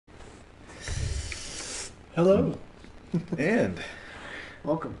Hello. And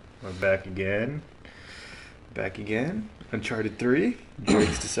Welcome. we're back again. Uncharted 3,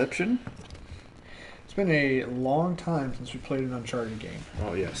 Drake's Deception. It's been a long time since we played an Uncharted game.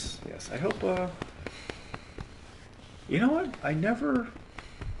 Oh, yes. I hope, you know what? I don't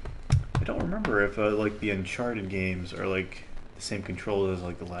remember if, like, the Uncharted games are, like, the same controls as,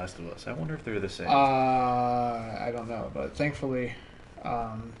 like, The Last of Us. I wonder if they're the same. I don't know, but thankfully,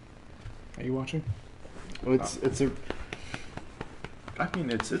 are you watching? Well, it's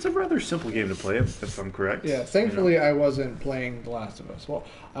a rather simple game to play, if I'm correct. Yeah, thankfully I wasn't playing The Last of Us. Well,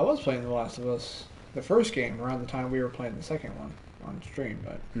 I was playing The Last of Us, the first game, around the time we were playing the second one on stream,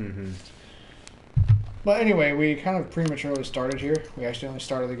 but... Mm-hmm. But anyway, we kind of prematurely started here. We actually only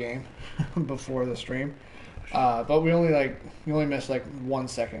started the game before the stream. But we only missed like 1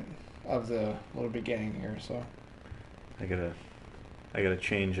 second of the little beginning here, so... I gotta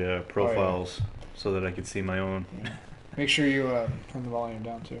change profiles so that I can see my own. Yeah. Make sure you turn the volume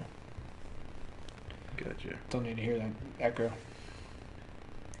down too. Gotcha. Don't need to hear that echo.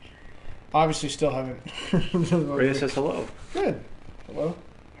 Obviously, still haven't. Rhea says hello. Good. Hello.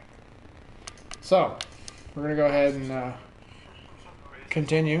 So, we're gonna go ahead and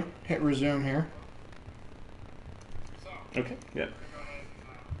continue. Hit resume here. Okay. Yeah.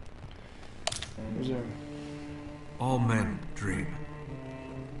 Resume. All men dream,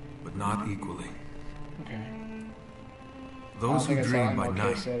 but not equally. Okay. Those who dream by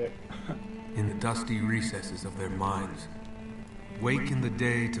night, Said it. in the dusty recesses of their minds, wake in the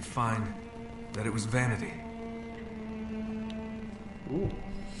day to find that it was vanity. Ooh.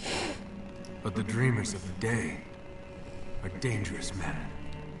 But the dreamers of the day are dangerous men,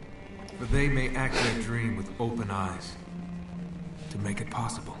 for they may act their dream with open eyes to make it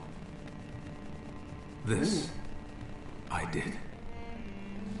possible. This I did.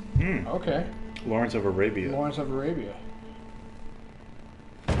 Okay. Lawrence of Arabia. Lawrence of Arabia.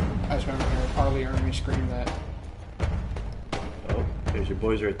 I just remember hearing Harley Ermey scream that. Oh, there's your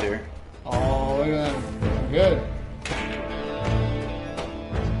boys right there. Oh, look at them. Good.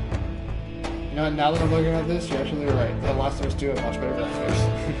 You know, now that I'm looking at this, you're actually right. The Last of Us 2 has much better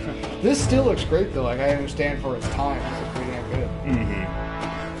graphics. This still looks great, though. Like, I understand for its time, it looks pretty damn good.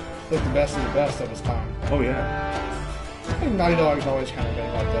 Mm-hmm. Like the best of the best of its time. Oh, yeah. I think Naughty Dog's always kind of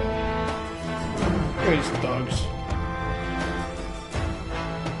been like that. Look at these thugs.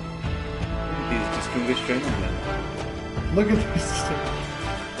 These distinguished gentlemen. Look at this.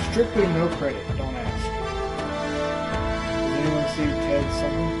 Strictly no credit, don't ask. Does anyone see Ted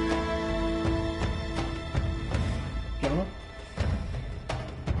something? Gentlemen?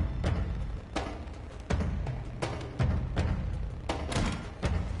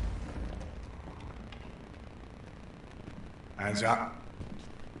 Hands up.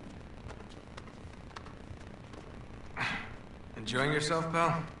 Enjoying yourself,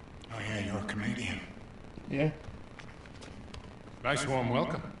 pal? Oh yeah, you're a comedian. Yeah? Nice warm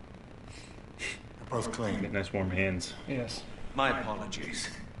welcome. You're both clean. Get nice warm hands. Yes. My apologies.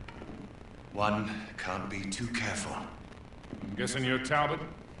 One can't be too careful. I'm guessing you're Talbot?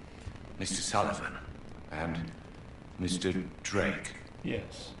 Mr. Sullivan and Mr. Drake.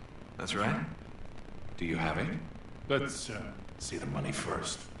 Yes. That's right. Do you have it? Let's see the money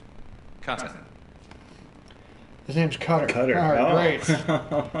first. Cutter. His name's Cutter. Cutter. All right,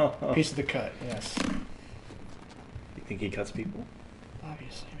 Oh. great. Piece of the cut, yes. You think he cuts people?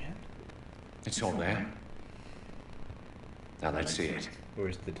 Obviously, man. It's all there. Now let's see it.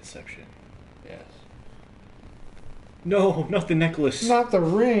 Where's the deception? Yes. No, not the necklace. Not the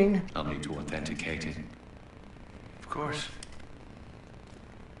ring. I'll need to authenticate it. Of course.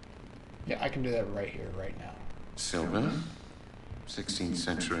 Yeah, I can do that right here, right now. Silver, 16th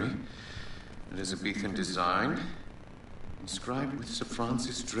century, Elizabethan design, inscribed with Sir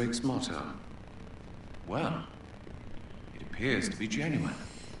Francis Drake's motto. Well, it appears to be genuine.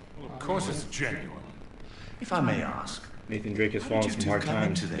 Well, of course it's genuine. If I may ask, Nathan Drake has how fallen did you from two hard come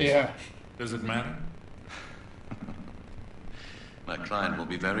times. into this? Yeah. Does it matter? My client will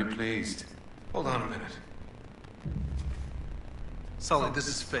be very pleased. Hold on a minute. Sully, this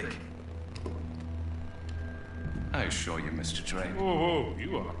is fake. I assure you, Mr. Drake. Whoa,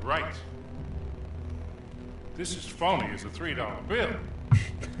 you are right. This is phony as a $3 bill.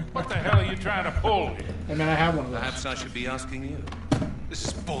 What the hell are you trying to pull here? Hey, man, I have one of those. Perhaps I should be asking you. This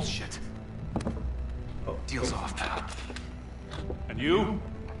is bullshit. Oh, Deal's off, pal. And you?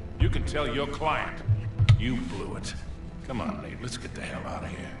 You can tell your client. You blew it. Come on, Nate, let's get the hell out of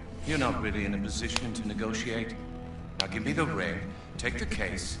here. You're not really in a position to negotiate. Now give me the ring, take the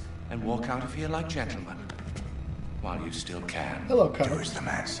case, and walk out of here like gentlemen. while you still can. Hello, Do Cutter. as the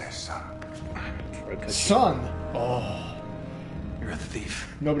man says, son. Son. Oh, You're a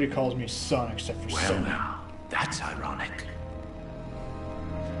thief. nobody calls me son except for Well son. now, that's ironic.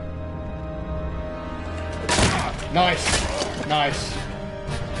 Nice. Nice.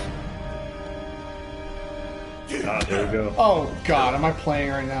 Ah, there we go. Oh God, am I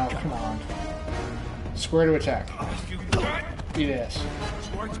playing right now? Come on. Square to attack. Eat ass.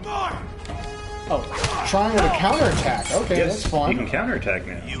 Oh, triangle to counterattack. Okay, Yes, that's fun. you can counterattack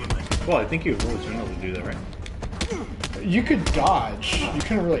now. Well, I think you've always been able to do that, right? You could dodge. You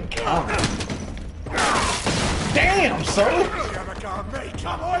couldn't really counter. Damn, son!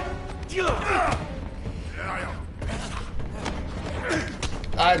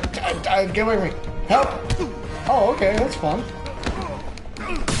 Get away from me. Help! Oh, okay, that's fun.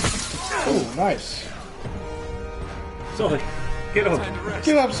 Oh, nice. Sully, get up.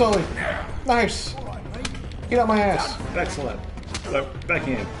 Get up, Sully. Nice. Get out my ass. Back slap.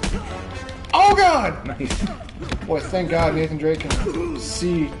 Backhand. Oh, God! Nice. Boy, thank God Nathan Drake can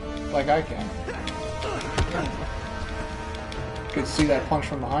see like I can. Could see that punch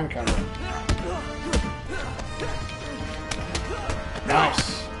from behind coming.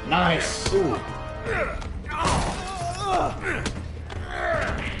 Nice. Nice. Ooh.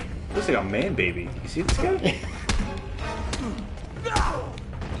 Looks like a man baby. You see this guy?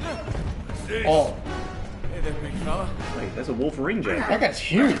 Oh, Hey there, big fella. Wait, that's a Wolverine jacket. that guy's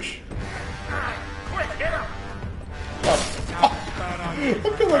huge. Oh.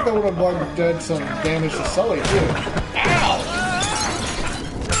 I feel like that would have done some damage to Sully, too. Ow!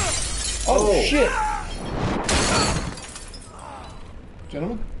 Oh, shit.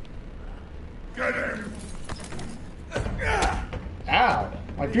 Gentlemen? Ow!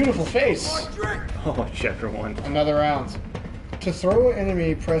 My beautiful face! Oh, chapter 1. Another round. To throw an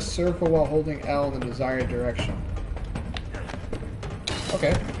enemy, press circle while holding L in the desired direction.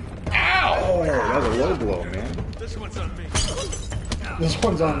 Okay. Ow! Oh, that was a low blow, man. This one's on me. This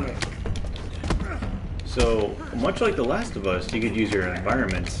one's on me. So, much like The Last of Us, you could use your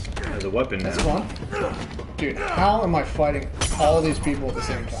environments as a weapon now. That's fun. Dude, how am I fighting all these people at the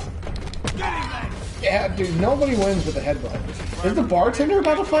same time? Yeah, dude, nobody wins with a headbutt. Is the bartender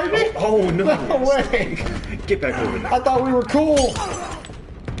about to fight me? Oh, no. No way! Get back over there. I thought we were cool!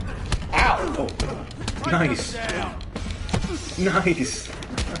 Ow! Oh, nice. Nice.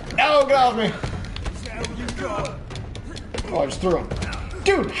 Oh, get off me! Oh, I just threw him.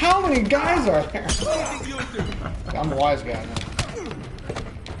 Dude, how many guys are there? I'm a wise guy now.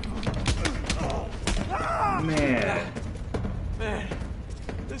 Man. Man,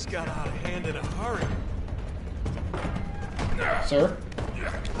 this got out of hand in a hurry. Sir?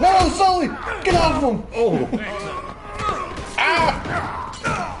 No, Sully! Get off him! Oh.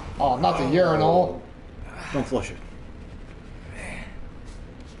 Ah! Oh, not the urinal. Don't flush it.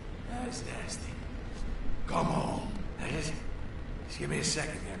 That's nasty. Come on. Just give me a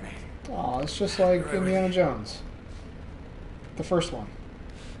second there, mate. Oh, it's just like Indiana Jones. The first one.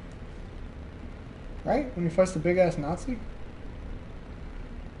 Right? When he fights the big-ass Nazi?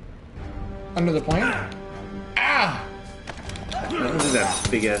 Under the plane? Ah! I don't think that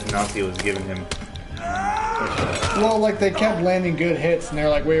big ass Nazi was giving him. Well, like, they kept landing good hits, and they're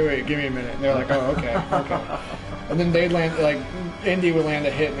like, wait, give me a minute. And they're like, oh, okay. And then they'd land, like, Indy would land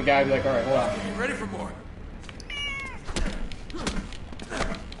a hit, and the guy would be like, alright, hold on. Ready for more?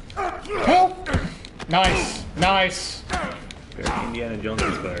 Help! Nice, nice. Very Indiana Jones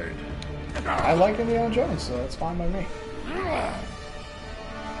inspired. I like Indiana Jones, so that's fine by me.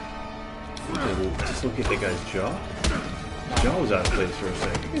 Just look at the guy's jaw. Jaw was out of place for a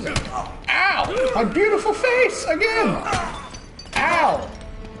second. Ow! My beautiful face! Again! Ow!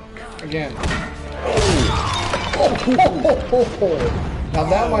 Again. Oh. Now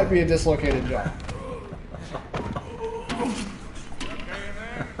that might be a dislocated jaw.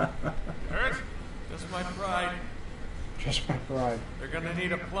 Hurt? Just my pride. Just my pride. They're gonna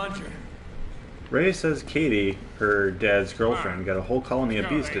need a plunger. Ray says Katie, her dad's girlfriend, got a whole colony of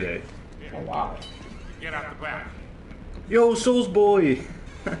bees today. Oh, wow. Get out the back. Yo, Souls boy!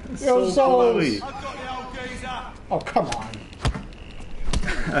 Yo, Souls! Chloe. I've got the old geezer. Oh, come on.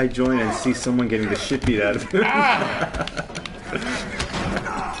 I join and see someone getting the shit beat out of him. Ah!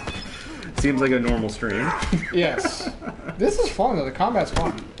 Seems like a normal stream. Yes. This is fun, though. The combat's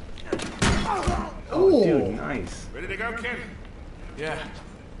fun. Oh, Ooh. dude, nice. Ready to go, kid? Yeah.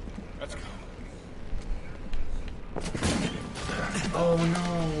 Let's go. Oh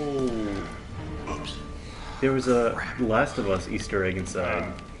no. There was a Last of Us Easter egg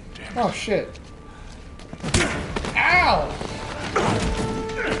inside. Oh, shit. Ow!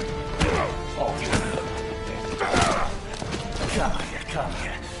 Oh. Come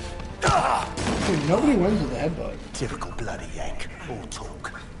here. Dude, nobody wins with a headbutt. Typical bloody yank. All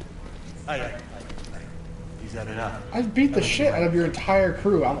talk. Hey. Is that enough? I've beat the shit out of your entire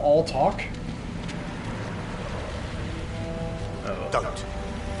crew. I'm all talk. Don't.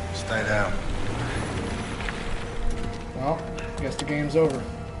 Stay down. Well, I guess the game's over.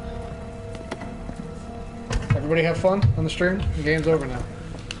 Everybody have fun on the stream? The game's over now.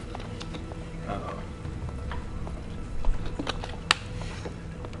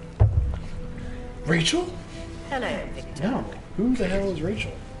 Rachel? Hello, Victor. No. Who the hell is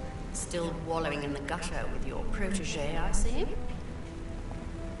Rachel? Still wallowing in the gutter with your protege, I see.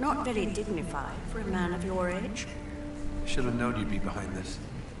 Not very dignified for a man of your age. Should have known you'd be behind this.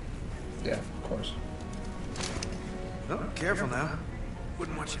 Yeah, of course. Oh, careful now.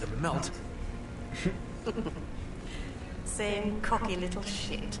 Wouldn't want you to melt. Same cocky little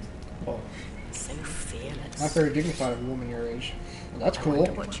shit. Well, So fearless. not very dignified of a woman your age. Well, that's I cool.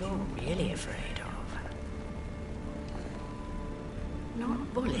 wonder what you're really afraid of.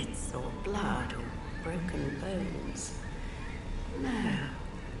 Not bullets or blood or broken bones. No.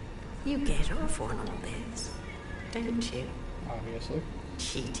 You get off on all this, don't you? Obviously.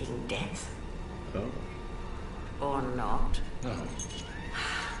 Cheating death. Oh. Or not. No.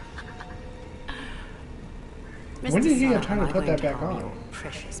 When did he have Mr. time to Sam, put I that won't back harm on? Your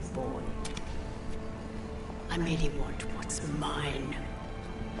precious boy. I merely want what's mine.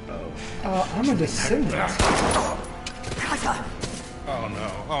 I'm a descendant. Cutter! Oh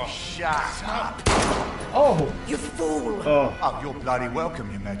no. Oh, Shut up. Oh, You fool! Oh. Oh, you're bloody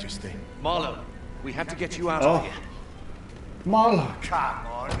welcome, Your Majesty. Marlowe, we have to get you out Oh. of here. Marla. Come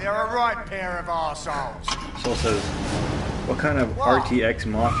on, they're a right pair of arseholes. Soul says, what kind of RTX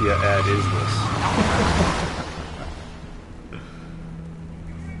Mafia ad is this?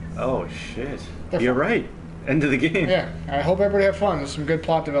 Oh shit. You're right. End of the game. Yeah, I hope everybody had fun. There's some good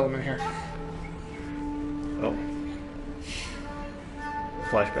plot development here. Oh.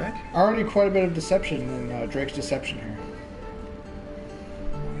 Flashback? Already quite a bit of deception in Drake's deception here.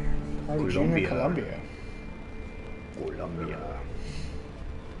 Cartagena, Colombia. Colombia.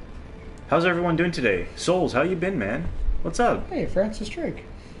 How's everyone doing today? Souls, how you been, man? What's up? Hey, Francis Drake.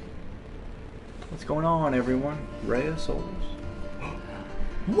 What's going on, everyone? Rhea, Souls?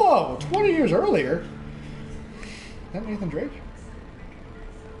 Whoa, 20 years earlier? Is that Nathan Drake?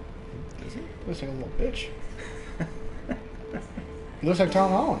 Is it? Looks like a little bitch. He looks like Tom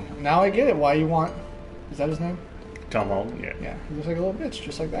Holland. Now I get it why you want... Is that his name? Tom Holland? Yeah. Yeah, he looks like a little bitch,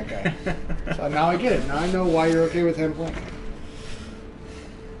 just like that guy. So now I get it. Now I know why you're okay with him playing.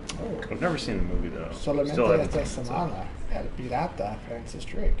 Oh. I've never seen the movie, though. Solamente Still haven't esta seen it, so- semana. El Pirata Francis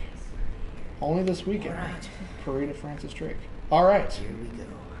Drake. Only this weekend. Right. Parade of Francis Drake. Alright. Here we go.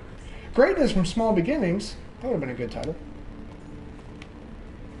 Greatness from Small Beginnings. That would have been a good title.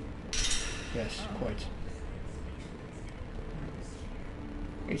 Yes, quite.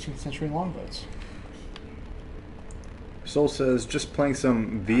 18th century longboats. Soul says, just playing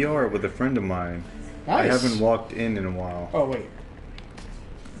some VR with a friend of mine. I Nice. haven't walked in a while. Oh, wait.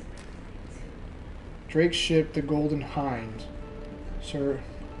 Drake's ship, the Golden Hind. Sir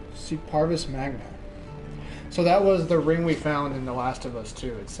C. Parvis Magna. So that was the ring we found in The Last of Us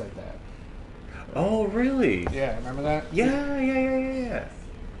 2. It said that. Oh, really? Yeah, remember that? Yeah.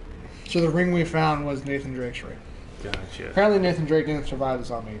 So the ring we found was Nathan Drake's ring. Gotcha. Apparently Nathan Drake didn't survive the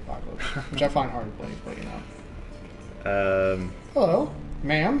zombie apocalypse, which I find hard to believe, but you know. Hello,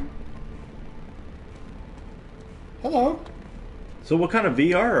 ma'am. Hello. So what kind of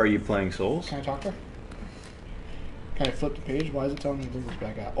VR are you playing, Souls? Can I talk to her? Can I flip the page? Why is it telling me to bring this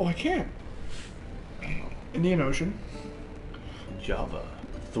back out? Oh, I can. Indian Ocean. Java.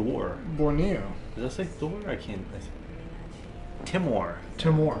 Thor. Borneo. Did I say Thor? I can't. Timor.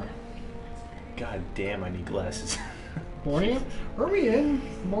 Timor. God damn, I need glasses. Borneo? Were we in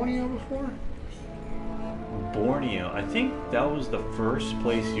Borneo before? Borneo. I think that was the first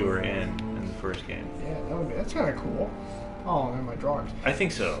place you were in the first game. Yeah, that's kind of cool. Oh, and then my drawings. I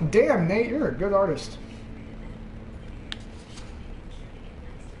think so. Damn, Nate, you're a good artist.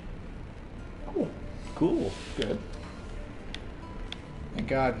 Cool. Cool. Good.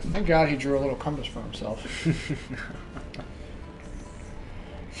 Thank God he drew a little compass for himself.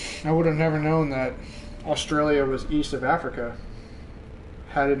 I would have never known that Australia was east of Africa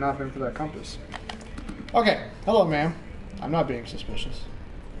had it not been for that compass. Okay, hello ma'am. I'm not being suspicious.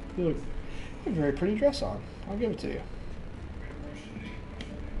 You have a very pretty dress on. I'll give it to you.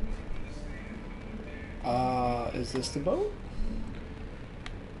 Is this the boat?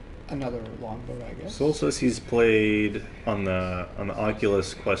 Another longboat, I guess. Soul says he's played on the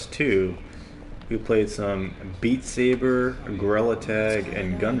Oculus Quest 2 We played some Beat Saber, Gorilla Tag,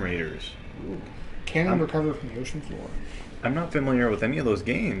 and Gun Raiders. Can you recover from the ocean floor? I'm not familiar with any of those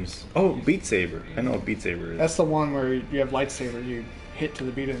games. Oh, Beat Saber. I know what Beat Saber is. That's the one where you have lightsaber, you hit to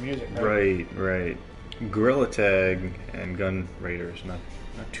the beat of the music, right? Right. Gorilla Tag and Gun Raiders. Not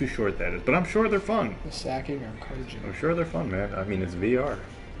too sure what that is, but I'm sure they're fun. The sacking or encouraging. I'm sure they're fun, man. I mean, it's VR.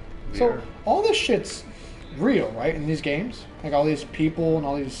 So all this shit's real, right? In these games, like all these people and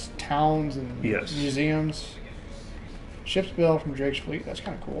all these towns and museums. Ship's bill from Drake's fleet. That's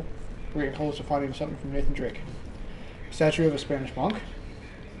kind of cool. We're getting close to finding something from Nathan Drake. Statue of a Spanish monk.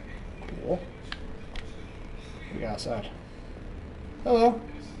 Cool. What do we got outside? Hello,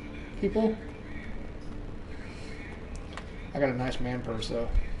 people. I got a nice man purse though.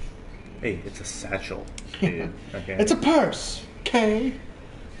 Hey, it's a satchel, kid. Okay. It's a purse, okay?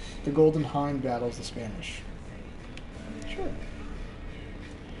 The Golden Hind battles the Spanish. Sure.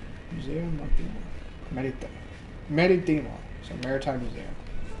 Museum Maritimo. So Maritime Museum.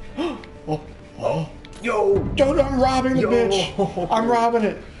 Oh. Yo! Yo, I'm robbing the Yo. bitch! I'm robbing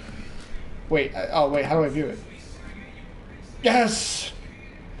it! Wait, how do I view it? Yes!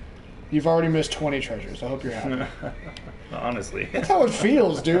 You've already missed 20 treasures. I hope you're happy. Honestly. That's how it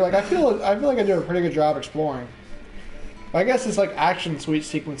feels, dude. Like I feel like I do a pretty good job exploring. I guess it's like action suite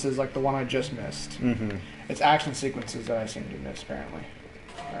sequences like the one I just missed. Mm-hmm. It's action sequences that I seem to miss, apparently.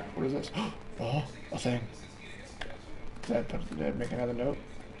 Alright, what is this? Oh, a thing. Did I make another note?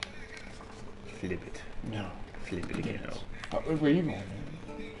 Flip it. No. Flip it again. Yes. Oh, where are you going, man?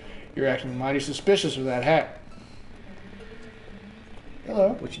 You're acting mighty suspicious with that hat.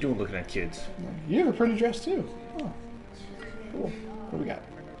 Hello. What you doing looking at kids? You have a pretty dress, too. Oh, cool. What do we got?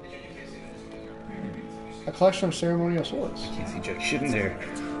 A collection of ceremonial swords. Can't see jack shit in there.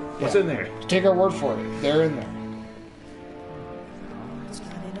 What's in there? Take our word for it. They're in there. It's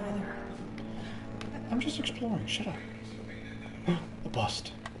not it either. I'm just exploring. Shut up. A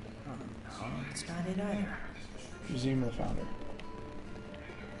bust. No, it's not it either. Museum of the Founder.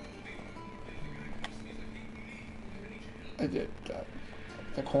 I did.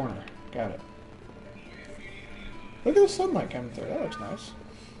 The corner. Got it. Look at the sunlight coming through. That looks nice.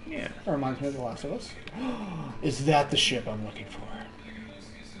 Yeah. That reminds me of The Last of Us. Is that the ship I'm looking for?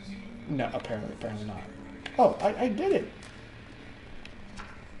 No, apparently not. Oh, I did it.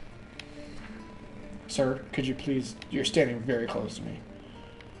 Sir, could you please... You're standing very close to me.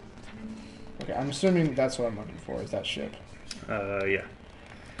 Okay, I'm assuming that's what I'm looking for, is that ship. Yeah.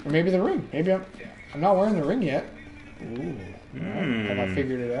 Or maybe the ring. Maybe I'm not wearing the ring yet. Ooh. Have I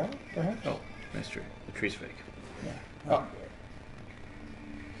figured it out, perhaps? Oh, that's true. The tree's fake. Yeah. Oh.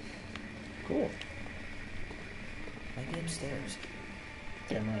 Cool. Maybe upstairs.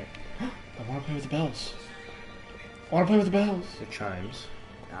 Damn right. I want to play with the bells. I want to play with the bells. The chimes.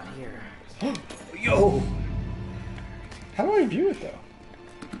 Not here. Yo! How do I view it, though?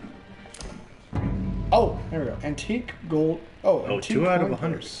 Oh, there we go. Antique gold. Oh, antique 2 out of coin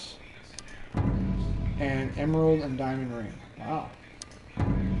 100. purse. And emerald and diamond ring. Wow.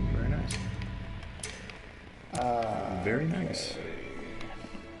 Very nice. Very nice.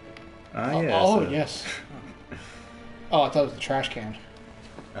 Ah, yes. Oh, yes. Oh, I thought it was the trash can.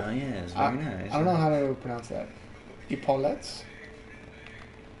 Ah, yes. Very nice. I don't know how to pronounce that. Epaulettes?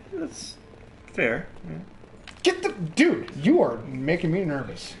 That's fair. Yeah. Get the... Dude, you are making me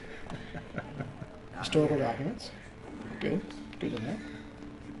nervous. Historical documents. Good. Good to know.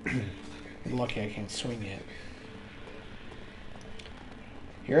 I'm lucky I can't swing yet.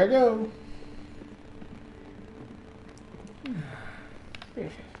 Here I go.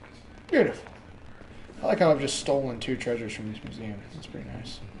 Beautiful. Beautiful. I like how I've just stolen 2 treasures from this museum. That's pretty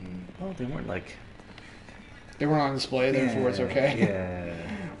nice. Well, they weren't like... They weren't on display, therefore it's okay. Yeah.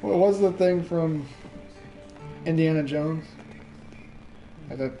 What was the thing from Indiana Jones?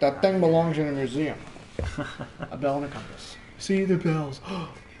 That thing belongs in a museum. A bell and a compass. See the bells.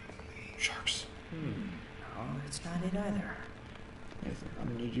 Sharks. No, it's not it either. Nathan, I'm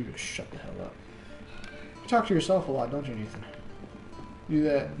gonna need you to shut the hell up. You talk to yourself a lot, don't you, Nathan? You do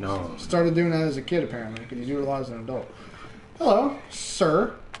that. No. Started doing that as a kid, apparently, because you do it a lot as an adult. Hello,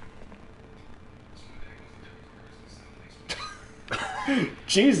 sir.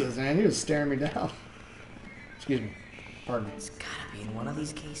 Jesus, man, he was staring me down. Excuse me. Pardon me. It's gotta be in one of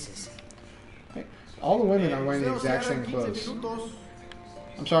these cases. Hey, all the women are wearing the exact same clothes.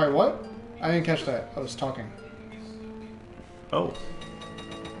 I'm sorry, what? I didn't catch that. I was talking. Oh.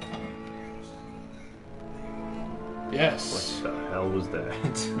 Yes. What the hell was that?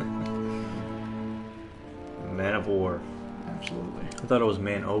 Man of War. Absolutely. I thought it was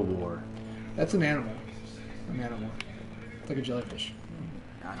Man o' War. That's an animal. A man of war. Like a jellyfish.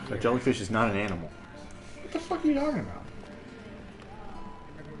 A jellyfish is not an animal. What the fuck are you talking about?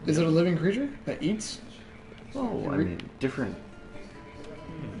 Is it a living creature that eats? Oh, I mean, different.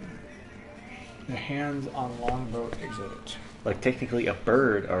 The hands on longboat exhibit. Like, technically, a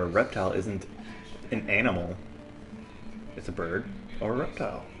bird or a reptile isn't an animal. It's a bird or a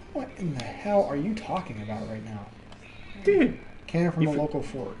reptile. What in the hell are you talking about right now? Dude, Came from a local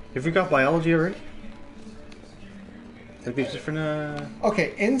fort. you forgot biology already? Like, there's different,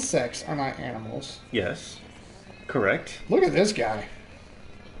 Okay, insects are not animals. Yes. Correct. Look at this guy.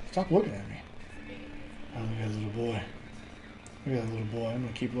 Stop looking at me. Oh, look at that little boy. Look at that little boy. I'm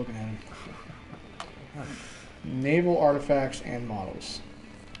gonna keep looking at him. Naval artifacts and models.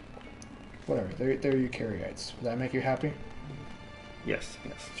 Whatever. They're eukaryotes. Does that make you happy? Yes,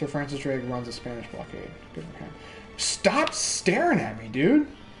 yes. Sir Francis Drake runs a Spanish blockade. Good for him. Stop staring at me, dude.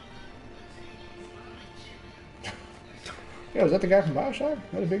 Yo, is that the guy from Bioshock? Is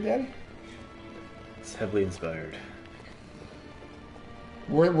that a Big Daddy? It's heavily inspired.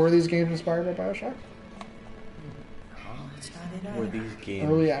 Were these games inspired by Bioshock? Were these games...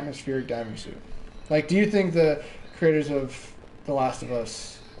 Early atmospheric diving suit. Like, do you think the creators of The Last of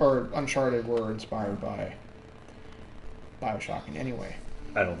Us or Uncharted were inspired by Bioshock in any way?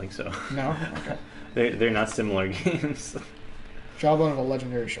 I don't think so. No? Okay. They're not similar games. Jawbone of a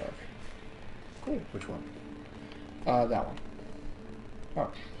legendary shark. Cool. Which one? That one. Oh.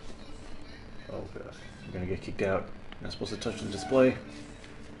 Oh, God. You're gonna get kicked out. You're not supposed to touch the display.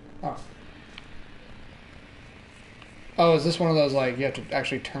 Oh. Oh, is this one of those, like, you have to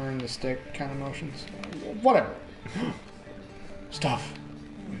actually turn the stick kind of motions? Whatever. Stuff.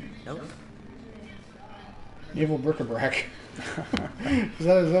 Nope. Evil bric-a-brac. Is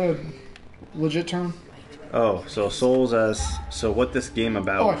that a legit term? Oh, so Souls as... So what this game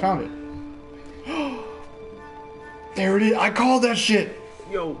about... Oh, I found it. There it is. I called that shit.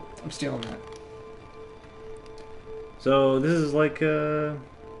 Yo. I'm stealing that. So this is like, This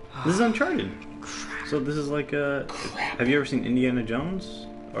is Uncharted. So this is like, Have you ever seen Indiana Jones?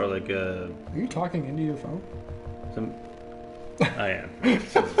 Or like, Are you talking into your phone? Some... I am.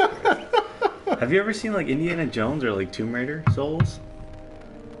 Have you ever seen like Indiana Jones or like Tomb Raider Souls?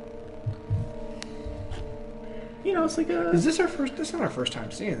 You know, it's like a... Is this our first... This is not our first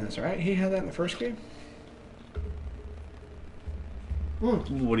time seeing this, right? He had that in the first game? What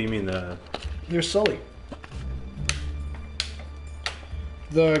do you mean, There's Sully.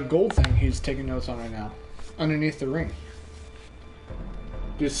 The gold thing he's taking notes on right now. Underneath the ring.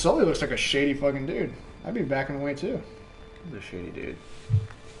 Dude, Sully looks like a shady fucking dude. I'd be backing away too. The shady dude.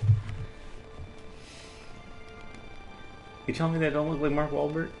 You telling me that don't look like Mark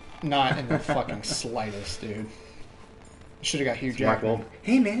Wahlberg? Not in the fucking slightest, dude. Should have got Hugh Mark Jackman. Wahlberg.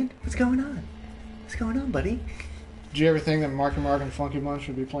 Hey man, what's going on? What's going on, buddy? Did you ever think that Mark and Funky Bunch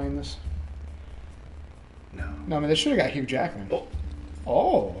would be playing this? No. No, I mean, they should have got Hugh Jackman.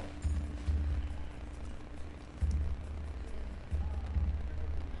 Oh.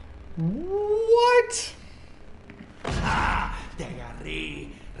 What? ¡Ah! ¡Te agarré!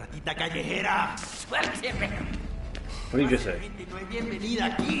 ¡Ratita callejera! ¡Suélteme! What did you just say? Gente no es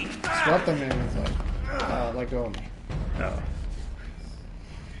bienvenida aquí. Swept them in and let go of me. No.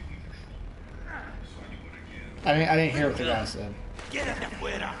 I didn't hear what the guy said. ¡Quédate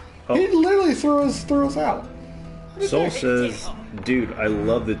afuera! He literally threw us out. Soul says, dude, I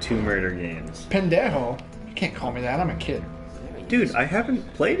love the Tomb Raider games. Pendejo. You can't call me that. I'm a kid. Dude, I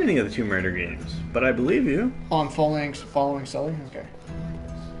haven't played any of the Tomb Raider games, but I believe you. On following Sully? Okay.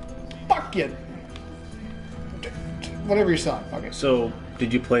 Fuck you. Whatever you're selling. Fuck it. So,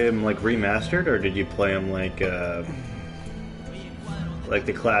 did you play them like remastered, or did you play them like the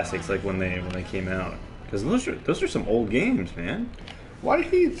classics, like when they came out? Because those are some old games, man. Why did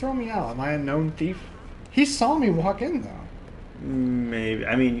he throw me out? Am I a known thief? He saw me walk in though. Maybe.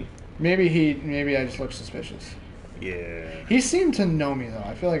 I mean, maybe I just look suspicious. yeah. He seemed to know me though.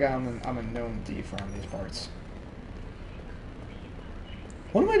 I feel like I'm a known thief around these parts.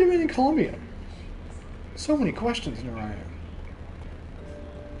 What am I doing in Colombia? So many questions, Narayan.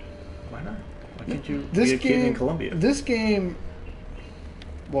 Why not? Why can't you This be a kid in Colombia? This game.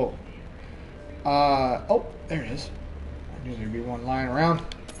 Whoa. Oh, there it is. I knew there'd be one lying around.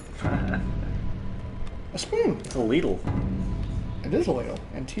 A spoon. It's a Lidl. It is a ladle.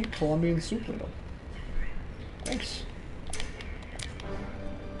 Antique Colombian soup ladle. Thanks.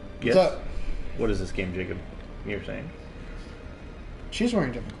 Yes. What's up? What is this game, Jacob? You're saying? She's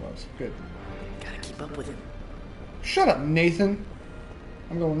wearing different clothes. Good. Gotta keep up with him. Shut up, Nathan.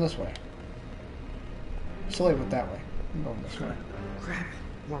 I'm going this way. Sully went that way. I'm going this way. Crap.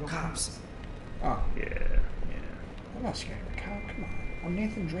 More cops. Oh, Yeah. I'm not scared of a cop. Come on. I'm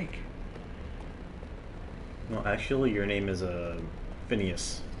Nathan Drake. No, actually, your name is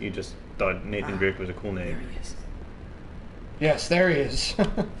Phineas. You just thought Nathan Drake was a cool name. There he is. Yes, there he is.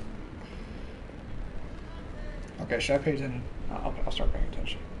 Okay, should I pay attention? I'll start paying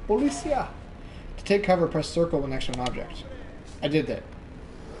attention. Policia! To take cover, press circle when next to an object. I did that.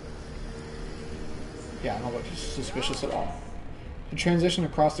 Yeah, I don't look suspicious at all. To transition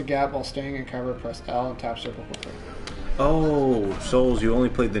across the gap while staying in cover, press L and tap circle quickly. Oh, Souls, you only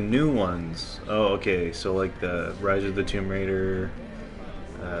played the new ones. Oh, okay. So like the Rise of the Tomb Raider,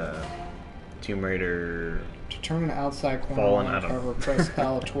 Tomb Raider. To turn an outside corner Fallen, while I in don't cover, press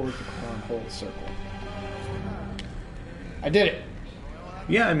L towards the corner and hold circle. I did it!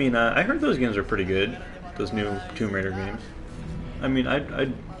 Yeah, I mean, I heard those games are pretty good. Those new Tomb Raider games. I mean,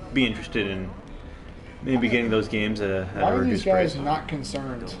 I'd be interested in maybe getting those games at Why a are these reduced guys price. not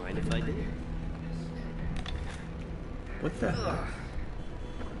concerned? Don't mind if I do. What the heck?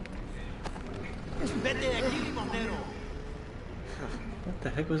 What the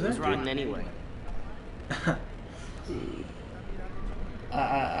heck was that? Who's riding Dude? anyway?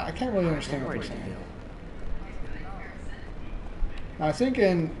 I can't really understand what Where'd they're you saying. go? I think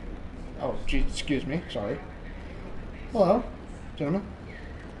in... Oh, gee, excuse me. Sorry. Hello, gentlemen.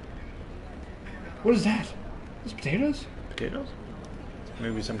 What is that? Those potatoes? Potatoes?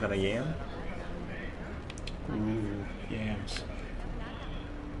 Maybe some kind of yam? Ooh, yams.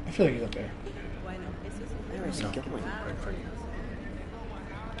 I feel like he's up there. Where is he going? Right in front of you.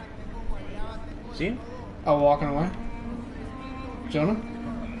 See him? Oh, walking away?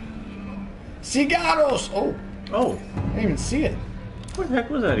 Gentlemen? Cigarros! Oh, Oh, I didn't even see it. what the heck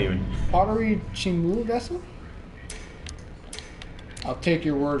was that even? Pottery Chimul vessel? I'll take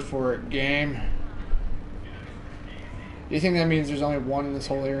your word for it, game. Do you think that means there's only one in this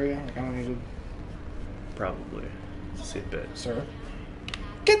whole area? Like, I don't need to... Probably. It's a bit. Sir?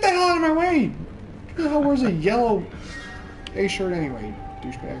 Get the hell out of my way! Who the hell wears a yellow A-shirt anyway,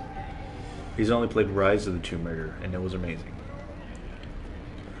 douchebag? He's only played Rise of the Tomb Raider, and it was amazing.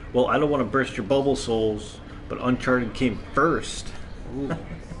 Well, I don't want to burst your bubble, Souls, but Uncharted came first.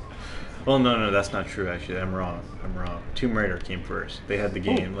 Well, no, that's not true, actually. I'm wrong. Tomb Raider came first. They had the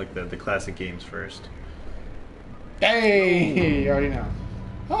game, like the classic games first. Hey! You already know.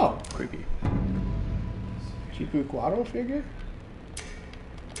 Oh, Creepy. Chipu Guado figure?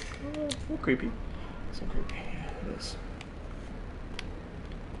 A little creepy. So creepy. Yeah, it is.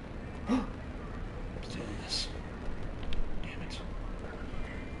 What's in this? Damn it.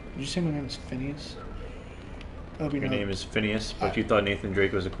 Did you say my name is Phineas? Your name is Phineas, but you thought Nathan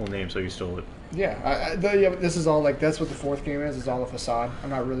Drake was a cool name, so you stole it. Yeah, yeah, but this is all like, that's what the fourth game is. It's all a facade. I'm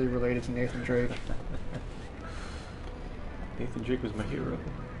not really related to Nathan Drake. Nathan Drake was my hero.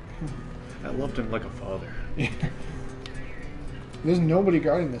 I loved him like a father. There's nobody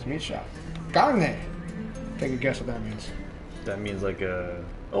guarding this meat shop. Carne! Take a guess what that means. That means like a...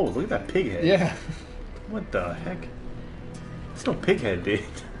 Oh, look at that pig head. Yeah. What the heck? It's no pig head, dude.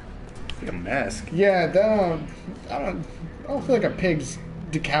 It's like a mask. Yeah, that, I don't feel like a pig's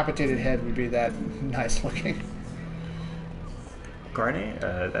decapitated head would be that nice looking. Carne?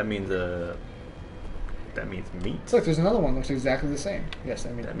 That means meat. Look, there's another one. Looks exactly the same. Yes, I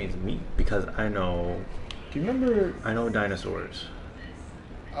mean That means meat because I know Do you remember? dinosaurs.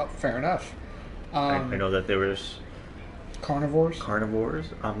 Oh, fair enough. I know that there was Carnivores. carnivores,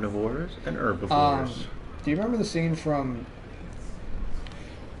 omnivores, and herbivores. Do you remember the scene from?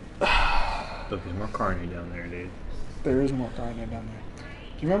 Look, there's more carne down there, dude. There is more carne down there.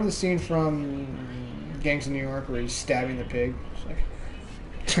 Do you remember the scene from Gangs of New York where he's stabbing the pig?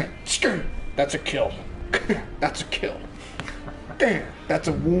 It's like, "Screw, that's a kill. That's a kill. Damn, that's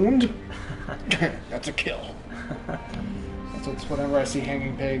a wound. Damn, that's a kill." That's whenever I see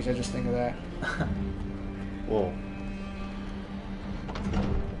hanging pigs, I just think of that. Whoa.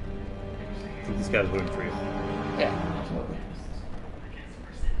 I think this guy's waiting for you. Yeah, absolutely.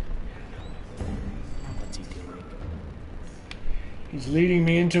 What's he doing? He's leading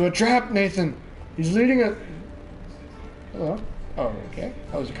me into a trap, Nathan. He's leading a... Hello? Oh, okay.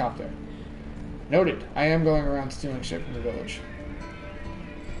 Oh, there's a cop there. Noted. I am going around stealing shit from the village.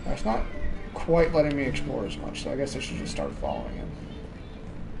 That's not quite letting me explore as much, so I guess I should just start following him.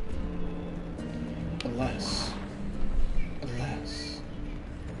 Unless...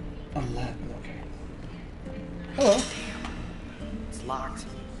 Okay. Hello. It's locked.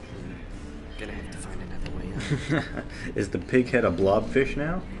 Gonna have to find another way out. Is the pig head a blobfish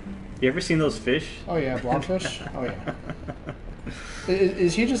now? You ever seen those fish? Oh yeah, blobfish? Oh yeah.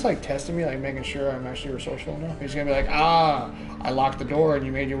 Is he just like testing me, like making sure I'm actually resourceful enough? He's gonna be like, I locked the door and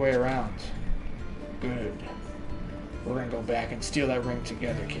you made your way around. Good. We're gonna go back and steal that ring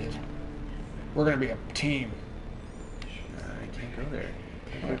together, kid. We're gonna be a team. I can't go there.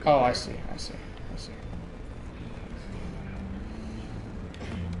 Oh, I see. I see. I see.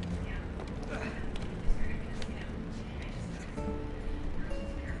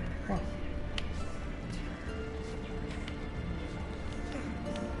 Huh.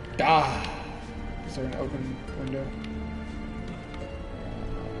 Ah! Is there an open window?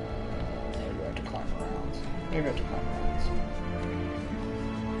 Maybe I have to climb around. Maybe I have to climb around.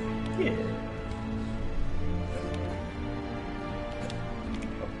 Yeah.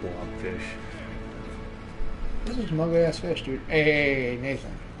 A blobfish. This is some ugly ass fish, dude. Hey,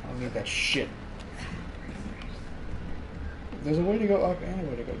 Nathan. I don't need that shit. There's a way to go up and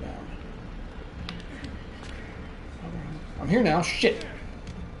a way to go down. I'm here now. Shit.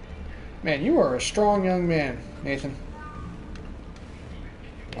 Man, you are a strong young man, Nathan.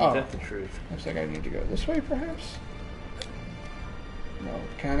 Is that the truth? Looks like I need to go this way, perhaps? No.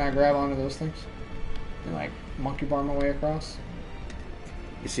 Can I not grab onto those things? And, like, monkey bar my way across?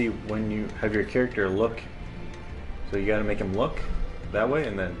 You see, when you have your character look, so you gotta make him look that way,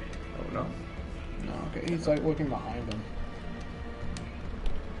 and then, oh no. No, okay. He's, like, looking behind him.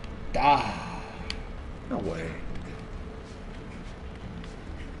 Ah. No way.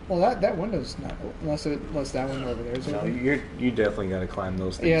 Well, that window's not unless that window over there is No, open. you definitely gotta climb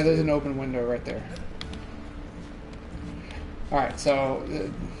those things. Yeah, there's too. an open window right there. Alright, so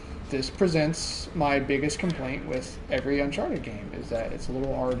this presents my biggest complaint with every Uncharted game, is that it's a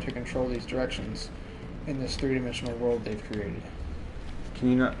little hard to control these directions in this three-dimensional world they've created. Can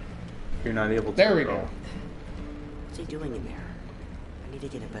you not? You're not able to. There we go. What's he doing in there? I need to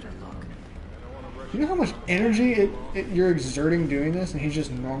get a better look. You know how much energy you're exerting doing this, and he's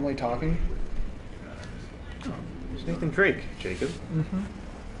just normally talking? It's Nathan Drake, Jacob. Mm-hmm.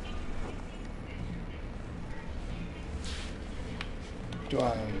 Do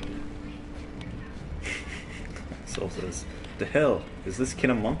I... Soul says, "The hell is this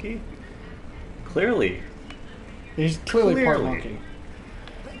kid a monkey?" Clearly. He's clearly part Clearly. monkey.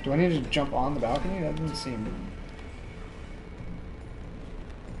 Do I need to jump on the balcony? That doesn't seem...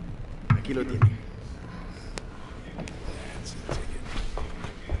 Aquí lo tiene.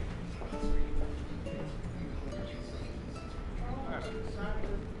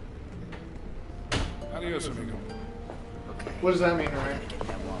 Adios, amigo. What does that mean,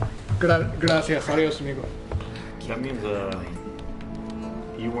 Ryan? Gracias. Adios, amigo. That means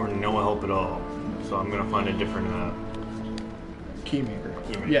you were no help at all. So I'm gonna find a different Keymaker.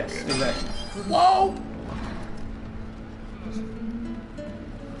 Keymaker, Yes, yeah. exactly. Whoa!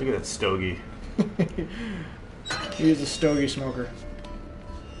 Look at that stogie. He is a stogie smoker.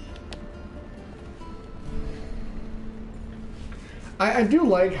 I do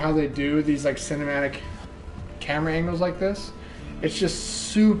like how they do these like cinematic camera angles like this. It's just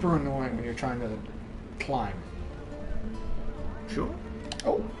super annoying when you're trying to climb. Sure.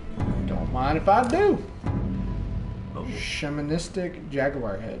 Oh, don't mind if I do. Oh. Shamanistic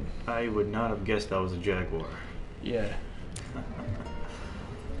jaguar head. I would not have guessed that was a jaguar. Yeah.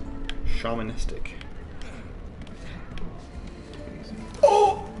 Shamanistic.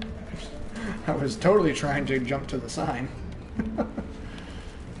 Oh! I was totally trying to jump to the sign. He's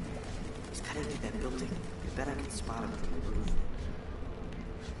cutting through that building. I bet I can spot him from the roof.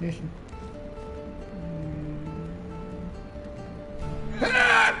 Nathan.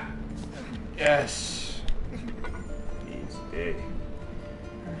 Yes. Easy day.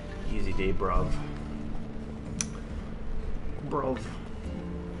 Easy day, bruv. Bruv.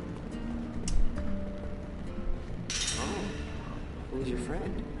 Who's your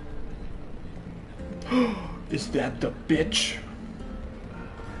friend? Is that the bitch?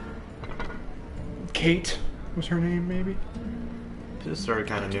 Kate was her name, maybe? This started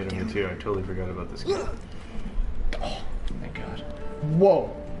kind of new to me too. I totally forgot about this guy. Oh, thank God.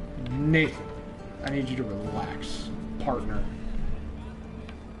 Whoa. Nathan. I need you to relax, partner.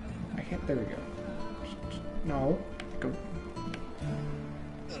 I can't. There we go. No. Go.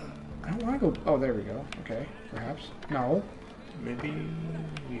 I don't want to go. Oh, there we go. Okay. Perhaps. No. Maybe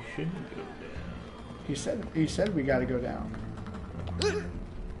we shouldn't go down. He said we got to go down.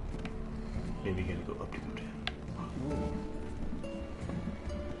 Maybe you gotta go up to go down.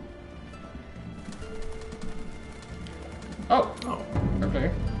 Oh. Oh,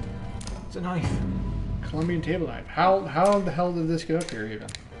 Okay. it's a knife. Colombian table knife. How the hell did this get up here even?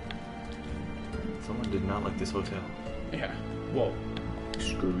 Someone did not like this hotel. Yeah. Whoa.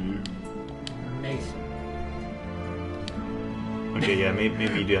 Screw you. Nathan. Okay, yeah, maybe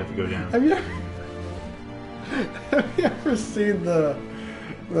you do have to go down. Have you ever seen the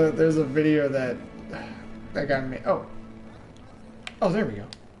there's a video that that got made. Oh. Oh, there we go.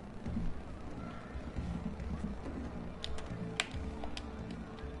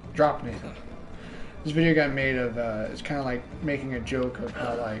 Drop Nathan. This video got made of, it's kind of like making a joke of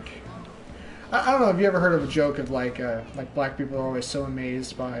how, like, I don't know, have you ever heard of a joke of, like black people are always so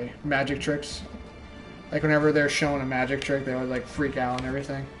amazed by magic tricks? Like, whenever they're shown a magic trick, they always, like, freak out and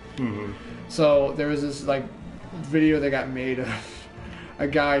everything. Mm-hmm. So, there was this, like, video that got made of a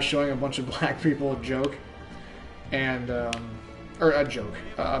guy showing a bunch of black people a joke. And, or a joke,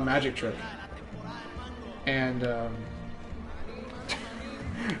 a magic trick. And,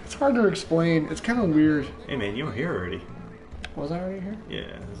 it's hard to explain. It's kind of weird. Hey man, you were here already. Was I already here? Yeah,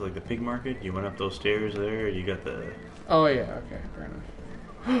 it was like the pig market. You went up those stairs there. You got the. Oh yeah, okay, fair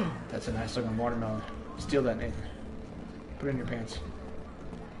enough. That's a nice looking watermelon. Steal that, Nathan. Put it in your pants.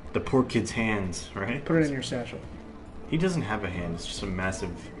 The poor kid's hands, right? Put it in your satchel. He doesn't have a hand. It's just a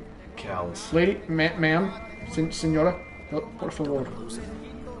massive callus. Lady, ma'am, senora, oh, por favor.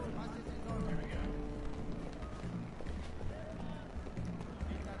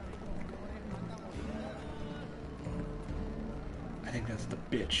 I think that's the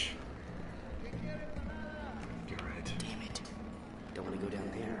bitch. You're right. Damn it. Don't want to go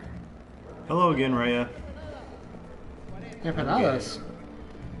down there. Hello again, Raya. Empanadas.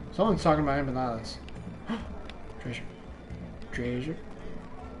 Someone's talking about empanadas. Treasure. Treasure.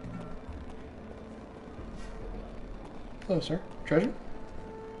 Hello, sir. Treasure?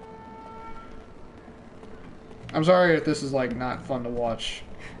 I'm sorry if this is, like, not fun to watch.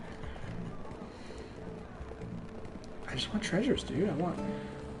 I just want treasures, dude. I want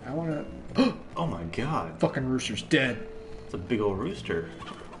to... Oh my god. Fucking rooster's dead. It's a big old rooster.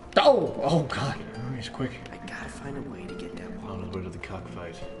 Oh god. He's quick. I gotta find a way to get that On wall. his way to the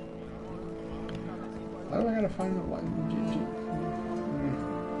cockfight. Why do I gotta find the one?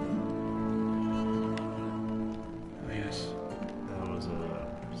 Oh, yes. That was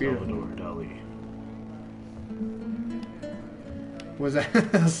Beautiful. Salvador Dali. Was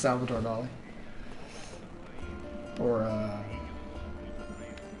that Salvador Dali? Or,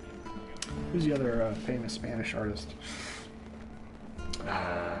 who's the other famous Spanish artist?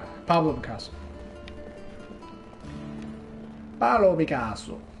 Pablo Picasso. Pablo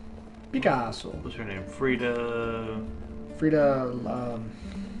Picasso. Picasso. What's her name? Frida. Frida,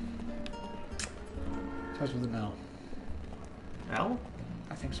 starts with an L. Al?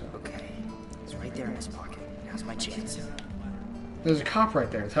 I think so. Okay. It's right there in his pocket. Now's my chance. There's a cop right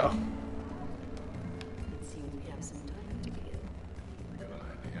there, though. It seems we have some time together.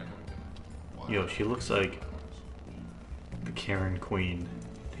 Yo, she looks like the Karen Queen.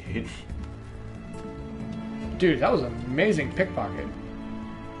 Dude. Dude, that was an amazing pickpocket.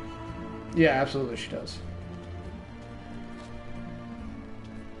 Yeah, absolutely she does.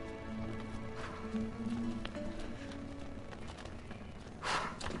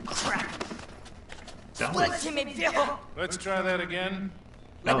 Crap! That Split was, to me, viejo! Let's try that again.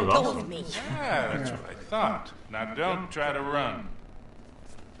 that was Go awesome. with me. Yeah, that's what I thought. Now don't try to run.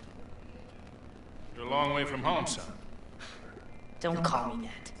 You're a long way from home, son. Don't call me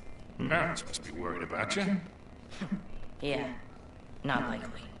that. Parents must be worried about you. Yeah, not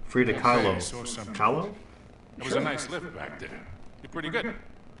likely. Frida Okay, Kahlo. so something. Kahlo? It was a nice lift back there. You're pretty good.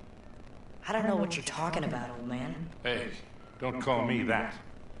 I don't know what you're talking about, old man. Hey, don't call me that.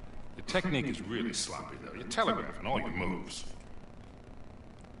 Your technique is really sloppy, though. You're telegraphing all your moves.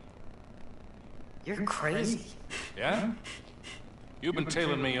 You're crazy. Yeah? You've been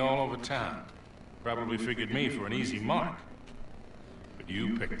tailing me all over town. Probably figured me for an easy mark. But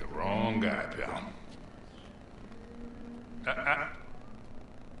you picked the wrong guy, pal.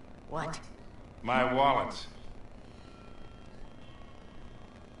 What? My wallet.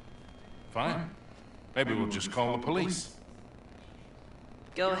 Fine. Maybe we'll just call the police.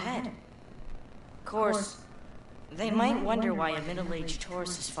 Go ahead. Of course, they might wonder why a middle-aged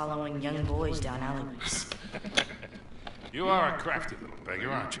tourist is following young boys down alleyways. You are a crafty little beggar,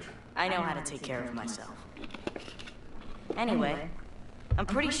 aren't you? I know how to take care of myself. Anyway, I'm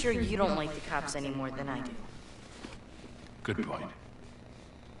pretty sure you don't like the cops any more than I do. Good point.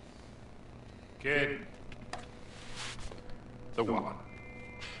 Kid. The wallet.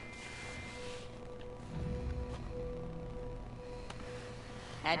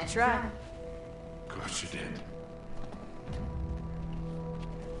 Had to try. Of course you did.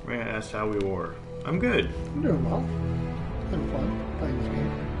 Raya asked how we were. I'm good. I'm doing well. It's been fun playing this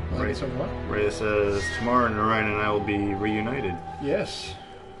game. I like it so far. Raya says tomorrow Narayan and I will be reunited. Yes.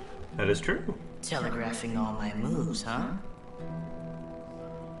 That is true. Telegraphing all my moves, huh?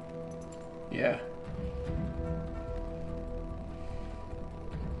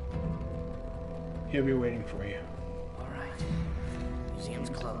 He'll be waiting for you. All right. Museum's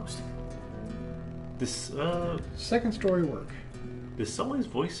closed. This, Second story work. does Sully's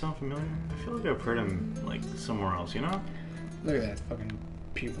voice sound familiar? I feel like I've heard him, like, somewhere else, you know? Look at that fucking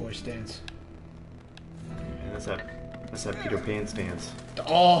Pete boy stance. And that's that Peter Pan stance.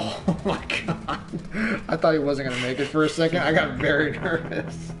 Oh my god. I thought he wasn't going to make it for a second. I got very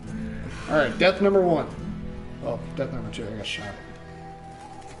nervous. Alright, death number 1. Oh, death number 2. I got shot.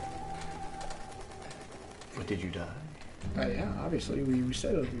 But did you die? Yeah, obviously. We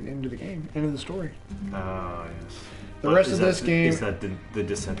said it at the end of the game. End of the story. Oh, yes. The rest of this game... Is that the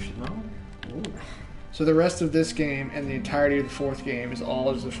deception, though? Ooh. So the rest of this game and the entirety of the 4th game is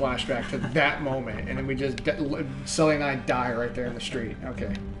all just a flashback to that moment. And then we just... Sully and I die right there in the street.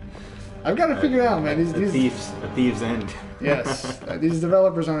 Okay. I've got to figure it out, man. A thief's end. Yes. These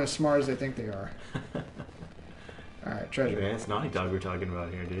developers aren't as smart as they think they are. Alright, treasure. Man, it's Naughty Dog we're talking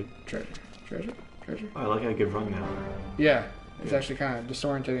about here, dude. Treasure. Treasure. Treasure. Oh, I like how I can run now. Yeah. It's actually kind of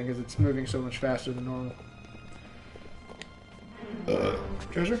disorientating because it's moving so much faster than normal.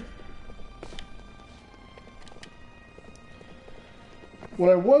 Treasure? What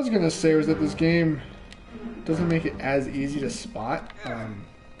I was going to say was that this game doesn't make it as easy to spot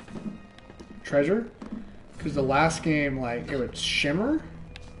treasure. Because the last game, like, it would shimmer.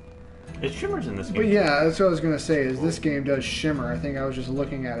 It shimmers in this game. But yeah, that's what I was going to say, is this game does shimmer. I think I was just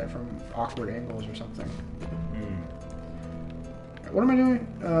looking at it from awkward angles or something. What am I doing?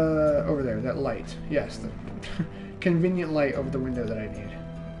 Over there, that light. Yes, the convenient light over the window that I need.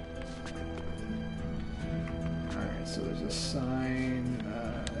 Alright, so there's a sign.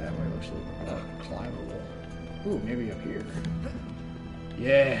 That way looks a little climbable. Ooh, maybe up here.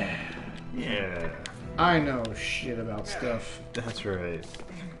 Yeah. Yeah. I know shit about stuff. That's right.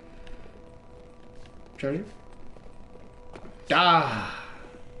 Treasure? Ah!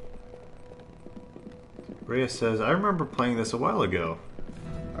 Reyes says, I remember playing this a while ago.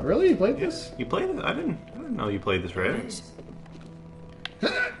 Oh, really? You played this? You played it? I didn't know you played this, right?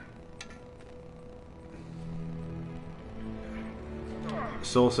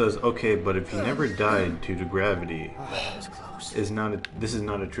 Soul says, okay, but if he never died due to gravity, this is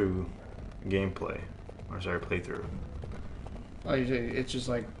not a true gameplay. Or sorry, playthrough. Oh, you say it's just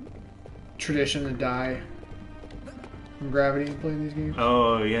like tradition to die from gravity playing these games?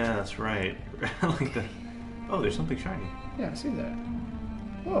 Oh, yeah, that's right. Like the... Oh, there's something shiny. Yeah, I see that.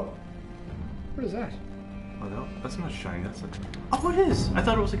 Whoa. What is that? Oh, no, that's not shiny. That's a... Oh, it is! I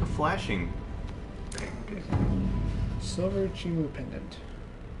thought it was like a flashing thing. Okay. Silver Chimu pendant.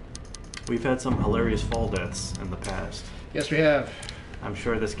 We've had some hilarious fall deaths in the past. Yes, we have. I'm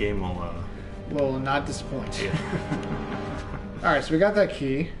sure this game will, Will not disappoint. Yeah. Alright, so we got that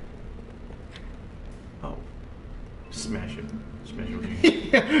key. Oh. Smash it. Smash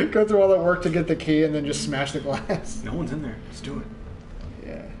it. Go through all that work to get the key and then just smash the glass. No one's in there. Let's do it.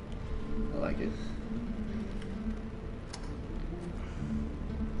 Yeah. I like it.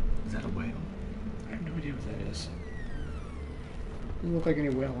 Is that a whale? I have no idea what that is. Doesn't look like any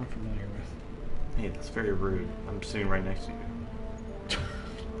whale I'm familiar with. Hey, that's very rude. I'm sitting right next to you.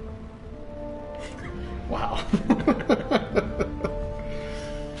 Wow.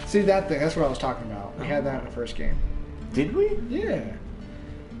 See that thing? That's what I was talking about. We had that in the first game. Did we? Yeah.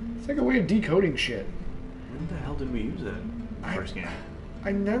 It's like a way of decoding shit. When the hell did we use that in the first game?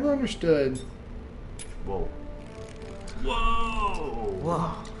 I never understood. Whoa. Whoa!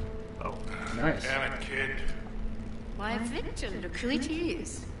 Whoa. Oh. Nice. Damn it, kid. Why, Victor, look who it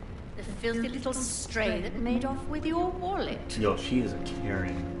is. The filthy little stray that made off with your wallet. Yo, she is a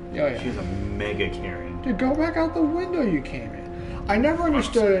Karen. Oh, yeah. She's a mega Karen. Dude, go back out the window you came in. I never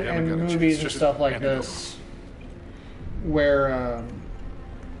understood it in movies and stuff like this, where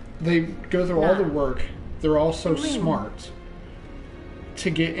they go through all the work, they're all so smart to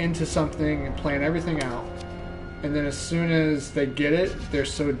get into something and plan everything out, and then as soon as they get it, they're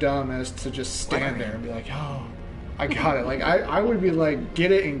so dumb as to just stand there and be like, oh, I got it. Like, I would be like,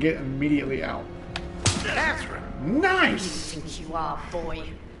 get it and get immediately out. Nice! You think you are, boy.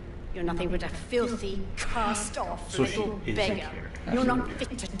 You're nothing but a filthy, cast-off So she little is a beggar. Karen. You're not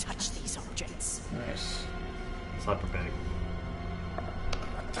fit to touch these objects. Nice. It's not pathetic.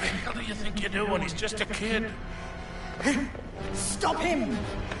 What the hell do you think you're doing? He's just a kid. Stop him!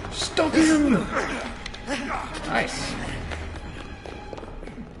 Stop him! Nice.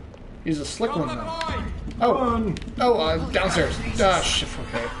 He's a slick one, though. Oh, downstairs. Ah, shit.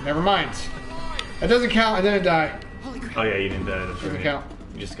 Okay, never mind. That doesn't count. I didn't die. Oh yeah, you didn't die. That's Doesn't right. count.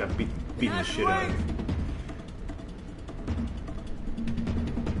 You just got beaten the shit out of.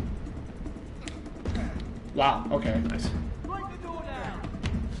 Wow. Okay. Nice.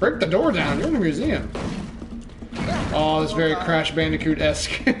 Break the door down. You're in a museum. Oh, it's very Crash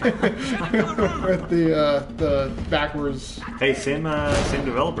Bandicoot-esque with the backwards. Hey, same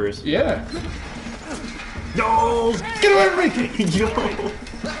developers. Yeah. No! Get away from me! Yo!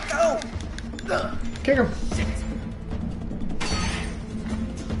 Kick him.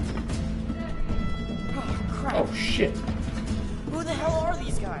 Oh, crap. Oh shit. Who the hell are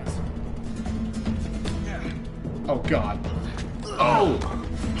these guys? Oh god. Oh!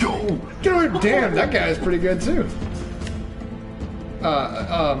 Yo! Get away! Damn, that guy is pretty good too.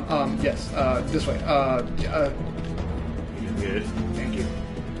 Yes. This way. Good. Thank you.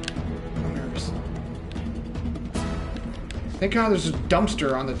 I'm nervous. Thank God there's a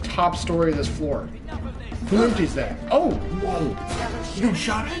dumpster on the top story of this floor. Who empties that? Oh! Whoa! You done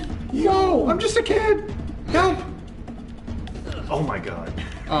shot me? Yo! I'm just a kid! Help! Oh my god.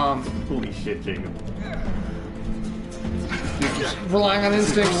 Holy shit, Jacob. Dude, just relying on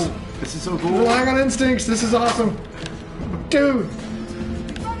instincts. This is so cool. Relying on instincts. This is awesome. Dude!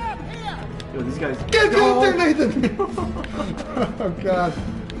 Yo, these guys. Get up there, Nathan! Oh god.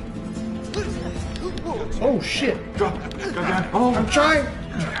 Oh shit. Drop down. Oh, I'm trying!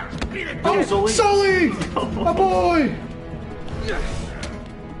 oh, Sully. Sully! My boy!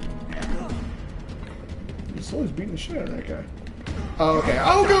 Sully's beating the shit out of that guy. Oh, okay.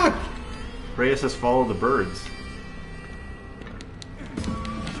 Oh god! Reyes says follow the birds.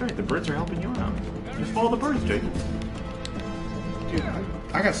 That's right, the birds are helping you out. Just follow the birds, Jacob. Dude,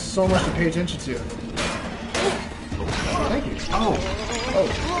 I got so much to pay attention to. Thank you. Oh! Oh.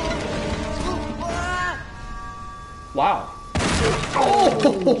 Wow.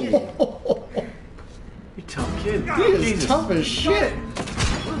 Oh! You tough kid. He is tough as shit.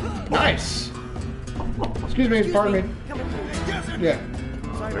 Nice. Excuse me, pardon me. Yeah.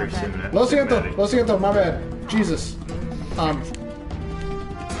 Very cinematic. Lo siento, my bad. Jesus.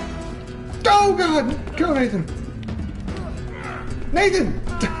 Oh god! Kill Nathan! Nathan!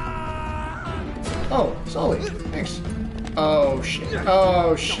 Oh, Sully. Thanks. Oh shit.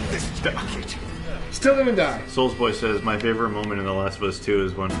 Oh shit. Still didn't die. Souls Boy says, my favorite moment in The Last of Us 2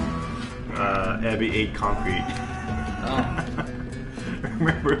 is when Abby ate concrete. Oh.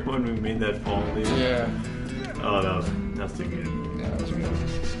 Remember when we made that fall, dude? Yeah. Oh, that's too good. Yeah, that was good.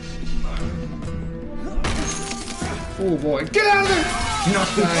 Oh boy. Get out of there!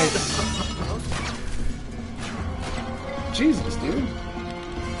 Nice. Jesus, dude.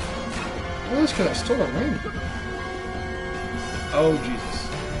 Well, that's because I stole a ring. Oh, Jesus.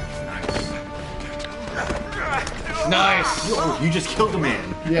 Nice. Yo, you just killed a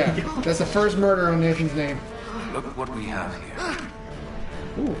man. Yeah, that's the first murder on Nathan's name. Look what we have here.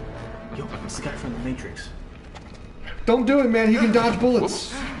 Ooh. Yo, it's the guy from The Matrix. Don't do it, man. He can dodge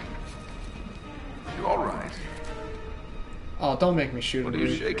bullets. You all right? Oh, don't make me shoot What are him, you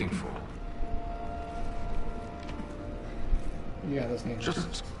dude. shaking for? Yeah, that's Nathan.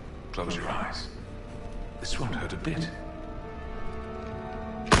 Just close your eyes. This won't hurt a bit.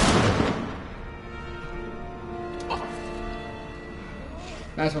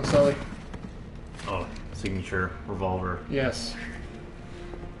 Nice one, Sully. Oh, signature revolver. Yes.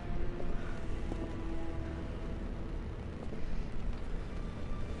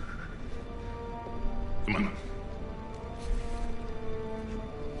 Come on.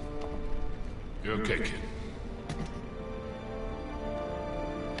 You're okay, kid.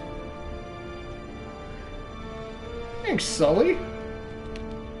 Thanks, Sully.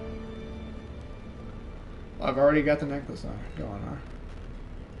 I've already got the necklace on. Going on.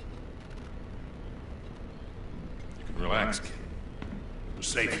 You can relax, kid. We're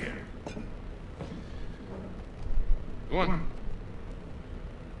safe here. Go on.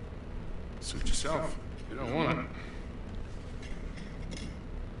 Suit yourself. You don't want it.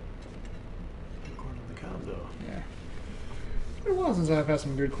 Corn on the cob, though. Yeah. It's been a while since I've had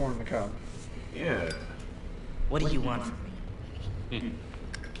some good corn on the cob. Yeah. What do you want from me?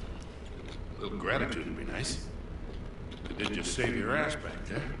 A little gratitude would be nice. It did just save your ass back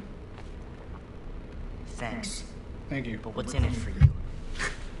there. Thanks. Thank you. But what's in it for you?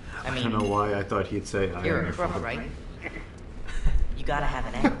 I I don't know mean, why I thought he'd say I you're am a your crook, father. right? You gotta have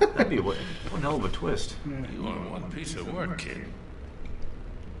an angle. That'd be one hell of a twist. You are one piece of work, kid.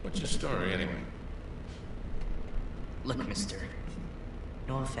 What's your story, anyway? Look, mister.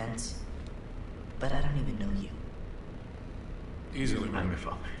 No offense, but I don't even know you. Easily I'm your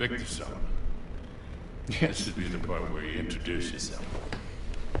father. Victor Sullivan. This Yes. should be the part where you introduce yourself.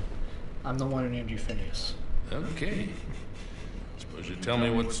 I'm the one who named you Phineas. Okay. Suppose you tell me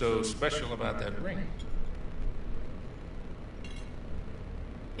what's so special about that ring.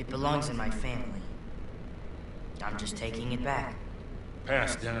 It belongs in my family. I'm just taking it back.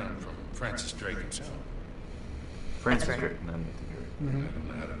 passed down from Francis Drake himself. Francis That's right. Drake. No, I think you're right. I don't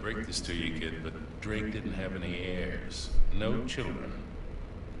know how to break this to you, kid, but Drake didn't have any heirs. No children.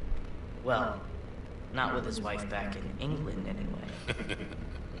 Well, not with his wife back in England, anyway.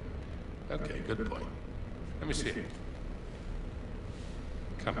 Okay, good point. Let me see it.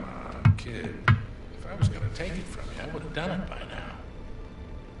 Come on, kid. If I was gonna take it from you, I would have done it by now.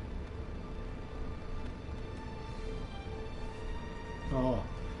 Oh,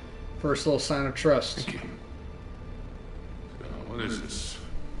 first little sign of trust. Thank you. So, what is this?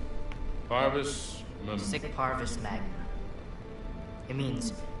 Parvis? Sic Parvis Magna. It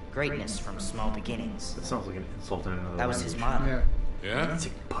means greatness from small beginnings. That sounds like an insult in another That was his language. motto. Yeah. Yeah? It's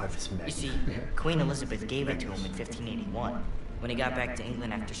like Parvis Magna. You see, Queen Elizabeth gave it to him in 1581, when he got back to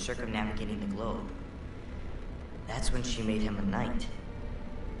England after circumnavigating the globe. That's when she made him a knight.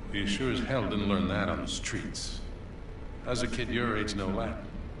 You sure as hell didn't learn that on the streets. How's a kid your age know Latin?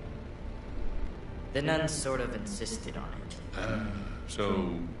 The nuns sort of insisted on it.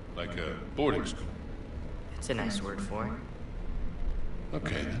 So, like a boarding school. It's a nice word for it.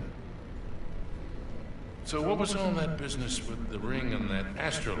 Okay, then. So what was all that business with the ring and that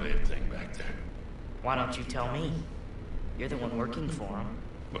astrolabe thing back there? Why don't you tell me? You're the one working for him.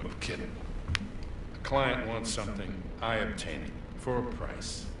 Look, kid. A client wants something, I obtain it. For a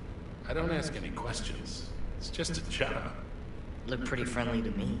price. I don't ask any questions. It's just a job. Look pretty friendly to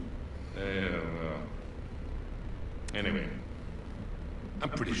me. Yeah, well. Anyway. I'm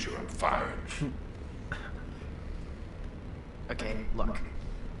pretty sure I'm fired. Okay, look.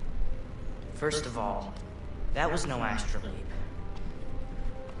 First of all, that was no astrolabe.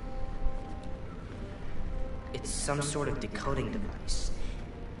 It's some sort of decoding device.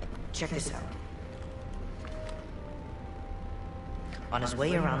 Check this out. On his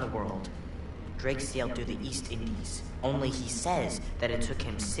way around the world, Drake sailed through the East Indies. Only he says that it took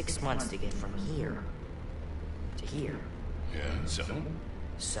him 6 months to get from here to here. Yeah, so?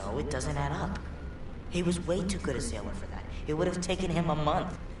 So it doesn't add up. He was way too good a sailor for that. It would have taken him a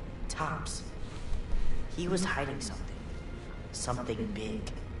month, tops. He was hiding something. Something big.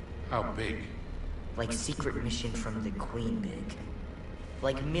 How big? Like secret mission from the Queen big.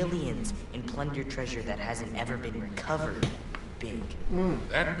 Like millions in plundered treasure that hasn't ever been recovered big.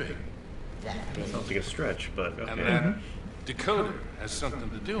 That big? That big. Sounds like a stretch, but okay. And that decoder has something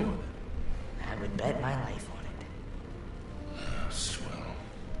to do with it. I would bet my life on it. Swell.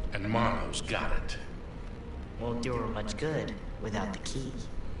 And Marlowe's got it. Won't do her much good without the key.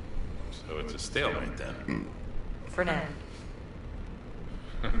 So it's a stalemate then. For now.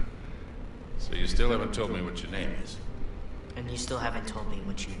 So you still haven't told me what your name is. And you still haven't told me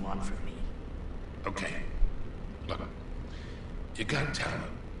what you want from me. Okay. Look. You got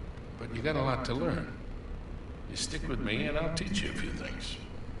talent, but you got a lot to learn. You stick with me and I'll teach you a few things.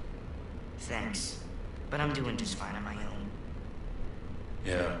 Thanks. But I'm doing just fine on my own.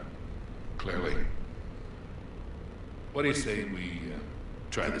 Yeah, clearly. What do you say we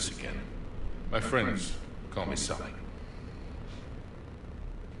try this again? My friends call me Sully.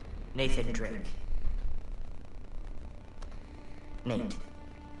 Nathan Drake. Nate.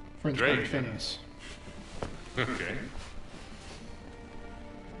 Friends Drake. called Phineas. Okay.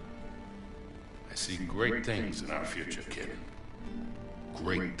 I see great things in our future, kid.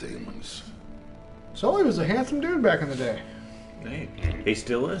 Great things. Sully was a handsome dude back in the day. Hey, he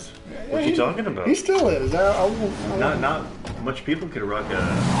still is. Yeah, What you talking about? He still is. Not much people could rock a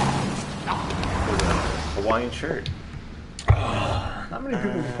Hawaiian shirt. Not many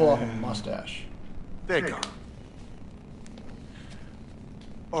people can pull off a mustache. They're gone.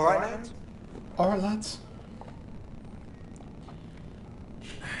 All right, lads? All right, lads.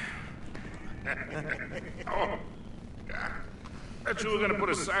 Oh, God. Bet you were gonna put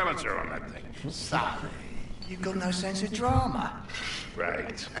a silencer on that thing. Sorry. You've got no sense of drama.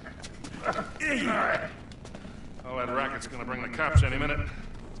 Right. All right. All that racket's gonna bring the cops any minute.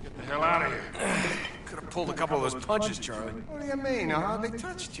 Let's get the hell out of here. Could have pulled a couple of those punches, Charlie. What do you mean? I hardly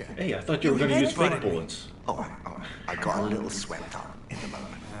touched you. Hey, I thought you were going to use fake headbutted me. bullets. All right. I got a little swept up in the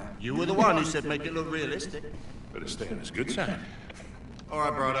moment. You were the one who said make it look realistic. Better stay on his good side. All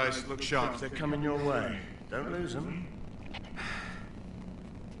right, brothers, look sharp. They're coming your way. Don't lose them.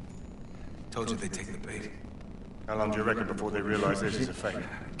 Told you they'd take the bait. How long do you reckon before they realize this is a fake?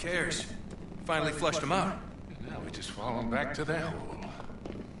 Who cares? Finally flushed them out. Now we just fall on back to that hole.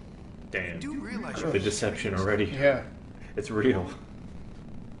 Damn. Do realize The deception already. Yeah. It's real.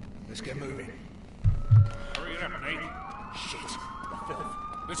 Let's get moving. Hurry it up, Nate. Shit. The filth.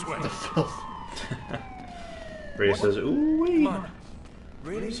 This way. Ray says, ooh wee. Come on.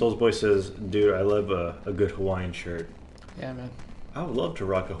 Really? Soul's boy says, dude, I love a good Hawaiian shirt. Yeah, man. I would love to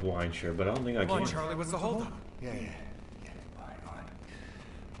rock a Hawaiian shirt, but I don't think I Come on, can. Charlie, what's the holdup? Yeah. Fine.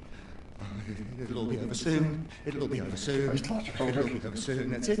 It'll all be over soon. It'll all be over soon. It'll all be over soon.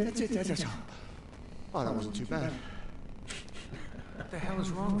 That's it. Oh, that wasn't too bad. What the hell is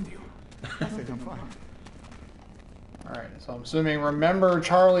wrong with you? I think I'm fine. Alright, so I'm assuming, remember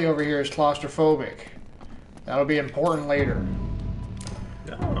Charlie over here is claustrophobic. That'll be important later.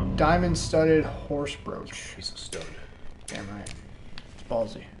 No. Diamond-studded horse brooch. He's a stud. Damn right. It's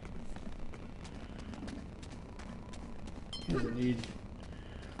ballsy. He doesn't need...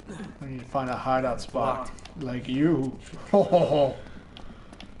 We need to find a hideout spot. Like you. Oh,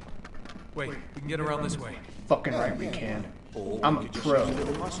 Wait, we can get around this way. fucking right we can. I'm a pro.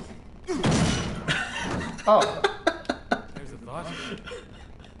 Oh. There's the thought.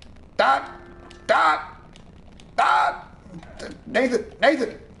 Dot!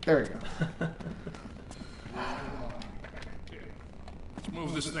 Nathan! There we go. Let's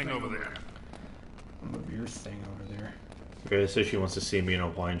move this thing over there. Move your thing over there. Okay, says she wants to see me in a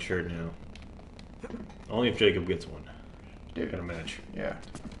Hawaiian shirt now. Only if Jacob gets one. Dude. Got a match. Yeah.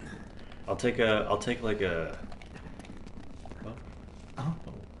 I'll take like a... Oh.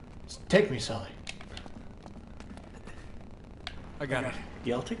 Take me, Sully. I got it.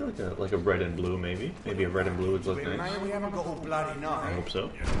 Yeah, I'll take like a red and blue maybe. Maybe a red and blue would look nice. We haven't got all bloody I night. hope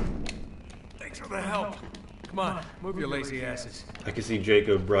so. Thanks for the help. Come on, move your lazy asses. I can see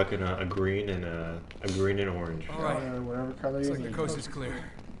Jacob rocking a green and a green and orange. All right. Whatever color Looks you like the need. coast is clear.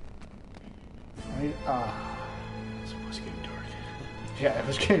 Right? It's supposed to get dark. Yeah, it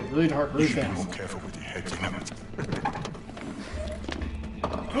was getting really dark really fast. Careful with your heads, you know.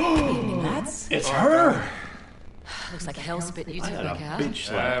 Evening, lads. It's her! Looks like hell spit you I took had back a out. bitch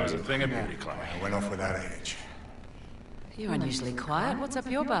That slap. was a thing of beauty, Clyde. I went off without age. You're unusually quiet. What's up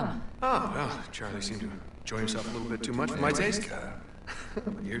your bum? Oh, well, Charlie seemed to enjoy himself a little bit too much for my taste.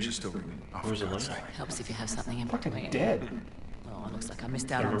 My ears are still ringing. Where's the lamp? Helps if you have something in Fucking between. dead. Oh, looks like I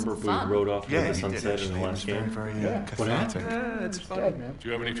missed I out on remember some we fun. rode off to Yeah, the he did, sunset in actually. the It last was very, game. very Yeah. What happened? It's fun. Dead, man. Do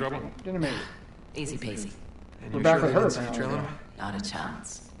you have any trouble? Didn't make it. Easy peasy. And We're you back sure with they her, didn't see you apparently. trailing? Not a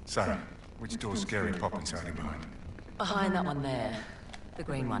chance. So, which door's scary popping's hiding behind? Behind that one there. The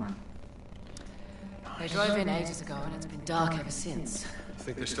green one. They drove in ages ago and it's been dark ever since.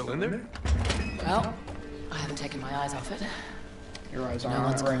 Think they're still in there? Well, I haven't taken my eyes off it. Your eyes No aren't on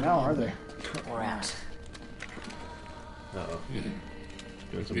one's it right now, are they? We're out. Uh-oh.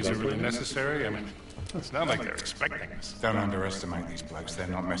 Doing some Is it really gunplay? necessary? I mean, it's not like they're expecting us. Don't underestimate these blokes, they're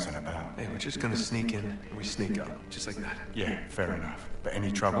not messing about. Hey, we're just gonna sneak in and we sneak out. Just like that. Yeah, fair enough. But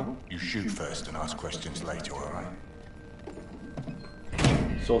any trouble, you shoot first and ask questions later, alright?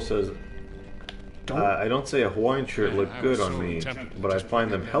 Soul says, I don't say a Hawaiian shirt look I good was on so me, tempted to but I just find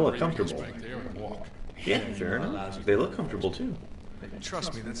get them that hella briefcase comfortable. back there and walk. Yeah, fair enough. They look comfortable too.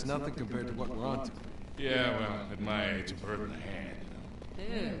 Trust me, that's nothing compared to what we're on to. Yeah, well, at my age, a bird in the hand.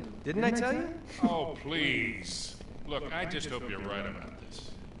 Dude. Didn't I tell you? Oh, please. Look, I just hope you're right about this.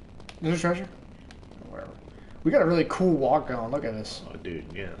 Is there treasure? Whatever. We got a really cool walk going. Look at this. Oh, dude,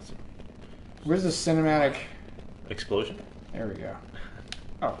 yeah. It's Where's the cinematic? explosion? There we go.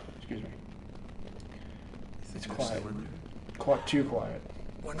 Oh, excuse me. It's quiet. Quite too quiet.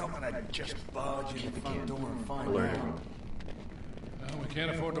 We're not gonna just barge in the front door and find Alert. Well, we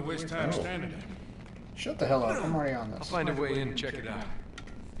can't afford to waste time standing there. Shut the hell up. I'm already on I'll this. find a way in and check it out.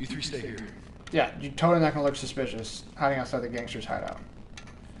 You three stay here. Yeah, you're totally not gonna look suspicious hiding outside the gangster's hideout.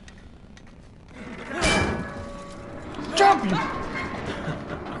 Jump! You...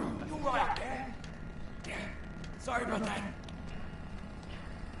 You right there? Yeah. Sorry about that.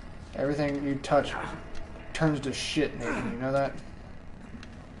 Everything you touch turns to shit, Nathan. You know that?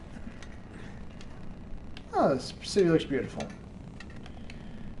 Oh, this city looks beautiful.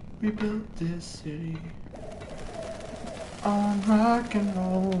 We built this city on rock and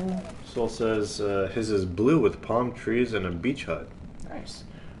roll. Soul says his is blue with palm trees and a beach hut. Nice.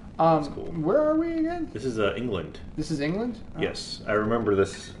 cool. Where are we again? This is England. This is England? Oh. Yes, I remember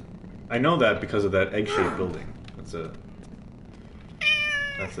this. I know that because of that egg-shaped building. That's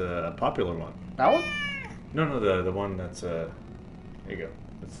a popular one. That one? No, the one that's there you go.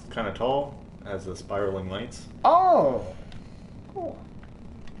 It's kind of tall, has the spiraling lights. Oh, cool.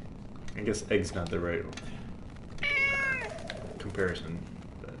 I guess egg's not the right comparison,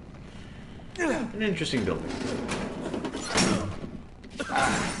 but an interesting building.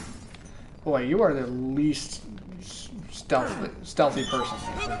 Boy, you are the least stealthy person.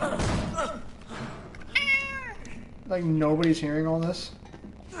 Like nobody's hearing all this.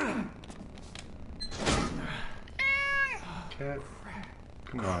 Cat,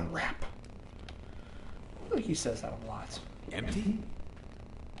 come on. Crap. I feel like he says that a lot. Empty?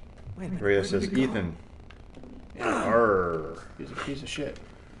 Wait a minute. Rhea where did says, it go? Ethan. Arr. He's a piece of shit.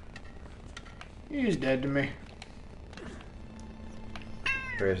 He's dead to me.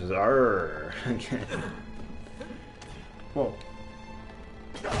 Rhea says, arr. Whoa.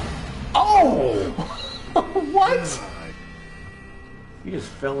 Oh! What? You just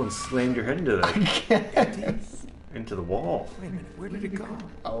fell and slammed your head into that. Into the wall. Wait a minute. Where did it go?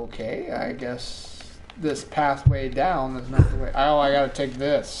 Okay, I guess this pathway down is not the way. Oh, I gotta take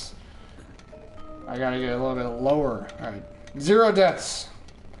this. I gotta get a little bit lower. Alright. 0 deaths.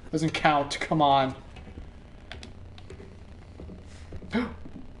 Doesn't count. Come on. Coral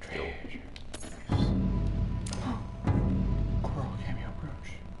cameo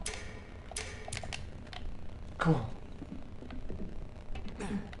brooch. Cool.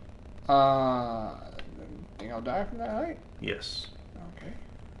 Think I'll die from that height? Yes. Okay.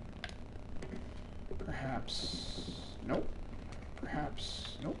 Perhaps. Nope.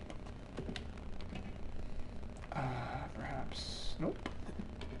 Perhaps. Nope. Perhaps. Nope.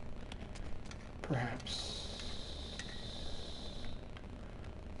 Perhaps.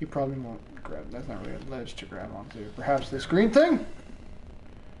 You probably won't grab. That's not really a ledge to grab onto. Perhaps this green thing?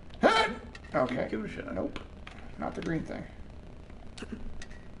 Okay. Give it a shot. Nope. Not the green thing.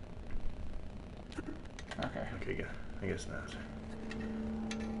 Okay. Okay, I guess not.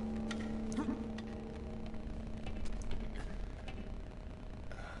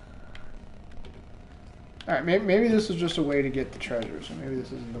 Alright, maybe this is just a way to get the treasure, so maybe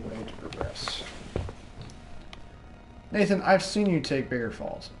this isn't the way to progress. Nathan, I've seen you take bigger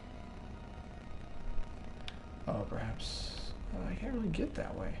falls. Oh, perhaps. I can't really get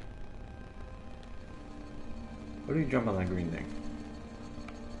that way. What do you jump on that green thing?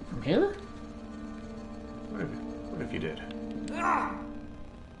 From here? What if you did?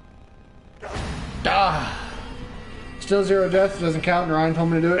 Ah! Still 0 deaths, doesn't count, and Ryan told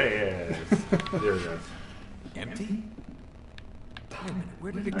me to do it. Yeah. 0 deaths. Empty? Wait a minute.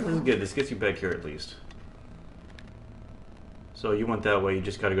 Where did it This go? is good. This gets you back here at least. So you went that way, you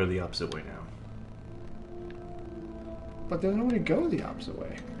just gotta go the opposite way now. But there's no way to go the opposite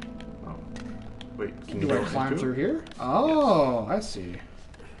way. Oh. Wait, can you Do I go climb into through it? here? Oh, I see.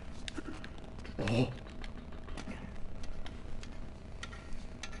 Oh.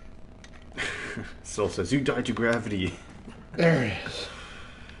 Soul says, you died to gravity. There it is.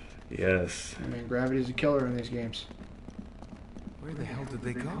 Yes. I mean, gravity's a killer in these games. Where the hell did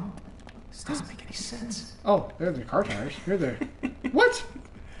they go? This doesn't make any sense. Oh, they're the car tires. You're there. What?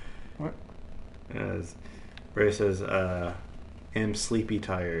 What? As Ray says, am sleepy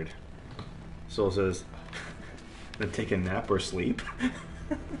tired. Soul says, then take a nap or sleep.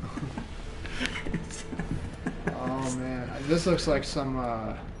 Oh man, this looks like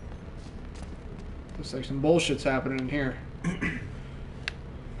some bullshit's happening in here.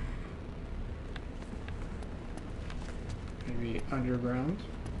 Maybe underground.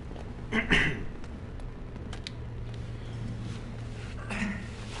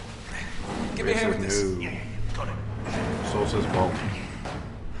 Give me a hand with this. No. Soul says, well.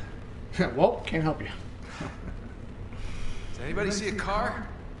 Well, can't help you. Does anybody see a car?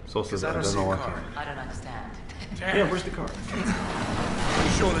 Soul says, I don't see know a what. car. I don't understand. Yeah, where's the car? Are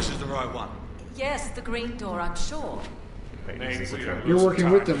you sure this is the right one? Yes, the green door, I'm sure. Wait, Nate, is this we the are car? You're losing working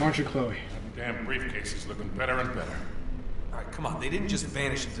time. with them, aren't you, Chloe? Damn briefcase is looking better and better. All right, come on. They didn't just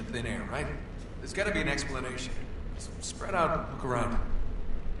vanish into thin air, right? There's got to be an explanation. So spread out, look around.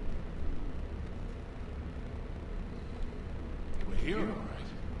 We're here, all right.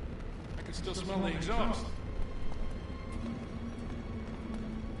 I can still smell the exhaust.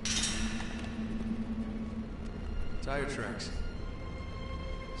 Tire tracks.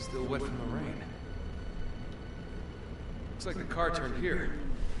 Still wet from the rain. Looks like the car turned here.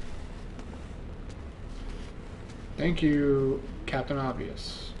 Thank you, Captain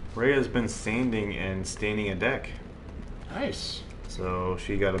Obvious. Ray has been sanding and staining a deck. Nice. So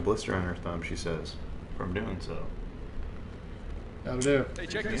she got a blister on her thumb, she says, from doing so. That'll do. Hey,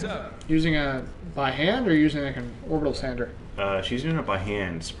 check this out. Using a by hand or using like an orbital sander? She's doing it by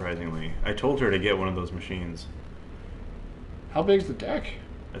hand, surprisingly. I told her to get one of those machines. How big's the deck?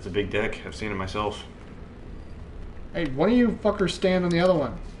 It's a big deck. I've seen it myself. Hey, one of you fuckers stand on the other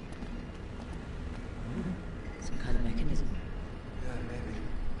one. Some kind of mechanism. Yeah, maybe.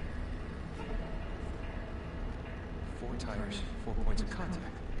 4 tires, 4 points of contact.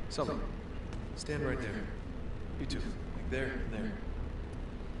 Sully, stand right there. You two, like there and there.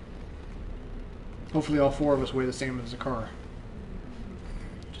 Hopefully all 4 of us weigh the same as the car.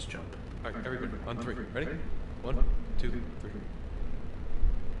 Just jump. All right, everybody, on 3. Ready? 1, 2, 3.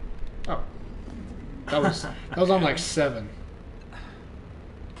 Oh. That was on like 7.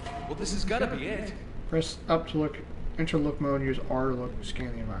 Well, this has got to be it. Press up to look. Enter look mode. Use R to look.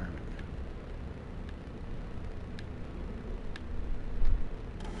 Scan the environment.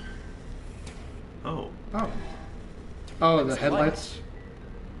 Oh. Oh. Oh, the headlights.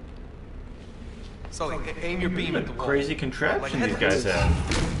 Sully, aim your beam at the wall. Crazy contraption these guys have.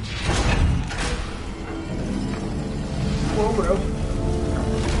 Whoa, bro.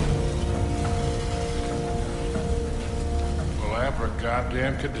 Well,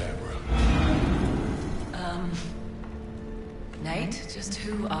 abracadabra cadabra. Nate, just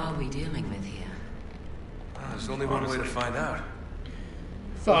who are we dealing with here? There's only one way to find out.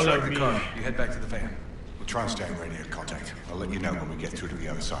 Follow Track the me. car. You head back to the van. We'll try and stay in radio contact. I'll let you know when we get through to the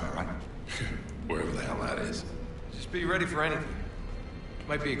other side, all right? Wherever the hell that is. Just be ready for anything.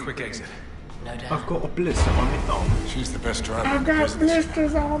 Might be a quick exit. No doubt. I've got a blister on my thumb. She's the best driver. I've in the got business.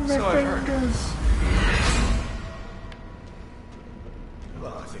 blisters on my So I've heard. fingers.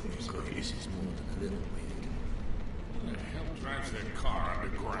 Well, I think this cookies is more than a little weird. Who the hell drives their car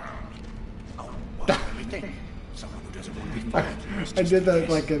underground? Oh, well, let me think. Someone who doesn't want to be followed. I did that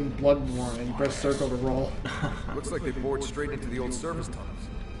like in Bloodborne, and you press circle to roll. Looks like they bored straight into the old service tunnels.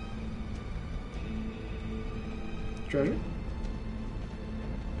 Treasure?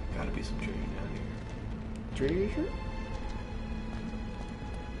 Gotta be some treasure down here. Treasure?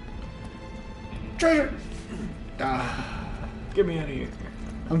 Treasure! Ah, Get me out of here.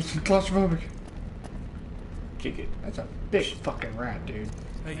 I'm claustrophobic. Kick it. That's a big fucking rat, dude.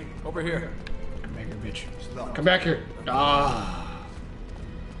 Hey, over here. Come back here, bitch. Come back here. Ah.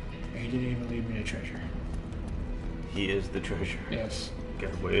 He didn't even leave me a treasure. He is the treasure. Yes.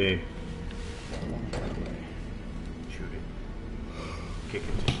 Get away. Shoot it. Kick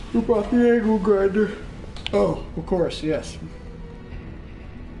it. Who brought the angle grinder? Oh, of course, yes.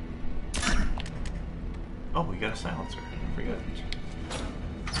 Oh, we got a silencer. I forgot.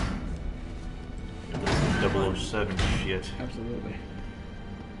 007 shit. Absolutely.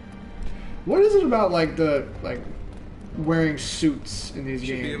 What is it about like wearing suits in these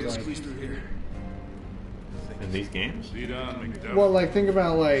Should be able games? to Like, squeeze through here. In these games? Lead on, McDuff. well, like think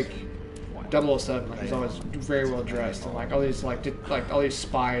about like 007. Like he's always very well dressed, and like all these all these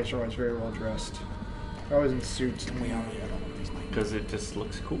spies are always very well dressed. They're always in suits. Because it just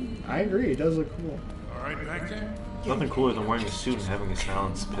looks cool. I agree. It does look cool. All right, back there? Nothing cooler than wearing a suit and having a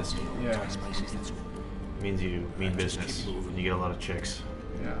silenced pistol. Yeah. It means you mean business and you get a lot of chicks.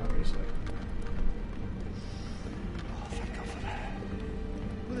 Yeah, obviously.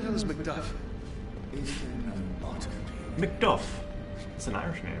 Who the hell is McDuff? McDuff. It's an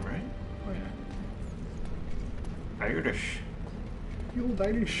Irish name, right? Oh yeah. Irish. You old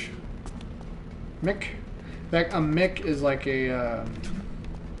Irish. Mick. In fact, a Mick is like a.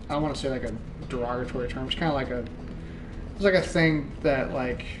 I don't want to say like a derogatory term. It's kind of like a. It's like a thing that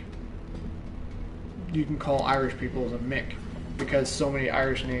like. You can call Irish people as a Mick, because so many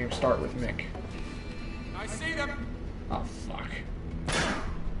Irish names start with Mick. I see them. Oh fuck.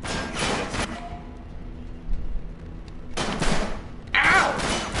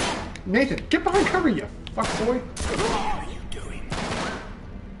 Ow! Nathan, get behind cover, you fuck boy. What are you doing?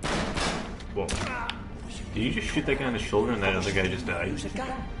 Whoa. Did you just shoot that guy in the shoulder and that other guy just died?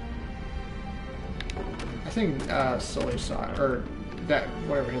 I think Sully saw it, or that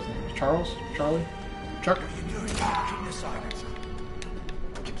whatever his name is. Charlie? Chuck? What are you doing? Keep the silence.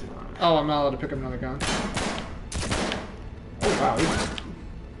 Oh, I'm not allowed to pick up another gun. Oh wow,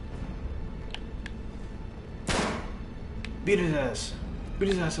 Beat his ass. Beat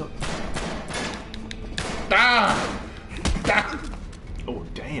his ass up. Ah! Ah! Oh,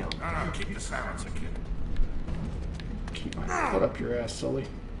 damn. No, keep the silence, kid. Keep my foot up your ass, Sully.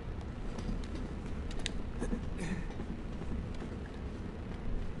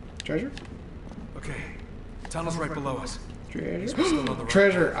 Treasure? Okay. Tunnel's right below us. Treasure? Still on the right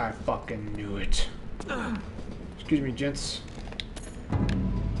Treasure! I fucking knew it. Excuse me, gents.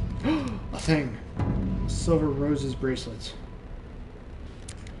 A thing. Silver roses bracelets.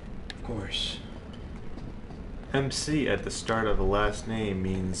 Of course. MC at the start of a last name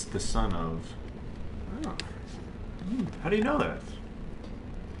means the son of. Oh. How do you know that?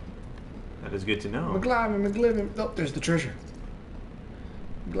 That is good to know. McGlavin, McGlivin. Oh, there's the treasure.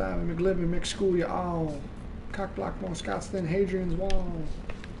 McGlavin, McGlivin, McSchool, you all. Cock block more Scots than Hadrian's Wall.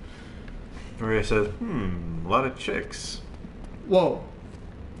 Maria said, a lot of chicks. Whoa.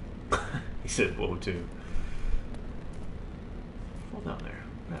 He said, whoa, too. Fall down there.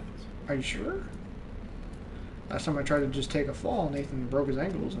 What happens? Are you sure? Last time I tried to just take a fall, Nathan broke his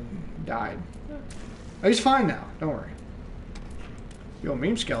ankles and died. Oh, he's fine now. Don't worry. Yo,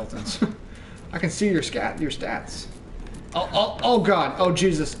 meme skeletons. I can see your stats. Oh God. Oh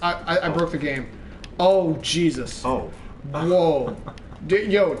Jesus. I broke the game. Oh Jesus. Oh. Whoa.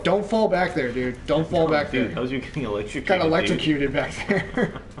 Yo, don't fall back there, dude. Don't fall back Dude, there. how's you getting electrocuted? Got electrocuted back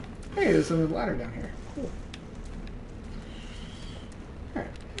there. Hey, there's a ladder down here. Cool.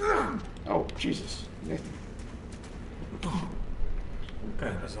 Alright. Oh, Jesus. Nathan.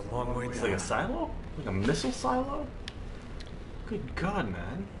 That was a long way It's down. like a silo? Like a missile silo? Good God,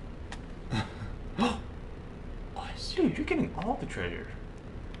 man. Dude, you're getting all the treasure.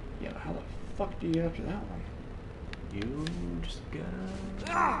 Yeah, how the fuck do you get up to that one? You just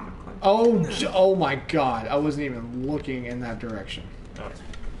gotta... Oh my God. I wasn't even looking in that direction.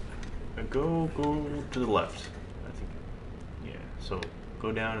 Go to the left. I think. Yeah. So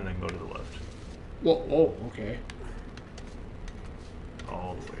go down and then go to the left. Whoa. Oh, okay.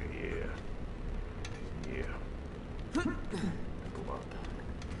 All the way. Yeah. Go up.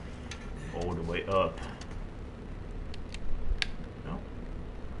 All the way up. No.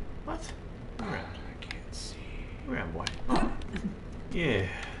 What? Around. I can't see. Around boy. Yeah.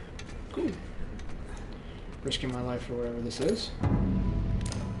 Cool. Risking my life for whatever this is.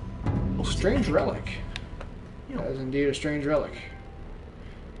 Strange relic. That is indeed a strange relic.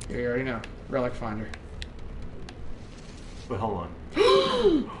 You already know. Relic finder. Wait, hold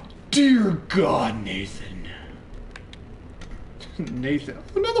on. Dear God, Nathan. Nathan.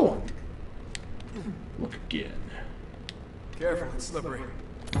 Another one. Look again. Careful, it's slippery.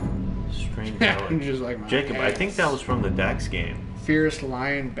 Strange relic. Just like my Jacob, I think hands. that was from the Dax game. Fierce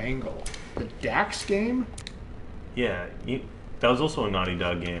Lion Bengal. The Dax game? Yeah, that was also a Naughty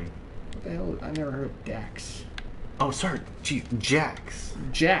Dog game. What the hell? I never heard of Dax. Oh, sorry. Gee, Jax.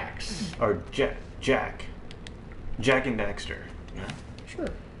 Jax. Or Jack. Jack and Daxter. Yeah. Sure.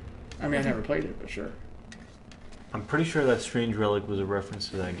 I mean, I never played it, but sure. I'm pretty sure that Strange Relic was a reference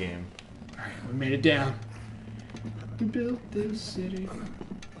to that game. Alright, we made it down. We built this city.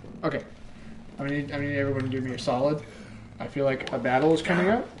 Okay. I need everyone to do me a solid. I feel like a battle is coming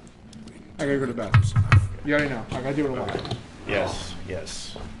up. I gotta go to bed. You already know. I gotta do it a lot. Yes.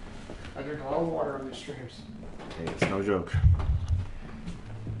 I drink a lot of water on these streams. Hey, it's no joke.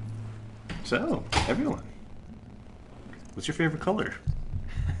 So, everyone, what's your favorite color?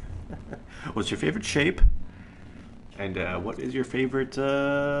 What's your favorite shape? And what is your favorite?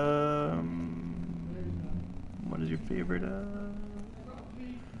 What is your favorite?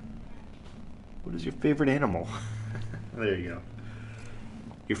 What is your favorite animal? There you go.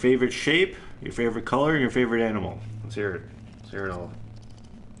 Your favorite shape, your favorite color, and your favorite animal. Let's hear it. Let's hear it all.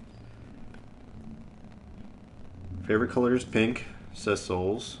 Favorite color is pink, says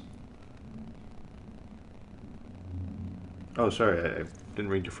Souls. Oh, sorry, I didn't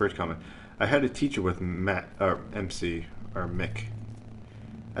read your first comment. I had a teacher with Matt, or MC, or Mick,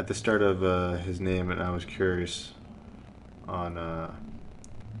 at the start of his name, and I was curious on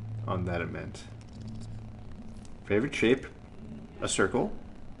that it meant. Favorite shape? A circle.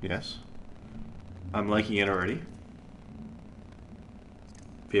 Yes. I'm liking it already.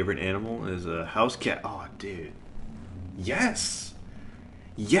 Favorite animal is a house cat. Oh, dude. Yes!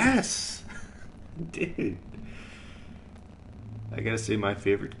 Yes! Dude. I gotta say my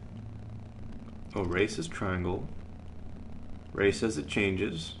favorite... Oh, race is triangle. Ray says it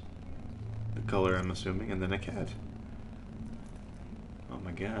changes. The color, I'm assuming, and then a cat. Oh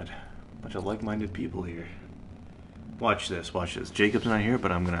my god. Bunch of like-minded people here. Watch this, watch this. Jacob's not here,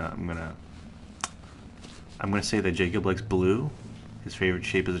 but I'm gonna say that Jacob likes blue. His favorite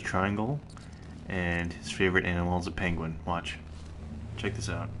shape is a triangle. And his favorite animal is a penguin. Watch. Check this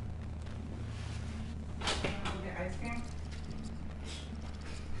out. Ice cream?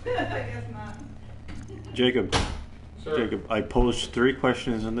 I guess not. Jacob. Sir. Jacob, I posed 3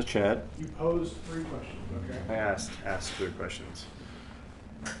 questions in the chat. You posed 3 questions, okay? I asked 3 questions.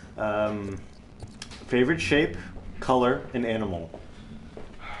 Favorite shape, color, and animal.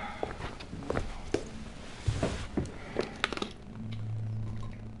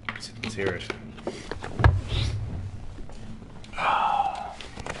 Let's hear it.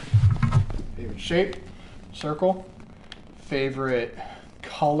 Favorite shape, circle. Favorite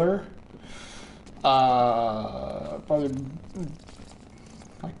color, probably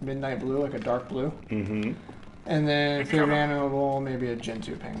like midnight blue, like a dark blue. Mm-hmm. And then favorite animal, maybe a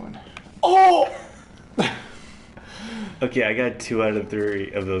Gentoo penguin. Oh! Okay, I got 2 out of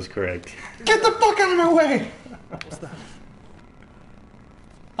 3 of those correct. Get the fuck out of my way! What's that?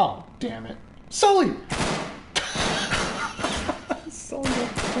 Oh, damn it. Sully! Sully,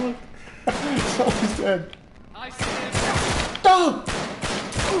 what the fuck? Sully's dead. I said. Oh!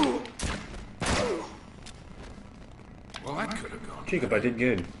 Well, that could have gone. Jacob, I did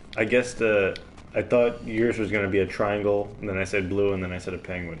good. I guessed I thought yours was going to be a triangle, and then I said blue, and then I said a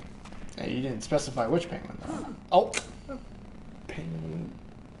penguin. Hey, you didn't specify which penguin, though. Oh! Penguin...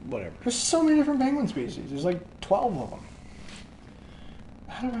 Whatever. There's so many different penguin species. There's like 12 of them.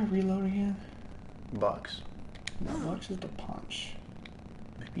 How do I reload again? Box. No, box is the punch.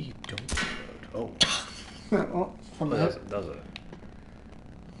 Maybe you don't reload. Oh, from the hip.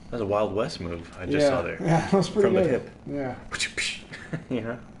 That's a Wild West move I just saw there. Yeah, that's pretty From good. the hip. Yeah.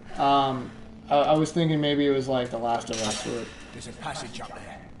 Yeah. I was thinking maybe it was like The Last of Us. Where There's a passage up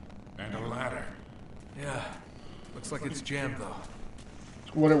there. And a ladder. Yeah. Looks like it's jammed, though.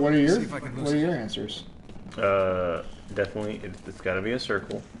 what are your See if I can what lose are it. your answers? Definitely, it's got to be a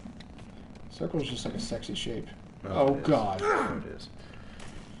circle. Circle is just like a sexy shape. Oh, Oh it is. God. Oh, it is.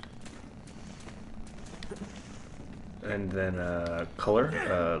 And then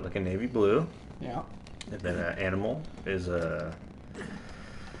color, like a navy blue. Yeah. And then animal is a...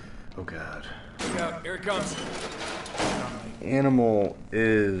 Oh God. Look out, here it comes. Animal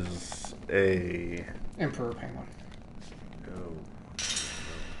is a... Emperor penguin. Oh.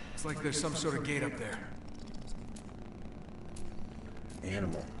 It's like there's some sort of gate up there.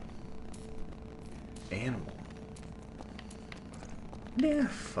 Animal. Animal. Yeah,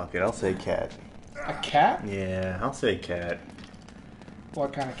 fuck it. I'll say cat. A cat? Yeah, I'll say cat.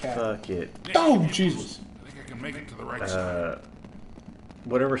 What kind of cat? Fuck it. Oh Jesus! I think I can make it to the right side.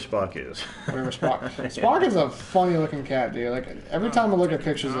 Whatever Spock is. Whatever Spock. Spock is a funny looking cat, dude. Like every time I look at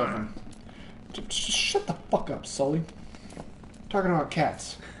pictures of him, just shut the fuck up, Sully. Talking about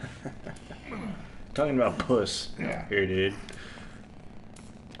cats. Talking about puss. Yeah. Here, dude.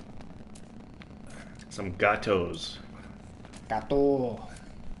 Some gatos. Gato.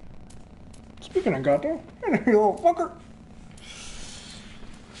 Speaking of gato, you little fucker.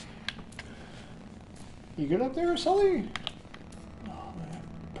 You good up there, Sully? Oh man,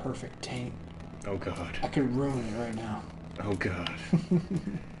 perfect taint. Oh God. I could ruin it right now. Oh God.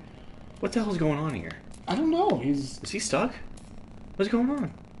 What the hell's going on here? I don't know. Is he stuck? What's going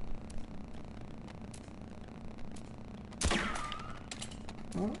on?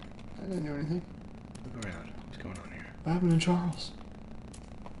 Well, I didn't do anything. Look around. What's going on here? What happened to Charles?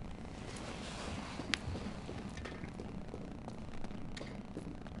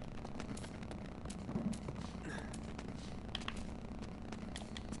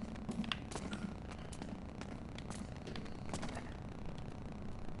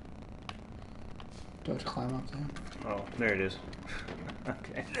 Do I have to climb up to him? Oh, there it is.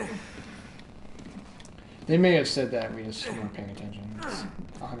 Okay. They may have said that, we just weren't paying attention. It's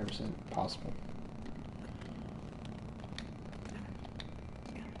 100% possible.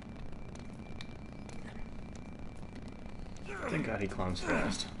 Thank God he climbs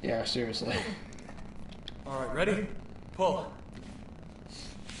fast. Yeah, seriously. All right, ready? Pull.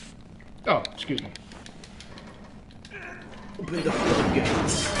 Oh, excuse me. Open the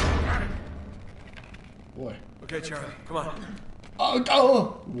floodgates. Boy. Okay, Charlie, come on.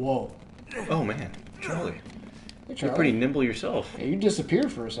 Oh! Whoa. Oh man, Charlie. Hey, You're Charlie. pretty nimble yourself. Yeah, you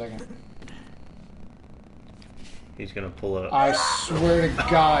disappeared for a second. He's gonna pull up. I swear to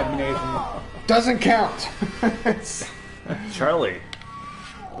God, Nathan. Doesn't count. It's- Charlie.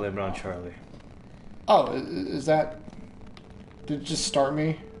 Blame it on Charlie. Oh, is that... Did it just start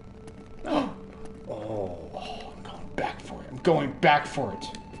me? Oh. I'm going back for it. I'm going back for it.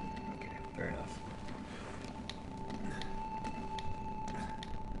 Okay, fair enough.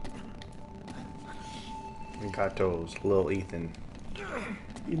 Gatos, little Ethan.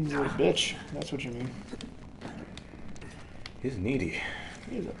 Ethan's a little bitch. That's what you mean. He's needy.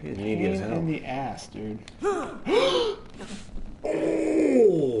 He's a He's needy as pain hell. in the ass, dude. Oh!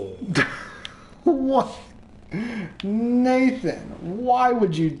 What? Nathan, why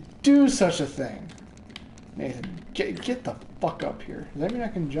would you do such a thing? Nathan, get the fuck up here. Does that mean I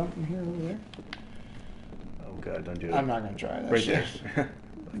can jump from here over there? Oh God, don't do it. I'm not gonna try that Right shit. there.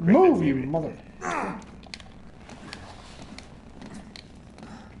 Move, you mother...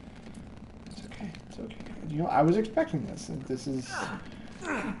 It's okay, it's okay. You know, I was expecting this. This is...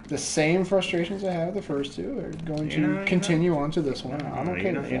 The same frustrations I had with the first two are going to continue on to this one. I'm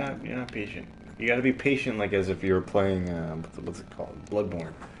okay with that. You're not patient. You gotta be patient, like as if you were playing, what's it called?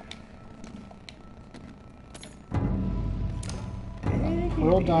 Bloodborne.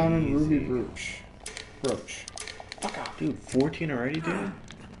 Pearl Diamond Ruby Brooch. Fuck off. Dude, 14 already, dude?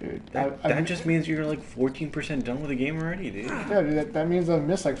 Dude, That just means you're like 14% done with the game already, dude. Yeah, dude, that means I've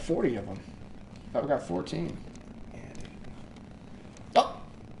missed like 40 of them. I've got 14. Yeah, dude.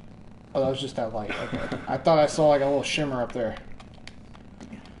 Oh, that was just that light. Okay. I thought I saw like a little shimmer up there.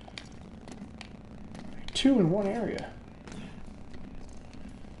 2 in one area.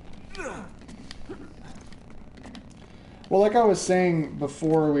 Well, like I was saying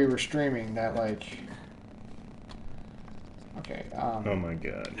before we were streaming, that like... Okay, Oh my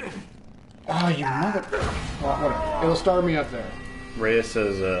god. Oh, you mother... Well, whatever. It'll start me up there. Rhea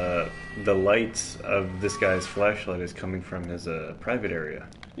says the lights of this guy's flashlight is coming from his private area.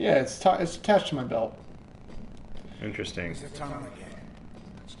 Yeah, it's attached to my belt. Interesting. It's time again.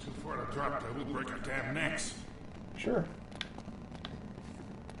 It's too far to drop there. We'll break our damn necks. Sure.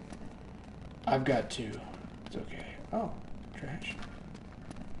 I've got two. It's okay. Oh, trash.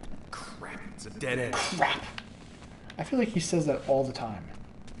 Crap, it's a dead end. Crap. I feel like he says that all the time.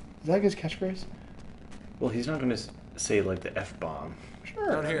 Is that like his catchphrase? Well, he's not going to say like the F-bomb.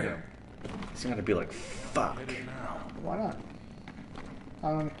 Sure. Not here. He's going to be like, fuck. Why not? I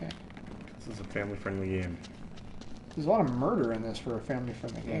don't understand. This is a family-friendly game. There's a lot of murder in this for a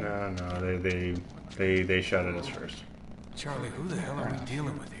family-friendly game. No, they shot at us first. Charlie, who the hell are we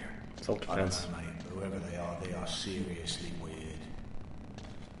dealing with here? Self-defense. I don't know, mate. Whoever they are seriously weird.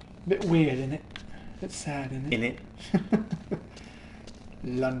 Bit weird, isn't it? Bit sad, isn't it? In it.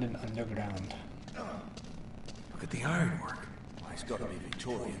 London Underground. Look at the ironwork. Well, it's got to be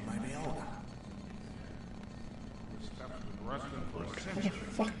Victorian, maybe older. How the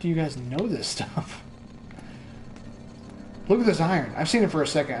fuck do you guys know this stuff? Look at this iron. I've seen it for a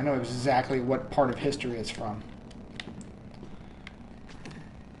second. I know exactly what part of history it's from.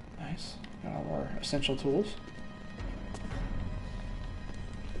 Nice. Got all our essential tools.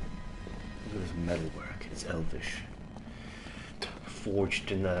 Look at this metalwork. It's elvish.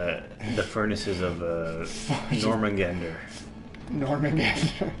 Forged in the furnaces of Normangander.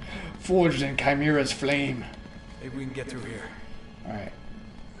 Normangander. Forged in Chimera's flame. Maybe we can get through here. Alright.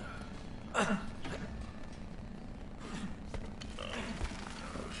 Oh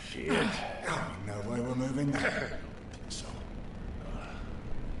shit. Oh, no way we're moving there. So,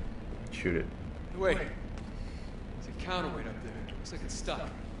 Shoot it. Wait. There's a counterweight up there. Looks like it's stuck.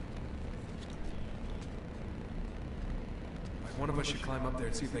 One of us should climb up there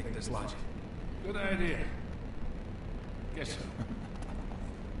and see if they can dislodge it. Good idea. Guess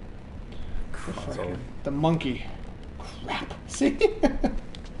so. The monkey. Crap. See?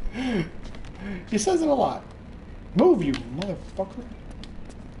 He says it a lot. Move, you motherfucker.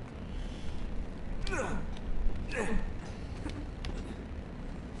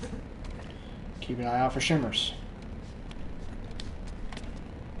 Keep an eye out for shimmers.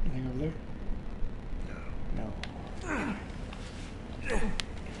 Anything over there? No.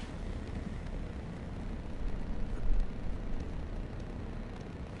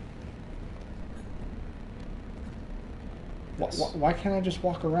 Why can't I just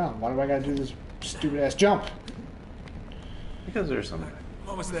walk around? Why do I gotta do this stupid ass jump? Because there's something.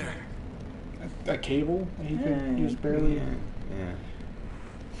 Almost there. A cable that he could use barely.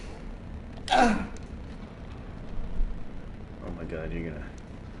 Yeah. Oh my god, you're gonna...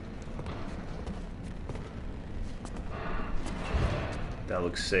 That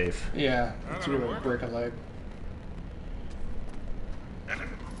looks safe. Yeah, it's gonna break a leg.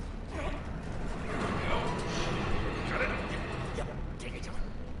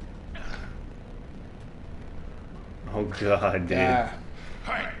 Oh god, dude. Yeah.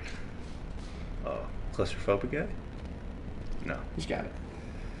 Oh, claustrophobic guy? No. He's got it.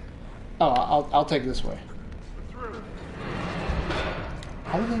 Oh, I'll take this way.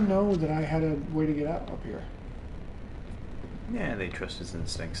 How do they know that I had a way to get out up here? Yeah, they trust his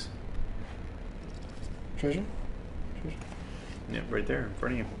instincts. Treasure? Treasure? Yep, right there in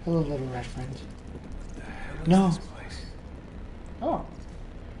front of you. Hello, little rat friends. What the hell is No. this place? Oh.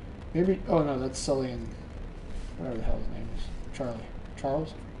 Maybe. Oh, no, that's Sully and whatever the hell his name is. Charlie.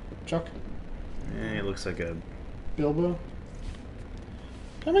 Charles? Chuck? Yeah, it looks like a... Bilbo?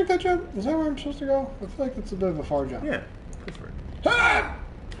 Can I make that jump? Is that where I'm supposed to go? I feel like it's a bit of a far jump. Yeah, go for it. Ah!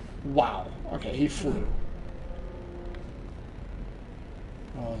 Wow. Okay, he flew.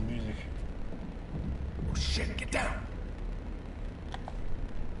 Oh, the music. Oh shit, get down!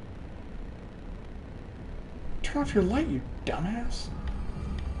 Turn off your light, you dumbass.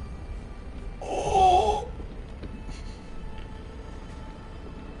 Oh!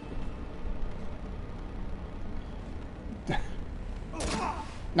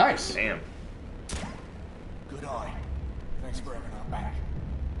 Nice. Damn. good eye. Thanks for having our back.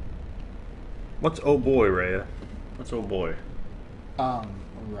 What's oh boy, Rhea? What's oh boy?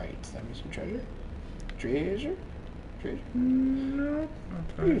 Right. That means some treasure. Treasure? Treasure? No.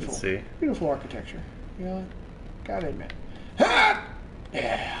 Beautiful. Let's see. Beautiful architecture. You know what? Gotta admit. Ha!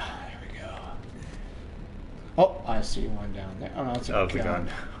 Yeah, there we go. Oh, I see one down there. Oh, no, it's a Oh, it's a gun. gun.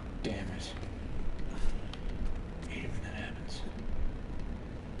 Damn it. Hate it when that happens.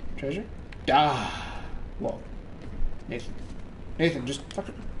 Treasure? Ah! Well, Nathan. Nathan, just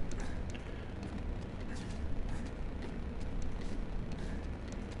fucking...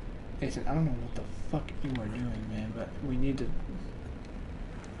 Nathan, I don't know what the fuck you are doing, man, but we need to...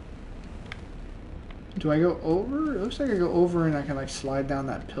 Do I go over? It looks like I go over and I can, like, slide down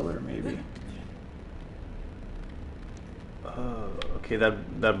that pillar, maybe. Okay,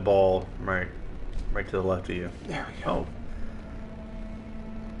 that ball right to the left of you. There we go. Oh.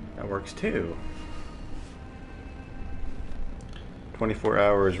 That works too. 24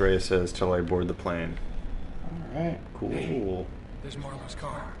 hours, Reyes says, till I board the plane. Alright. Cool. Hey, there's Marlo's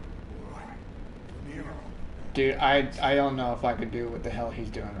car. Dude, I don't know if I could do what the hell he's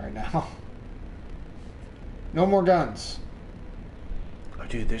doing right now. No more guns. Oh,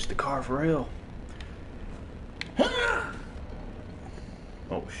 dude, there's the car for real.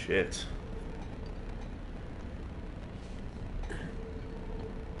 Oh, shit.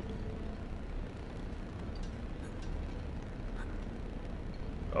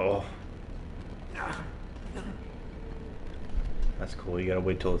 Oh. That's cool. You gotta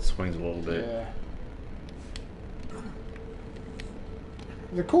wait till it swings a little bit. Yeah.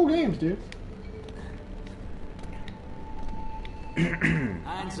 They're cool games, dude.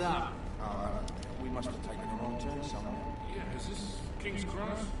 Hands up. We must have taken the wrong turn somewhere. Yeah, is this King's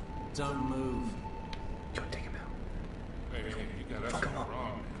Cross? Don't move. Go take him out. Hey, you got us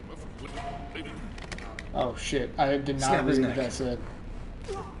wrong. Oh shit, I did not Snap his read neck. what that said.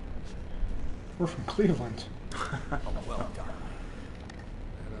 We're from Cleveland. Oh, well done.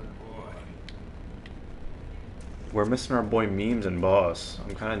 We're missing our boy Memes and Boss.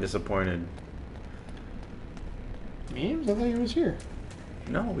 I'm kind of disappointed. Memes? I thought he was here.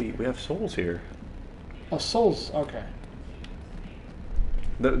 No, we have Souls here. Oh, Souls. Okay.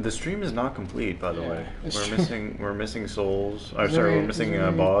 The stream is not complete, by the Yeah, way. it's We're true. missing Souls. I'm Is sorry, there we're any- missing is there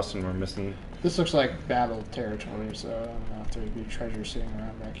any- Boss, and we're missing. This looks like battle territory, so I don't know if there'd be treasure sitting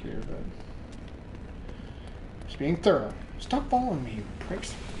around back here, but... Just being thorough. Stop following me, you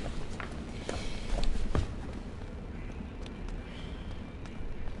pricks.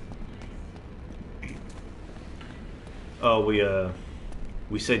 Oh,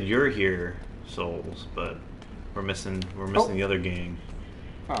 we said you're here, Souls, but we're missing the other gang.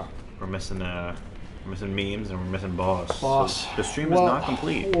 Oh. We're missing Memes and we're missing Boss. Boss. So the stream is not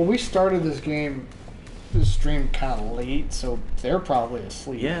complete. Well, we started this stream kind of late, so they're probably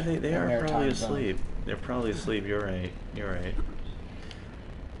asleep. Yeah, they in are their probably time zone. asleep. They're probably asleep. You're right. You're right.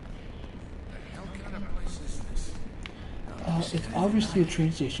 It's obviously a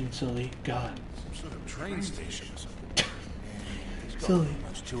train station, silly. God. Some sort of train station or something. Silly.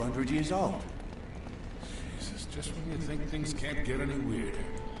 Almost 200 years old. Jesus, just when you think things can't get any weirder.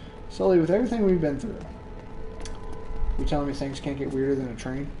 Sully, with everything we've been through, you telling me things can't get weirder than a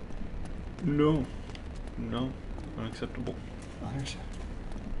train? No. Unacceptable. Unacceptable.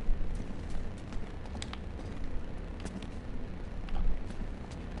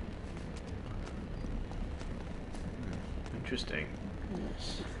 Interesting.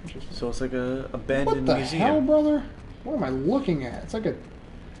 Yes. Interesting. So it's like a abandoned What the museum. hell, brother? What am I looking at? It's like a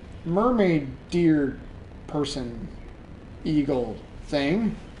mermaid deer person eagle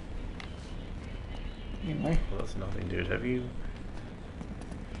thing. Anyway. Well, that's nothing, dude. Have you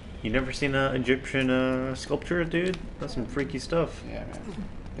never seen an Egyptian sculpture, dude? That's some freaky stuff. Yeah,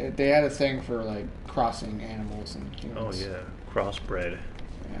 man. They had a thing for like crossing animals and humans. Oh yeah, crossbred.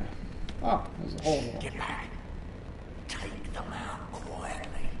 Yeah. Oh, there's a whole. Get back. Take them out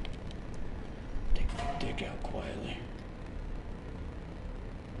quietly. Take the dick out quietly.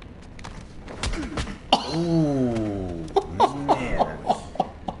 Ooh, man.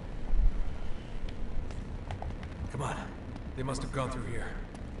 Come on. They must have gone through here.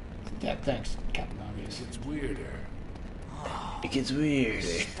 Yeah, thanks, Captain Obvious. It's weirder. It gets weird.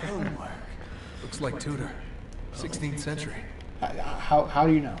 Stonework. Looks like Tudor. 16th century. How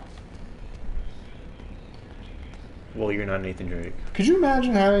do you know? Well, you're not Nathan Drake. Could you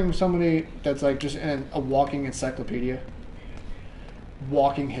imagine having somebody that's like just in a walking encyclopedia?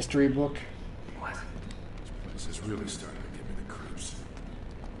 Walking history book? What? This is really starting to give me the creeps.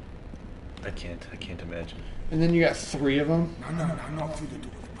 I can't imagine. And then you got 3 of them? No, not through the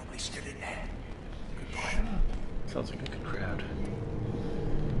door. They're probably still in there. Sounds like a good crowd.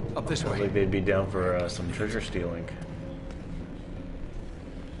 Up this Sounds way. like they'd be down for some treasure stealing.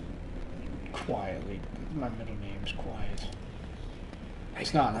 Quietly. My middle name's Quiet.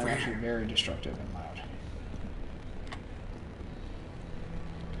 It's not. I'm actually very destructive and loud.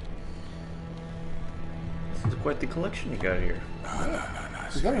 This is quite the collection you got here.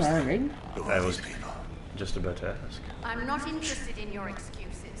 Is that an Iron Maiden? I was just about to ask. I'm not interested in your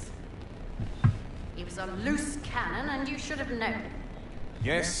excuses. He was a loose cannon, and you should have known.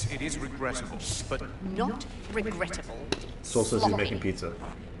 Yes, it is regrettable, but... Not regrettable. Soul says he's Sloppy. making pizza.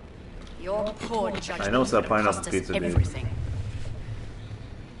 Your poor judgment I know it's that would have pineapple cost us pizza, dude. everything.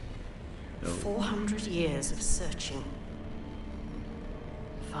 No. 400 years of searching.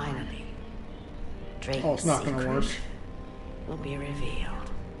 Finally, Drake's Oh, it's not gonna secret work. will be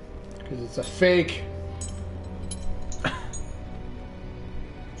revealed. Because it's a fake.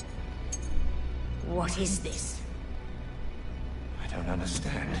 What is this? I don't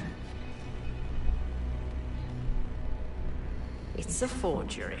understand. It's a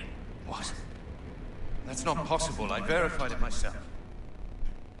forgery. What? That's not possible. I verified it myself.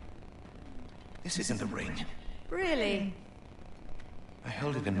 This isn't the ring. Really? I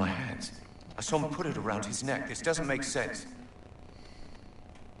held it in my hands. I saw him put it around his neck. This doesn't make sense.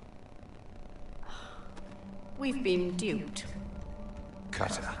 We've been duped.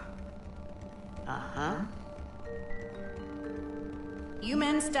 Cutter. Uh-huh. You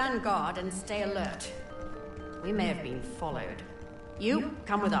men stand guard and stay alert. We may have been followed. You,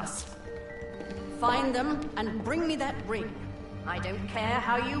 come with us. Find them and bring me that ring. I don't care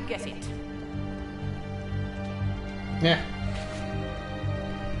how you get it. Yeah.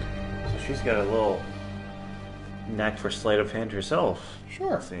 So she's got a little knack for sleight of hand herself.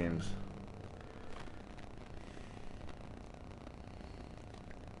 Sure. It seems.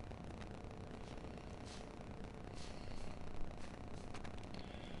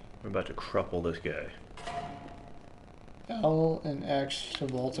 We're about to crumple this guy. L and X to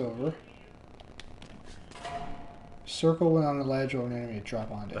vault over. Circle when on the ledge over an enemy to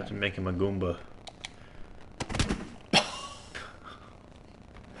drop onto About to him. make him a Goomba.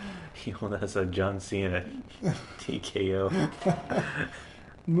 Yo, that's a John Cena TKO.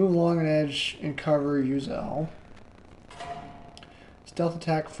 Move along an edge and cover, use L. Stealth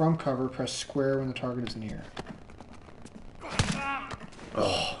attack from cover, press square when the target is near.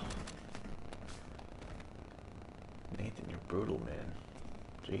 Oh. Nathan, you're brutal, man.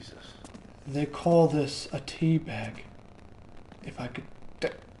 Jesus. They call this a tea bag. If I could...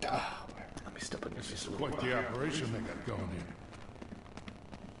 Let me step on your face a little Quite bit. the operation they got going here.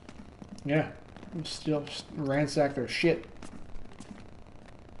 Yeah. Still ransack their shit.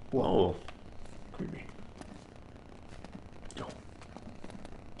 Whoa. Creepy. Yo.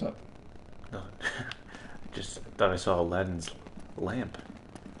 What's up? No. I just thought I saw Aladdin's lamp.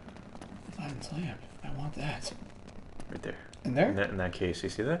 Aladdin's lamp. I want that. Right there. In there? In that case, you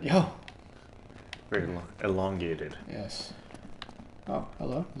see that? Yo. Very elongated. Yes. Oh,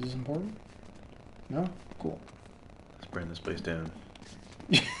 hello. Is this important? No? Cool. Let's burn this place down.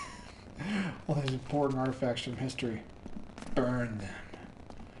 All these important artifacts from history. Burn them.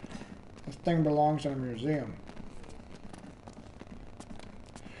 This thing belongs in a museum.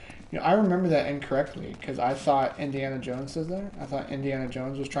 You know, I remember that incorrectly because I thought Indiana Jones says that. I thought Indiana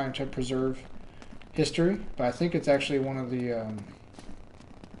Jones was trying to preserve history, but I think it's actually one of the, I don't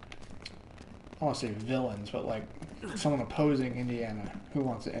want to say villains, but like someone opposing Indiana who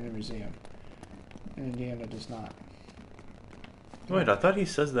wants it in a museum. And Indiana does not. Wait, I thought he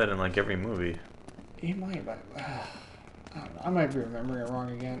says that in like every movie. He might, but I don't know. I might be remembering it wrong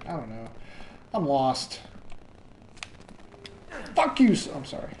again. I don't know. I'm lost. Fuck you! I'm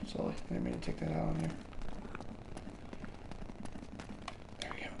sorry, Sully. I didn't mean to take that out on you.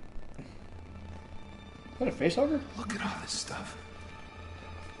 There we go. Is that a facehugger? Look at all this stuff.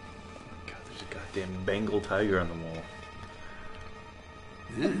 God, there's a goddamn Bengal tiger on the wall.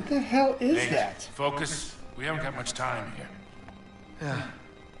 What the hell is Nate, that? Focus. We haven't got much time here. Yeah.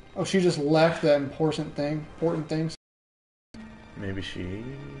 Oh, she just left that important things. Maybe she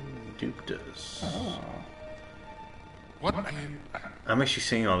duped us. Oh. What are you... I'm actually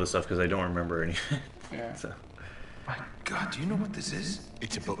saying all this stuff because I don't remember anything. Yeah. So. My God, do you know what this is?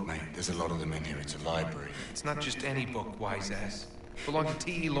 It's a book, mate. There's a lot of them in here. It's a library. It's not just any book, wise ass. It belonged to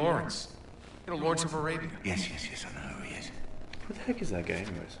T.E. Lawrence. You know, Lawrence of Arabia. Yes, I know who he is. Who the heck is that guy,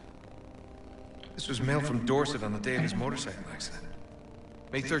 anyways? This was mailed from Dorset on the day of his motorcycle accident.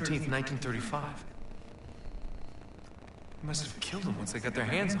 May 13th, 1935. They must have killed him once they got their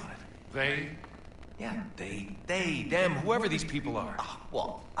hands on it. They... Yeah, they, them, whoever these people are.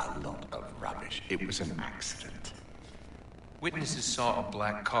 What a lot of rubbish. It was an accident. Witnesses saw a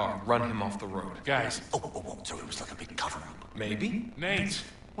black car run him off the road. Guys. Oh, so it was like a big cover-up. Maybe? Nate.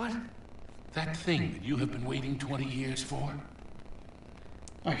 What? That thing that you have been waiting 20 years for?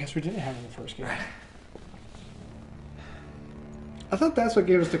 I guess we didn't have it in the first game. I thought that's what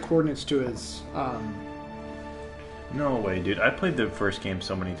gave us the coordinates to his, No way, dude. I played the first game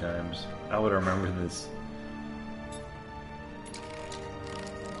so many times. I would remember this.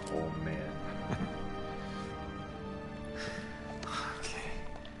 Oh, man.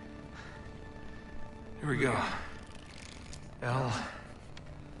 Here we go. L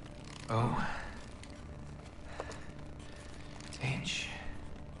O H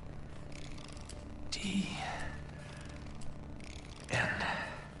D N.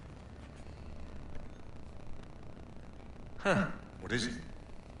 Huh. What is it?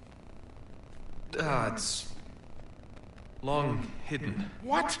 It's long hidden.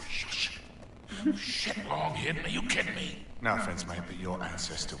 What? Shh. Shit, long hidden. Are you kidding me? No offense, mate, but your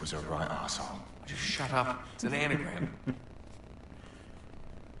ancestor was a right arsehole. Just shut up. It's an anagram.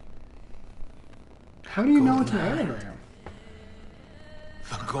 How do you know it's an anagram?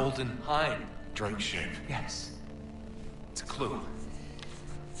 The Golden Hind. Drake's ship. Yes. It's a clue.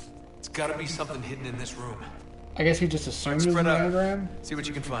 It's gotta be something hidden in this room. I guess he just assumed it was Spread an out. anagram. See what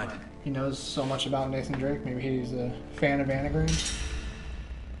you can find. He knows so much about Nathan Drake. Maybe he's a fan of anagrams.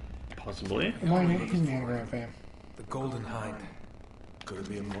 Possibly. Why not? He's an anagram fan. The Golden Hind. Could it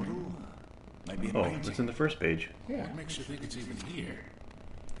be a model? Maybe a Oh, painting? it's in the first page. Yeah. What makes you think it's even here?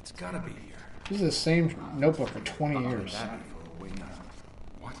 It's gotta be here. This is the same notebook for 20 years. Abbey for all we know.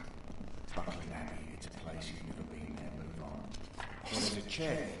 What? Buckling Abbey, it's a place you've never been there, move on. Well, there's a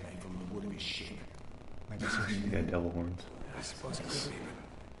chair made from the wood of his ship. Maybe it's a Yeah, devil horns. I suppose it could be,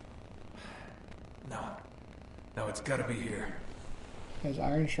 but... No. No, it's gotta be here. As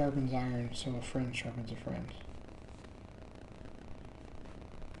iron sharpens iron, so a friend sharpens a friend.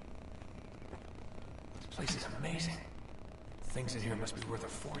 This place is amazing. Things in here must be worth a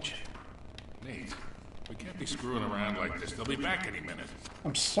fortune. Nate, we can't be screwing around like this. They'll be back any minute.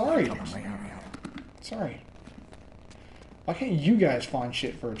 I'm sorry. Sorry. Why can't you guys find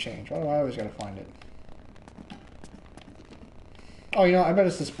shit for a change? Why do I always gotta find it? Oh, you know, I bet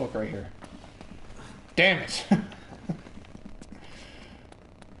it's this book right here. Damn it.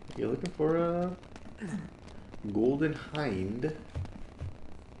 You're looking for a Golden Hind.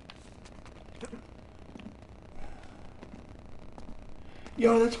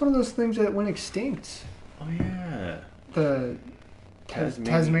 Yo, that's one of those things that went extinct. Oh yeah. The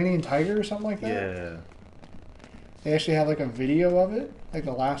Tasmanian tiger or something like that? Yeah. They actually have like a video of it, like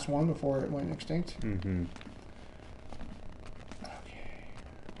the last one before it went extinct. Mm-hmm. Okay.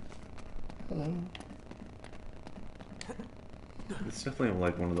 Hello. It's definitely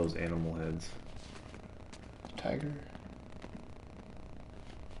like one of those animal heads. Tiger.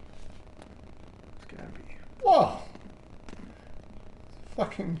 It's gotta be. Whoa!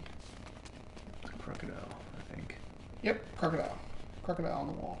 Fucking. It's a crocodile, I think. Yep, crocodile. Crocodile on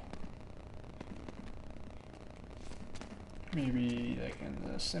the wall. Maybe like in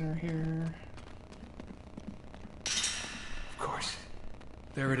the center here. Of course.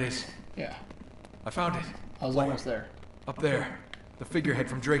 There it is. Yeah. I found it. I was almost there. Up there. The figurehead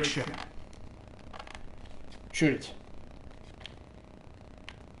from Drake's ship. Shoot it.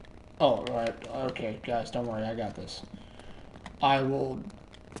 Oh, right. Okay, guys, don't worry. I got this. I will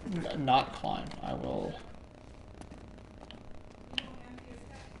not climb. I will...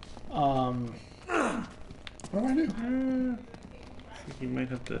 What do I do? I think you might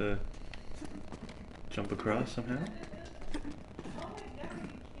have to jump across somehow.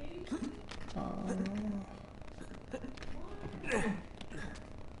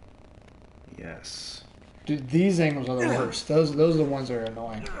 Yes. Dude, these angles are the worst. Those are the ones that are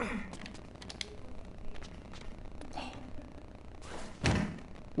annoying.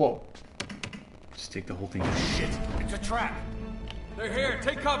 Whoa. Just take the whole thing to shit. It's a trap. They're here.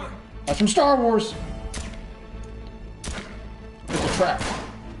 Take cover. That's from Star Wars. It's a trap.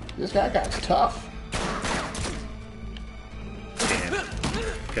 This guy's tough. Damn.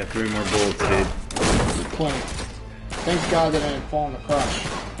 Got 3 more bullets, dude. Plenty. Thank God that I didn't fall in the crush.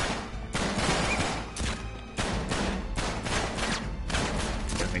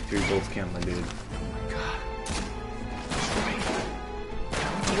 Gotta make 3 bullets count, my dude.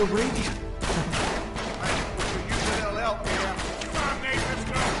 Arabian.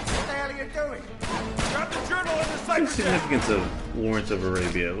 What's the significance of Lawrence of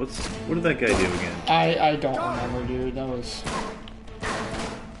Arabia? What did that guy do again? I don't remember, dude. That was...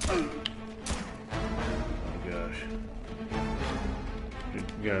 Oh gosh.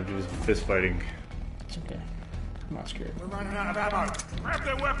 You're gonna do some fist fighting. It's okay. I'm not scared. We're running out of ammo. Grab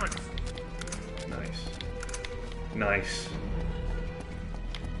their weapons. Nice. Nice.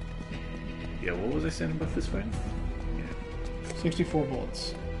 Yeah, what was I saying about fist fighting? Yeah. 64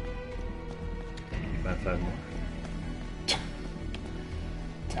 bullets. About 5 more.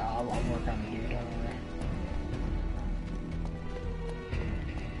 I'll work on it, dude. Don't worry.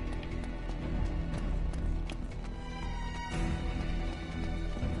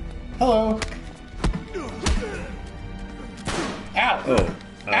 Hello. Ow. Oh.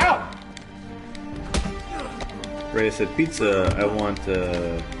 Ow. Ray said, pizza, I want,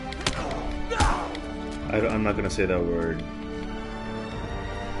 I'm not gonna say that word.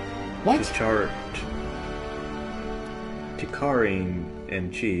 What? Ticaring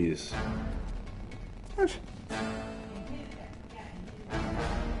and cheese. What?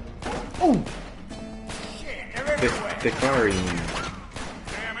 Oh! Ticaring.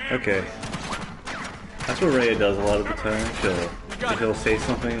 Okay. That's what Rhea does a lot of the time. She'll say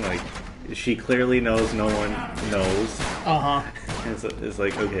something like, she clearly knows no one knows. Uh-huh. It's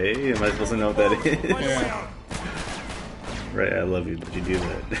like, okay, am I supposed to know what that is? Yeah. Right, I love you, but you do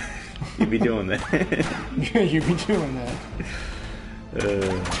that. You be doing that. Yeah, you be doing that.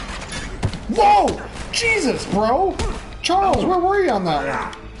 Whoa! Jesus, bro! Charles, where were you on that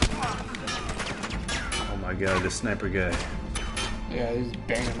one? Oh my god, this sniper guy. Yeah, he's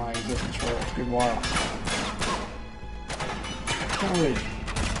banging my existence for a good while. Golly.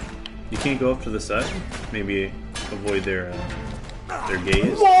 You can't go up to the side? Maybe avoid their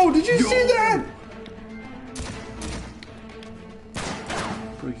gaze? Whoa, did you see that?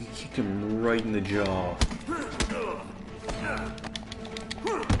 Bro, you kicked him right in the jaw.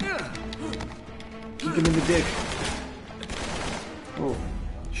 Kick him in the dick. Oh.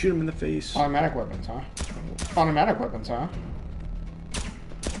 Shoot him in the face. Automatic weapons, huh? Automatic weapons, huh?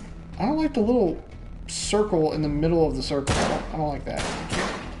 I don't like the little circle in the middle of the circle. I don't like that.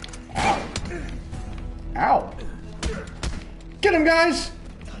 Ow. Ow. Get him, guys!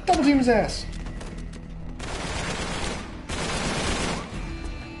 Double team his ass.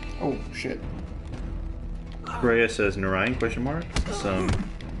 Oh, shit. Rhea says, Narayan, question mark? Some...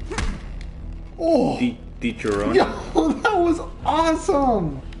 Oh! Dichurona? Yo, that was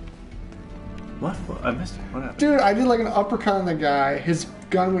awesome! What? I missed it. What happened? Dude, I did like an uppercut on the guy. His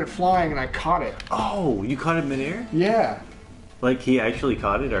gun went flying and I caught it. Oh, you caught it midair? Yeah. Like he actually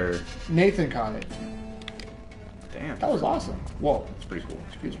caught it, or? Nathan caught it. Damn. That was awesome. Whoa. That's pretty cool.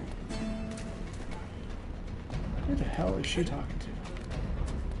 Excuse me. Who the hell is she talking to?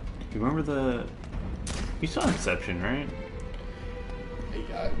 You remember the... You saw Inception, right?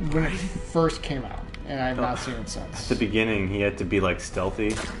 When it first came out, and I've not seen it since. At the beginning, he had to be like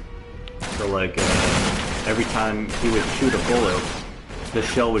stealthy. So like, every time he would shoot a bullet, the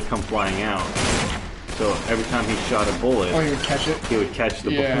shell would come flying out. So every time he shot a bullet, oh, he would catch it? He would catch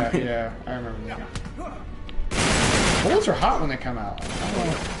the bullet. Yeah, I remember that. Bullets are hot when they come out.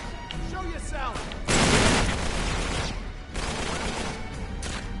 Show yourself.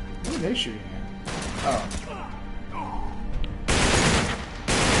 What are they shooting at? Oh.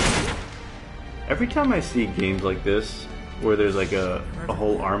 Every time I see games like this, where there's like a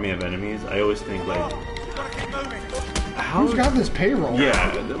whole army of enemies, I always think like, who's got this payroll?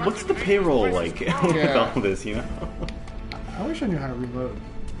 Yeah, what's the payroll like with all this, you know? I wish I knew how to reload.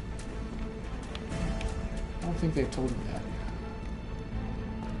 I don't think they've told me that.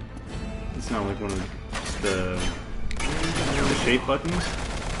 It's not like one of the shape buttons.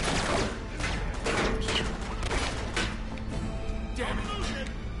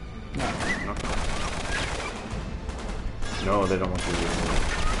 No, they don't want to do it.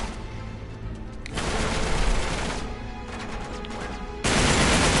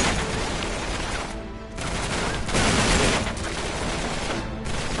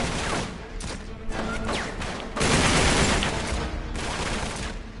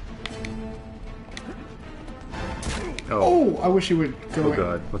 Oh, I wish he would go Oh in.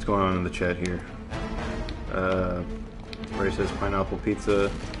 god, what's going on in the chat here? Ray says pineapple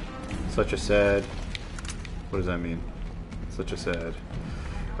pizza. Such a sad. What does that mean? Such a sad.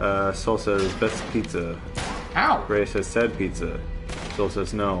 Soul says best pizza. Ow! Ray says sad pizza. Soul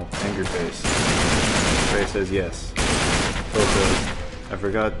says no. Angry face. Ray says yes. Soul says I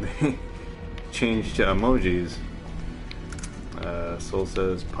forgot they changed to emojis. Soul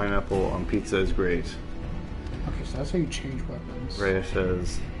says pineapple on pizza is great. Okay, so that's how you change weapons. Ray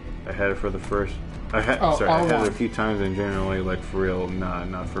says I had it for the first. I had it a few times and generally, like, for real, nah,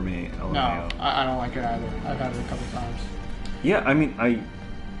 not for me. No, I don't like it either. I've had it a couple times. Yeah, I mean, I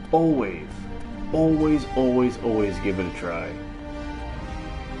always give it a try.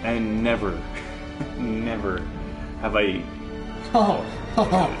 And never have I... Oh,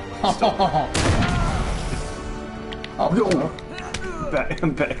 no! Back.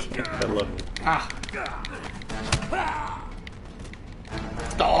 I love it. Ah.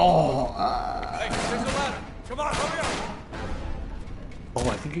 Oh, Come on, hurry up. Oh,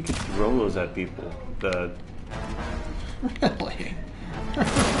 I think you could throw those at people. Really?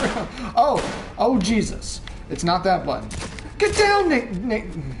 Oh, Jesus. It's not that button. Get down, Nate.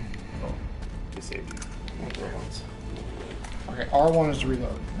 Oh, disabled. Okay, R1 is to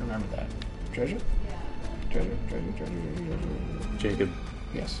reload. Remember that. Treasure? Jacob.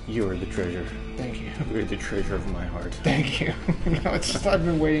 Yes. You are the treasure. Thank you. You're the treasure of my heart. Thank you. No, it's just I've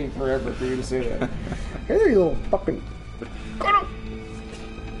been waiting forever for you to say that. Hey there, you little fucking. Stop it.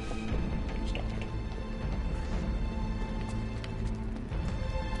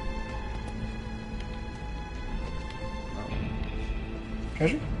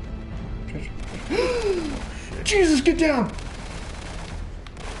 Treasure? Treasure. Jesus, get down!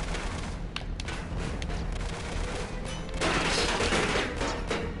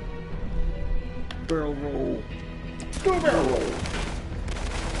 Barrel roll. Do a barrel roll.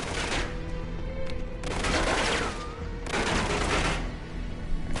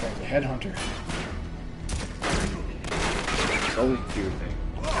 That guy's a headhunter. It's always your thing.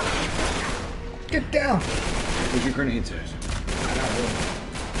 Get down! Where's your grenades at? Not really.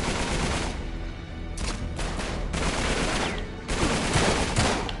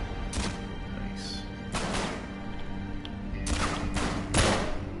 Nice.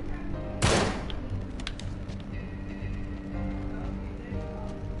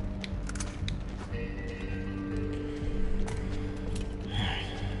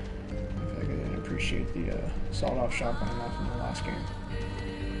 I didn't appreciate the sawed-off shotgun enough in the last game.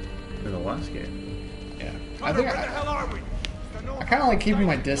 In the last game? Yeah. I think I kind of like keeping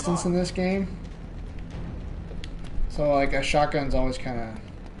my distance in this game. So, like, a shotgun's always kind of...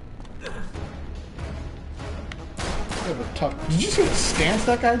 a tough... Did you see the stance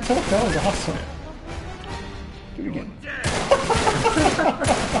that guy took? That was awesome. Do it again.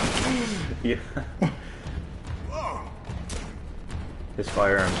 Yeah. His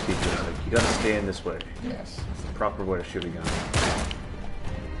firearms teaches like, you gotta stand this way. Yes. It's the proper way to shoot a gun.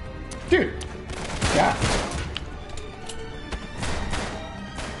 Dude! Yeah.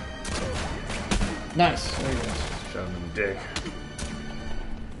 Nice. There he goes. Shot him in the dick.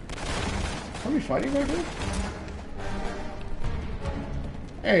 Are we fighting right here?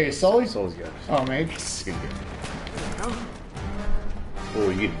 Hey, Sully? Sully's got it. Oh, mate. Good game. Oh,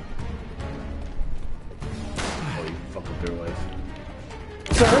 you fuck up their life.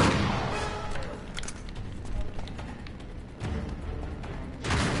 Sir?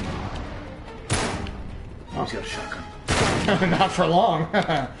 Oh, he's got a shotgun. Not for long.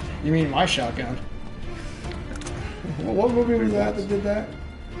 You mean my shotgun? What movie was that did that?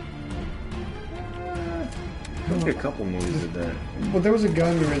 I think a couple movies did that. Well, there was a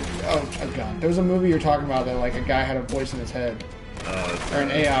gun. A gun. There was a movie you're talking about that like a guy had a voice in his head, or an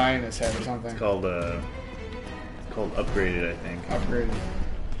AI in his head or something. It's called Upgraded, I think. Upgraded.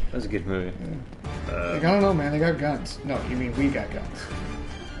 That was a good movie. Yeah. Like, I don't know, man. They got guns. No, you mean we got guns.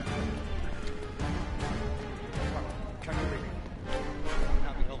 Can you read?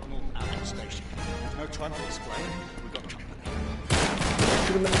 Now we help North out of the station. There's no time to explain. We've got company.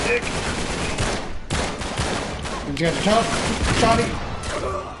 Shoot him in the dick. Did you get the top? Shotty!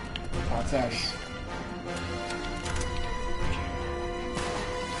 That's us.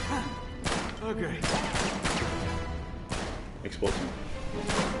 Okay. Explosive.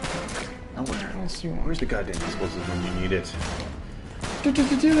 Nowhere. Let's see one. Where's the goddamn explosive when you need it?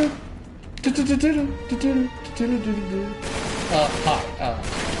 Hi.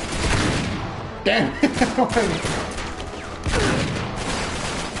 Damn!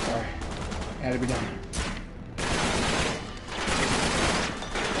 Sorry. It had to be done.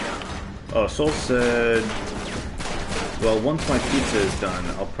 Oh, Soul said, well, once my pizza is done,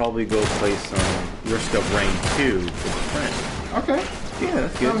 I'll probably go play some Risk of Rain 2 with a friend. Okay. Yeah,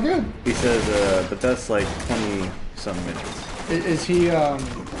 that's good. Sounds good. He says, but that's like 20-some minutes. Is he,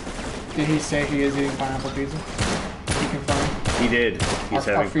 did he say he is eating pineapple pizza? He confirmed? He did. He's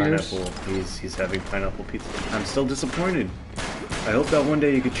Our having fears? pineapple. He's having pineapple pizza. I'm still disappointed. I hope that one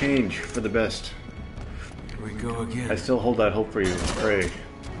day you could change for the best. Here we go again. I still hold that hope for you. Pray.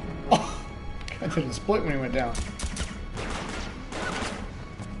 I didn't split when he went down.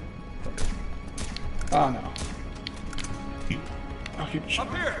 Oh no. I'll keep Up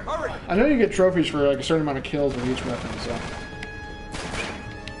here, hurry! I know you get trophies for like a certain amount of kills with each weapon, so.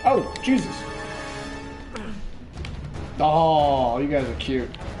 Oh, Jesus. Oh, you guys are cute.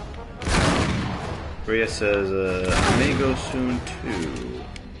 Rhea says, I may go soon too.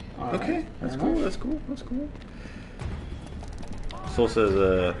 All right, Okay, that's fair cool, enough. that's cool, that's cool. Soul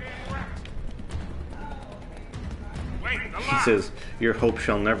says, he says, your hope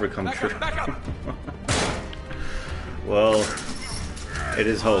shall never come true. Well, it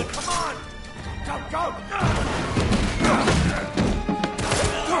is hope. Go!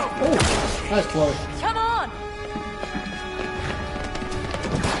 Oh, nice Chloe. Come on!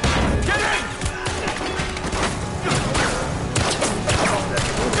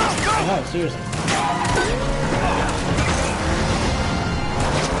 Oh, seriously.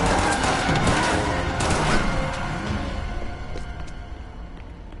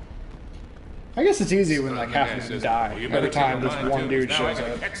 I guess it's easy when like half of them die you every better time kill this mine, one too. dude Now I shows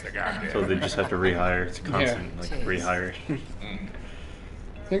gotta up. catch the goddamn. So they just have to rehire. It's constant, like Jeez. rehiring.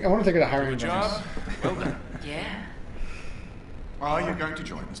 I wonder if they get a hiring Good bonus. job. Well done. Yeah. Are you going to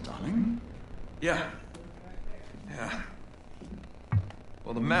join us, darling? Yeah. Yeah.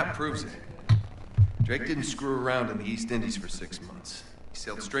 Well, the map proves it. Drake didn't screw around in the East Indies for 6 months. He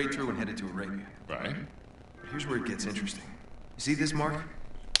sailed straight through and headed to Arabia. Right. But here's where it gets interesting. You see this mark?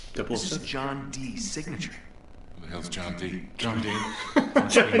 This is John Dee's signature. Who the hell's John D? John D.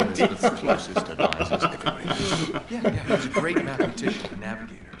 John D. The closest advisors ever made. Yeah, he was a great mathematician and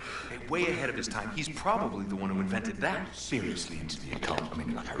navigator. Hey, way ahead of his time. He's probably the one who invented that. Seriously into the occult. I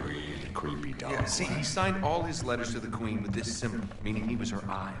mean, like a really creepy dog. Yeah, see, he signed all his letters to the Queen with this symbol, meaning he was her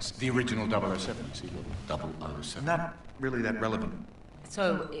eyes. The original 007, see, little 007. Not really that relevant.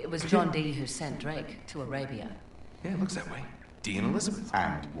 So it was John Dee who sent Drake to Arabia. Yeah, it looks that way. Dee and Elizabeth.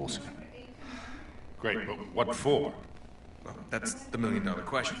 And Warsaw. Great, but what for? Well, that's the million-dollar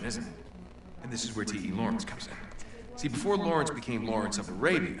question, isn't it? And this is where T.E. Lawrence comes in. See, before Lawrence became Lawrence of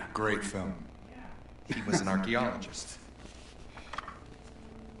Arabia, Great film. he was an archaeologist.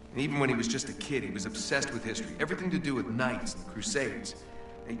 And even when he was just a kid, he was obsessed with history, everything to do with knights and crusades.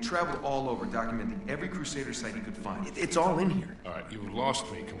 And he traveled all over, documenting every crusader site he could find. It's all in here. All right, you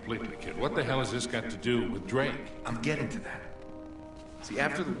lost me completely, kid. What the hell has this got to do with Drake? I'm getting to that. See,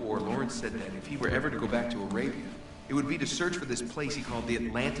 after the war, Lawrence said that if he were ever to go back to Arabia, it would be to search for this place he called the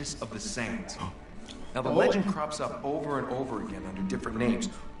Atlantis of the Sands. Now, the legend crops up over and over again under different names.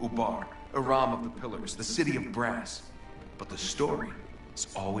 Ubar, Aram of the Pillars, the City of Brass. But the story is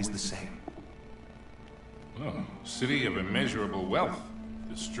always the same. Oh, city of immeasurable wealth,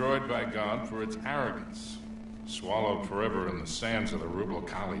 destroyed by God for its arrogance, swallowed forever in the sands of the Rubel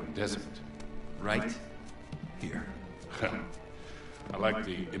Kali Desert. Right here. I like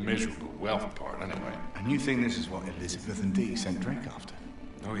the immeasurable wealth part, anyway. And you think this is what Elizabeth and Dee sent Drake after?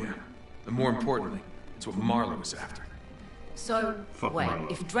 Oh, yeah. And more importantly, it's what Marlowe was after. So, wait, Marlowe.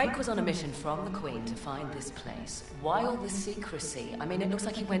 if Drake was on a mission from the Queen to find this place, why all the secrecy? I mean, it looks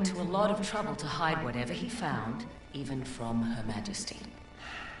like he went to a lot of trouble to hide whatever he found, even from Her Majesty.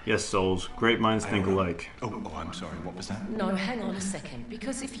 Yes, souls. Great minds think alike. Oh, I'm sorry, what was that? No, hang on a second,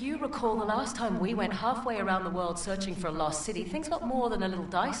 because if you recall the last time we went halfway around the world searching for a lost city, things got more than a little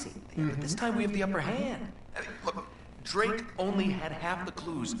dicey. But this time we have the upper hand. I mean, look, Drake only had half the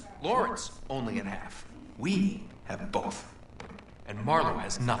clues. Lawrence only had half. We have both. And Marlowe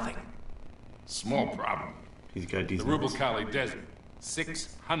has nothing. Small problem. He's got The decent. Rubel Kali Desert,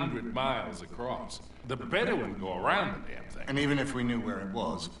 600 miles across. The Bedouin go around the damn thing. And even if we knew where it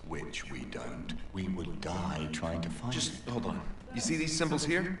was, which we don't, we would die trying to find Just it. hold on. You see these symbols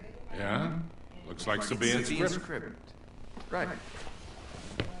here? Yeah? Looks like It's Sabaean Sabaean script. script. Right.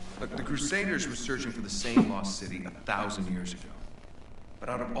 Look, the Crusaders were searching for the same lost city 1,000 years ago. But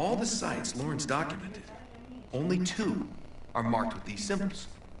out of all the sites Lawrence documented, only 2 are marked with these symbols.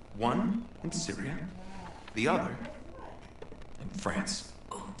 One in Syria, the other in France.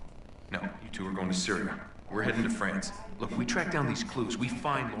 No, you 2 are going to Syria. We're heading to France. Look, we track down these clues. We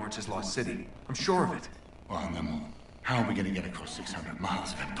find Lawrence's lost city. I'm sure of it. Well, and then what? How are we going to get across 600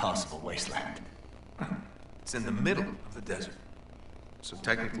 miles of impassable wasteland? It's in the middle of the desert. So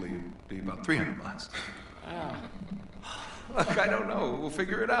technically, it'd be about 300 miles. Look, I don't know. We'll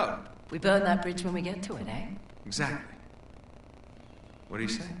figure it out. We burn that bridge when we get to it, eh? Exactly. What do you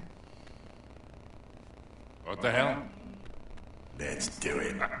say? What the hell? Let's do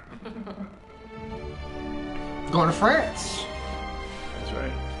it. Going to France. That's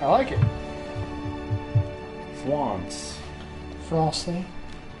right. I like it. France. Francais.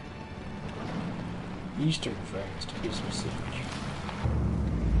 Eastern France, to be specific.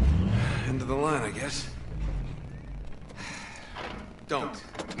 End of the line, I guess. Don't.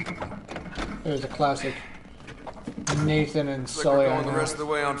 There's a classic Nathan and Looks like Sully. we're going on the there. rest of the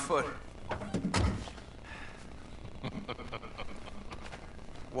way on foot.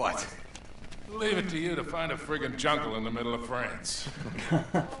 What? Leave it to you to find a friggin' jungle in the middle of France.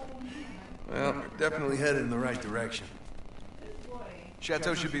 Well, we're definitely headed in the right direction.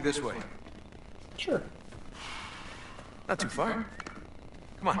 Chateau should be this way. Sure. Not too far.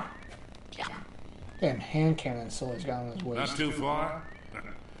 Come on. Damn hand cannon Sully's got on his waist. Not too far?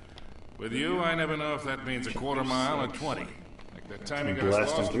 With you, I never know if that means a quarter mile or 20. Like that time you got us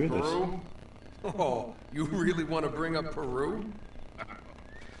Blasting lost in through this. Peru. Oh, you really want to bring up Peru?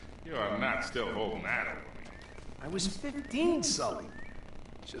 You are not still holding that over me. I was 15, Sully.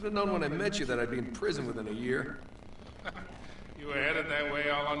 Should have known when I met you that I'd be in prison within a year. You were headed that way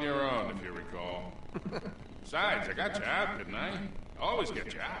all on your own, if you recall. Besides, I got you out, didn't I? Always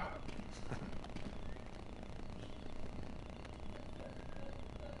get you out.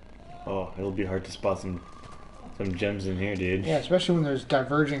 Oh, it'll be hard to spot some gems in here, dude. Yeah, especially when there's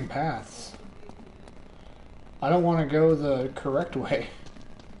diverging paths. I don't want to go the correct way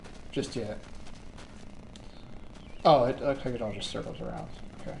just yet. Oh, it looks like it all just circles around.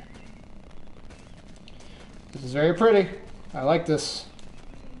 Okay. This is very pretty. I like this.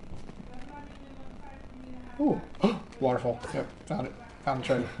 Ooh. Waterfall. Yep, found it. Found the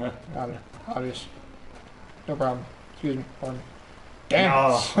treasure. Found it. Obvious. No problem. Excuse me. Pardon me. Damn.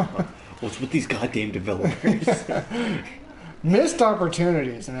 Oh. What's with these goddamn developers? Missed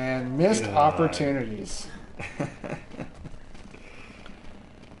opportunities, man. Missed opportunities.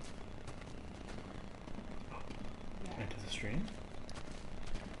 Into the stream?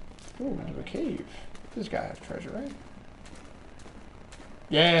 Ooh, into a cave. This guy has treasure, right?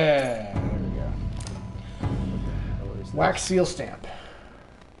 Yeah, there we go. Wax seal stamp.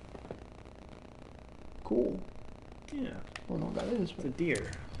 Cool. Yeah. I don't know what that is. It's a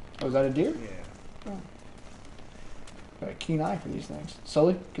deer. Oh, is that a deer? Yeah. Oh. Got a keen eye for these things.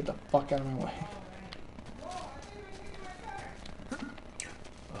 Sully, get the fuck out of my way. I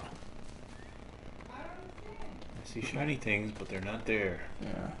see shiny things, but they're not there.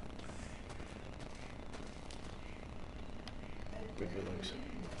 Yeah. Bigger legs.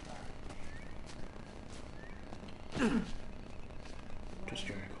 Just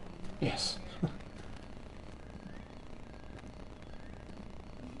your ankle. Yes.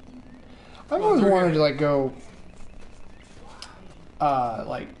 I've always wanted to like go,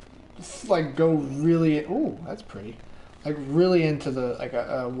 like go really. Ooh, that's pretty. Like really into the like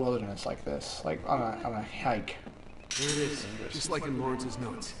a wilderness like this, like on a hike. There it is, just like in Lawrence's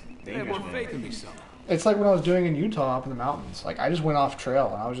notes. They have more faith in me, so. It's like when I was doing in Utah up in the mountains. Like I just went off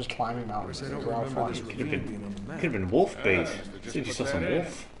trail and I was just climbing mountains. I It don't was a lot of remember fun. this Could have been wolf bait. Did you saw some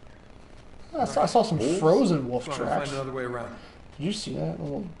wolf? I saw some frozen wolf Come on, we'll tracks. find another way around. Did you see that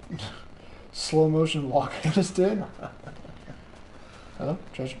little slow motion walk I just did? Hello,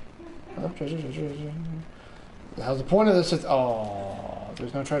 treasure. Hello, treasure, treasure, treasure. The hell's the point of this? It's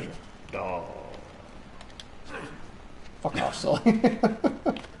there's no treasure. Oh. Fuck off, Sully.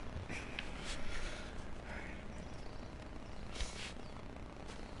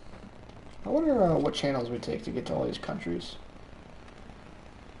 I wonder what channels we take to get to all these countries.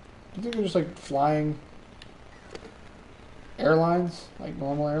 Do you think they're just like flying airlines, like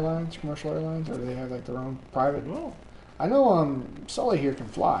normal airlines, commercial airlines, or do they have like their own private? Well, I know Sully here can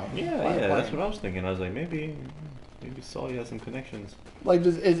fly. Yeah, Fly a yeah, that's plane. what I was thinking. I was like, maybe Sully has some connections. Like,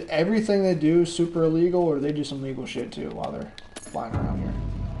 is everything they do super illegal, or do they do some legal shit too while they're flying around here?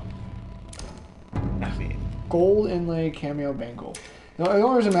 I mean, Gold inlay cameo bangle. The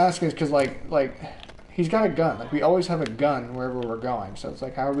only reason I'm asking is because like he's got a gun. Like we always have a gun wherever we're going. So it's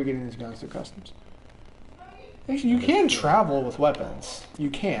like, how are we getting these guns through customs? Actually, you can travel with weapons.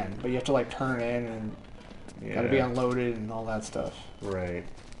 You can, but you have to like turn in and got to be unloaded and all that stuff. Right.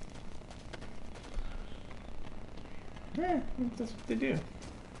 Yeah, that's what they do.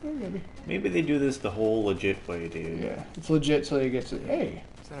 Maybe. Maybe they do this the whole legit way, dude. Yeah, it's legit till you get to. Hey.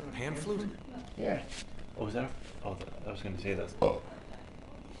 Is that a pan flute? Yeah. Oh, is that? I was gonna say that's.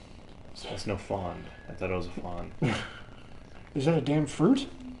 That's no fawn. I thought it was a fawn. Is that a damn fruit?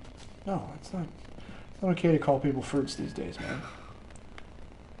 No, it's not. It's not okay to call people fruits these days, man.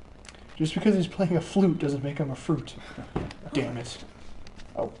 Just because he's playing a flute doesn't make him a fruit. Damn it.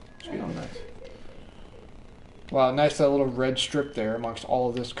 Oh, excuse me. Nice. Wow, nice that little red strip there amongst all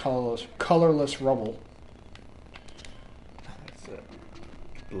of this colorless rubble. That's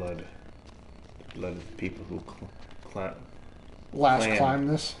blood. The blood of people who climb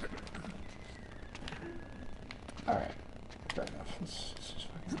this. Alright. Fair enough. This is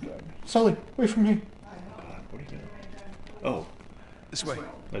fucking good. Sully, wait from me. God, what are you doing? Oh. This way.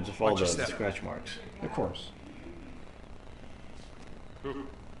 I just followed Watch your the step. scratch marks. Of course. I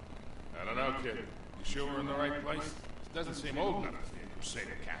don't know, kid. You sure we're in the right place? This doesn't seem old enough to be a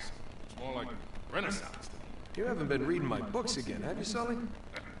Crusader castle. It's more like Renaissance. You haven't been reading my books again, have you, Sully?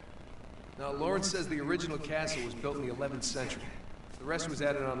 Now, Lawrence says the original castle was built in the 11th century. The rest was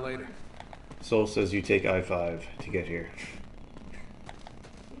added on later. Soul says you take I-5 to get here.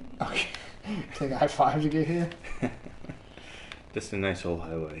 Okay. Take I-5 to get here? Just a nice old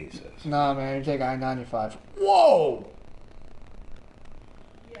highway, he says. Nah, man, you take I-95. Whoa!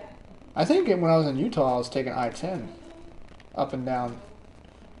 I think when I was in Utah, I was taking I-10 up and down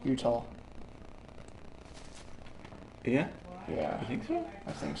Utah. Yeah? Yeah. You think so?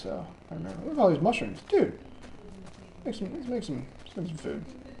 I think so. I remember. Look at all these mushrooms. Dude. Let's make some food.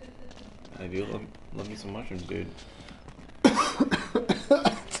 I do love me some mushrooms, dude.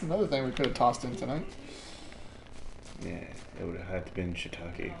 That's another thing we could have tossed in tonight. Yeah, it would have had to been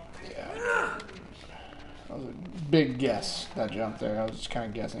shiitake. Yeah. That was a big guess, that jump there. I was just kind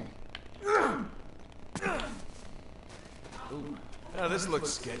of guessing. Ooh. Now this looks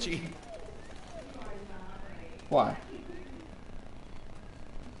sketchy. Why?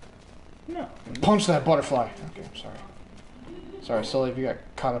 No. Punch that butterfly. Okay, I'm sorry. Sorry, Sully, if you got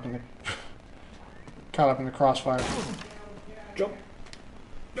caught up in the crossfire. Jump.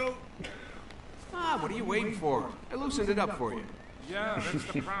 No. Ah, what are you waiting for? I loosened it up for you. Yeah,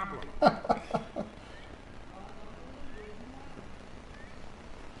 that's the problem.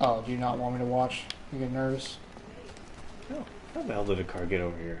 Oh, do you not want me to watch? You get nervous? No. How the hell did a car get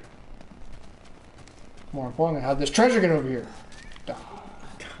over here? More importantly, how'd this treasure get over here?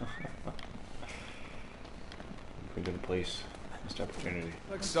 Pretty good place. Missed opportunity.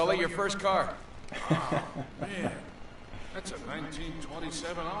 Look, Sully, your first car. Oh, man. That's a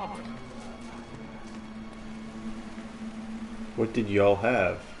 1927 Auburn. What did y'all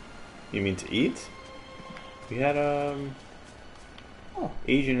have? You mean to eat? We had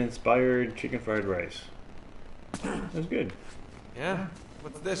Asian-inspired chicken fried rice. It was good. Yeah?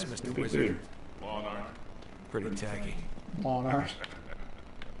 What's this, Mr. Good Wizard? food. Lawn art. Pretty tacky. Lawn art.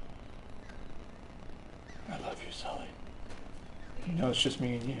 I love you, Sully. You know it's just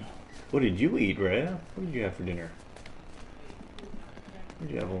me and you. What did you eat, Rhea? What did you have for dinner? What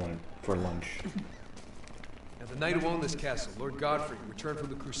did you have for lunch? Now, the knight who owned this castle, Lord Godfrey, returned from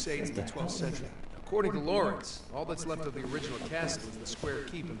the Crusades in the 12th century. According to Lawrence, all that's left of the original castle is the square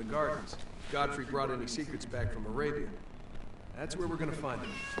keep and the gardens. Godfrey brought any secrets back from Arabia. That's where we're gonna find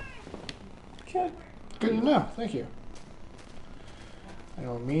them. Okay. Good to know. Thank you. I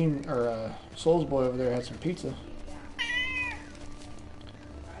know Soul's boy over there had some pizza.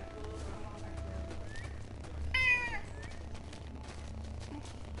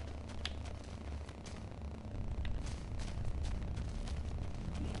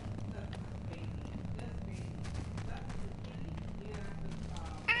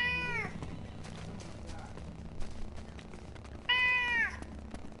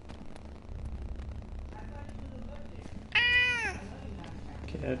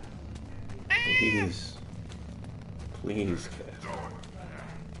 Cat. Please. Please, Cat.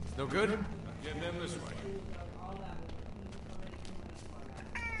 No good? Getting in this way.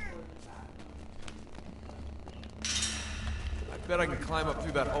 I bet I can climb up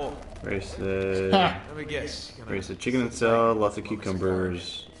through that hole. Race Let me guess. Race the chicken and salad, lots of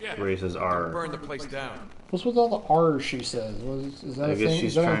cucumbers. Races R. Burn the place down. What's with all the R's she says? Is that I a guess thing?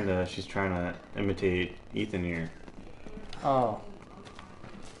 she's trying to imitate Ethan here. Oh.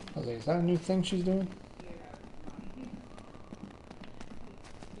 I was like, is that a new thing she's doing?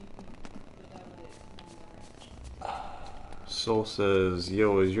 Soul says,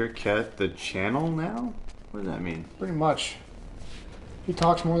 "Yo, is your cat the channel now?" What does that mean? Pretty much. He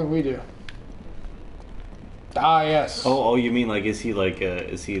talks more than we do. Ah, yes. Oh, you mean like, is he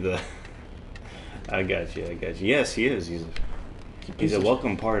the... I got you. Yes, he is. He's a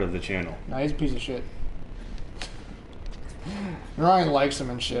welcome part of the channel. Nah, he's a piece of shit. Ryan likes him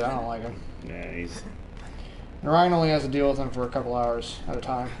and shit. I don't like him. Yeah, he's... Ryan only has to deal with him for a couple hours at a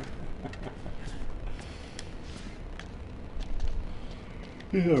time.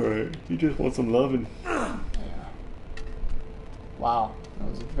 He's alright. He just wants some loving. Yeah. Wow. That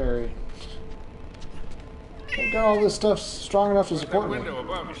was very... I've got all this stuff strong enough to support me. Window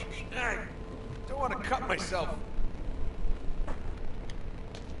above us. I don't want to cut myself.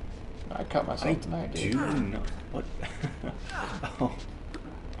 I cut myself tonight, dude. Do not... What? Oh.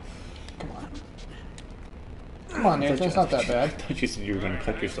 Come on. Come on, Nathan. It's not that bad. I thought you said you were going to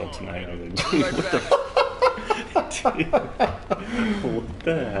cut yourself tonight. I was like, Be right back. what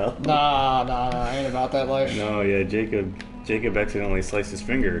the hell? Nah. Ain't about that life. No, yeah, Jacob accidentally sliced his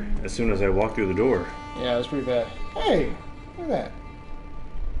finger as soon as I walked through the door. Yeah, it was pretty bad. Hey, look at that.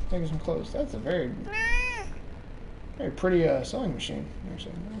 Taking some clothes. That's a very pretty sewing machine.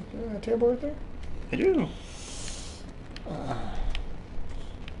 Actually, a table right there. I do.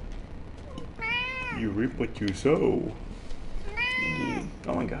 You reap what you sow. Indeed.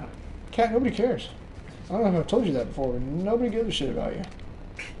 Oh my god. Cat, nobody cares. I don't know if I've told you that before, but nobody gives a shit about you.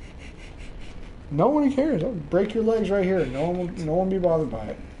 Nobody cares. I'll break your legs right here. No one will be bothered by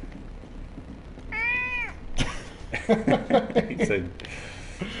it. He said,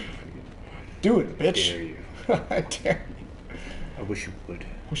 "Do it, bitch." I dare you. I dare you. I wish you would.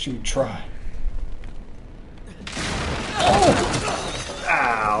 Wish you would try. Oh!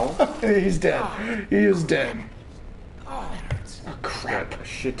 Ow! He's dead. He is dead. Oh, crap. Got a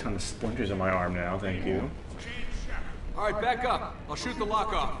shit ton of splinters on my arm now, thank you. All right, back up. I'll shoot the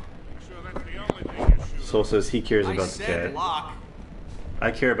lock off. Soul says he cares about the cat. Lock.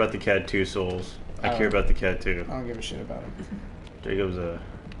 I care about the cat too, Souls. I care about the cat too. I don't give a shit about him. Jacob's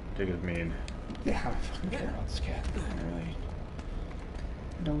mean. Yeah, I don't fucking care about this cat. I really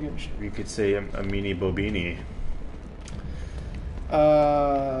don't give a shit. You could say a meanie bobini.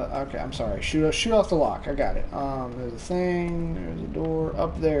 Okay, I'm sorry. Shoot off the lock. I got it. There's a thing. There's a door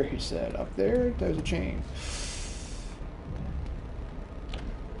up there. He said up there. There's a chain.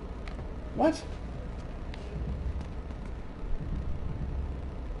 What?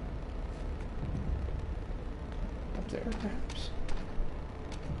 Up there, perhaps.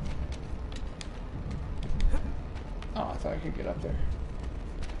 Oh, I thought I could get up there.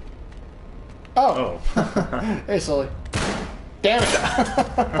 Oh. Hey, Sully. Damn it!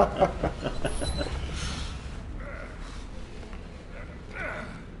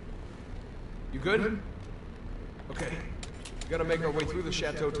 You good? Okay. We gotta make our way through the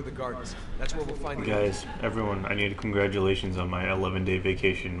chateau to the gardens. That's where we'll find Guys, everyone, I need congratulations on my 11-day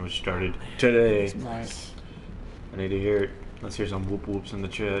vacation, which started today. That's nice. I need to hear it. Let's hear some whoop whoops in the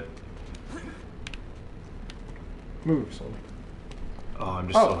chat. Move, Sully. Oh, I'm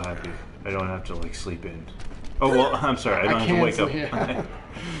just so happy. I don't have to like sleep in. Oh well, I'm sorry. I don't have to wake up. Yeah.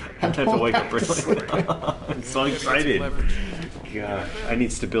 I don't have to wake up early. I'm so excited. Gosh, I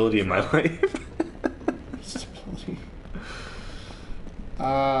need stability in my life. Stability.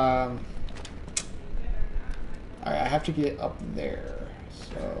 I have to get up there,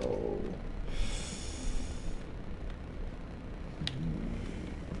 so.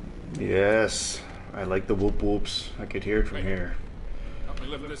 Yes, I like the whoop whoops. I could hear it from here. Help me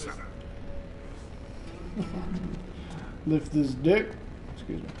lift this up. Lift this dick.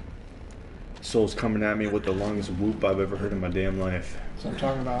 Excuse me. Soul's coming at me with the longest whoop I've ever heard in my damn life. That's what I'm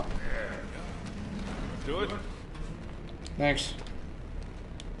talking about. Do it. Thanks.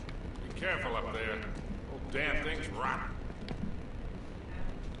 Be careful up there. Whole damn thing's rotten.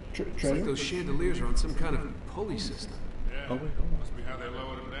 It's like those chandeliers are on some kind of pulley system. Yeah. Oh, wait, hold on. Must be how they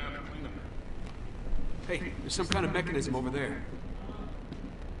lowered them down to clean them. Hey, there's some kind of mechanism over there.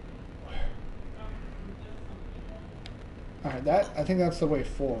 Alright, I think that's the way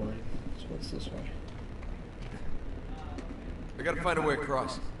forward. So what's this way? I gotta find a way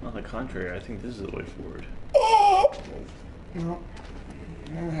across. On the contrary, I think this is the way forward. Oh! No.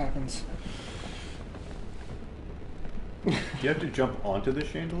 That happens. Do you have to jump onto the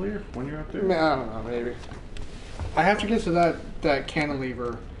chandelier when you're up there? I don't know, maybe. I have to get to that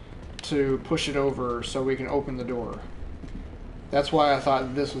cantilever to push it over so we can open the door. That's why I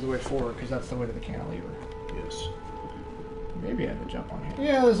thought this was the way forward, because that's the way to the cantilever. Yes. Maybe I have to jump on here.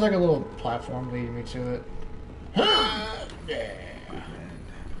 Yeah, there's like a little platform leading me to it. Yeah.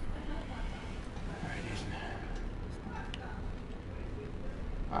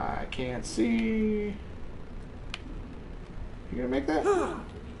 I can't see. You gonna make that?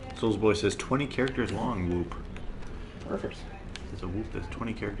 Soul's Boy says 20 characters long, whoop. Perfect. It's a whoop that's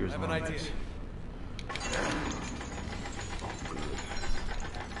 20 characters long. I have an idea.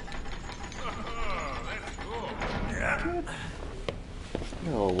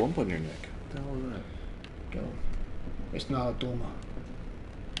 No, lump on your neck. What the hell is that? Go. It's not a tumor.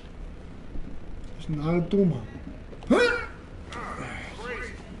 It's not a tumor. Crazy.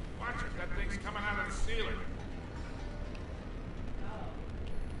 Watch it. That thing's coming out of the ceiling.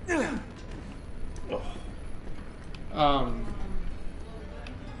 I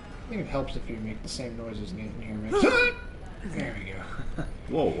think it helps if you make the same noises Nathan here makes. There we go.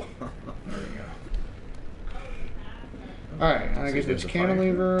 Whoa. There we go. Alright, I guess there's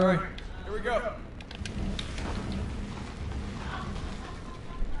cantilever. Alright, here we go.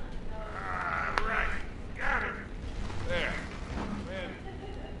 Right. Got it. There.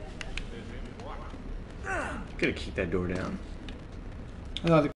 Man. Gotta keep that door down.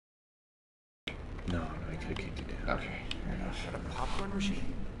 No, No, I could have kicked it down. okay, fair enough. Got a popcorn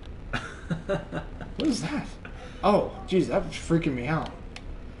machine. What is that? Oh, geez, that was freaking me out.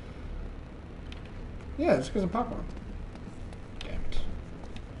 Yeah, it's because of popcorn. Damn it.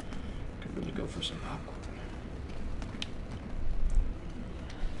 Could really go for some popcorn.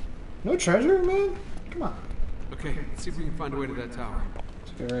 No treasure, man? Come on. Okay, let's see if we can find a way to that tower.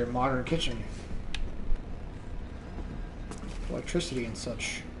 It's like a very modern kitchen. Electricity and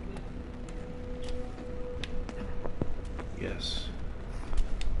such. Yes.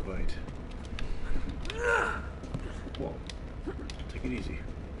 Quite. Whoa. Take it easy.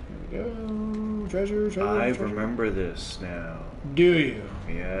 There we go. treasure. I treasure. remember this now. Do you?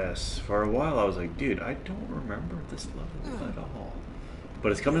 Yes. For a while I was like, dude, I don't remember this level at all.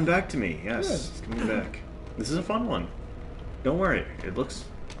 But it's coming back to me. Yes, Good. it's coming back. This is a fun one. Don't worry. It looks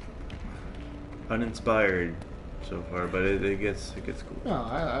uninspired so far, but it gets cool. No,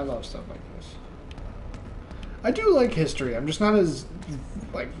 I love stuff like this. I do like history. I'm just not as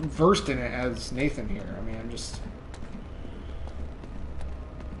like versed in it as Nathan here. I mean, I'm just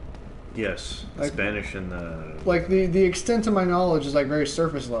Yes, the Like- Spanish and the like the extent of my knowledge is like very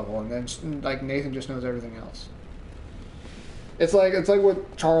surface level, and then like Nathan just knows everything else. It's like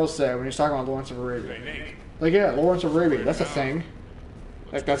what Charles said when he's talking about Lawrence of Arabia. Hey, Nick. Like, yeah, Lawrence of Arabia, that's a thing.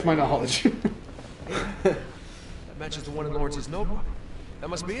 Like, that's my knowledge. That matches the one in Lawrence's notebook. That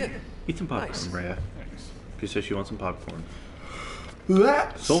must be it. eat some popcorn, Nice. Rhea. She says she wants some popcorn.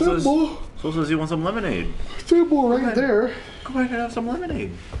 That Soul says he wants some lemonade. symbol right there. Go ahead and have some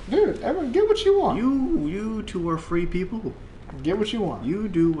lemonade. Dude, everyone, get what you want. You two are free people. Get what you want. You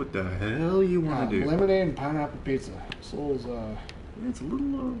do what the hell you want to do. Lemonade and pineapple pizza. Soul's, It's a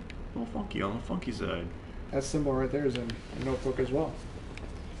little funky on the funky side. that symbol right there is in a notebook as well.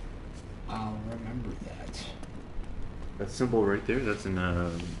 I'll remember that. That symbol right there, that's in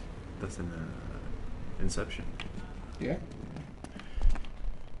Inception. Yeah.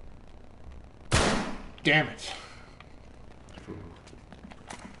 Damn it.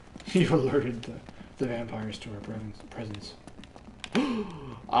 You alerted the vampires to our presence.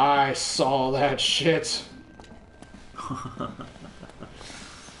 I saw that shit.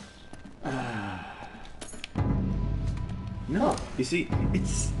 No, you see,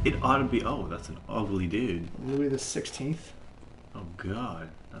 it ought to be. Oh, that's an ugly dude. Louis the 16th. Oh God,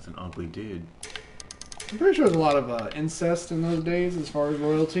 that's an ugly dude. I'm pretty sure there's a lot of incest in those days as far as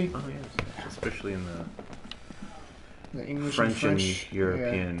royalty. Oh yes, especially in The English French and and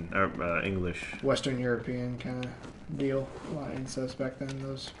European or English. Western European kind of deal. A lot of incest back then.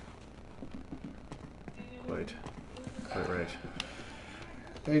 Those Quite right.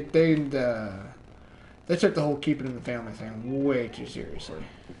 they took the whole keep it in the family thing way too seriously.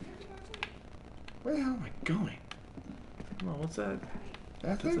 Where the hell am I going? No, what's that?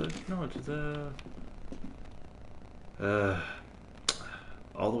 That thing? No, it's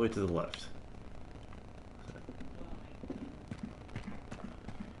all the way to the left.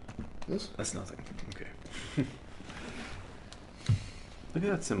 This? That's nothing. Okay. Look at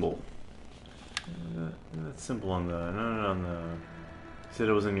that symbol. That symbol on the on the. You said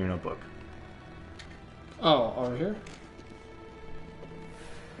it was in your notebook. Oh, over here?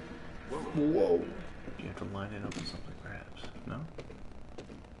 Whoa. Do you have to line it up with something, perhaps? No.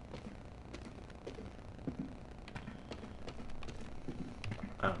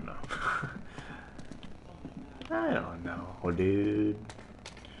 I don't know. I don't know, dude.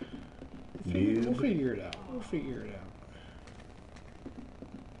 We'll figure it out.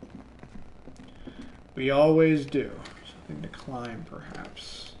 We always do. Something to climb,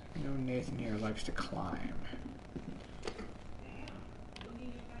 perhaps. You know, Nathan here likes to climb.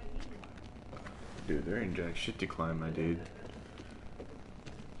 Dude, there ain't jack shit to climb, my dude.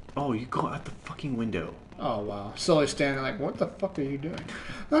 Oh, you go out the fucking window. Oh, wow. Sully's standing like, what the fuck are you doing?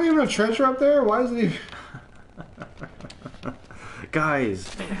 Not even a treasure up there? Why is it even...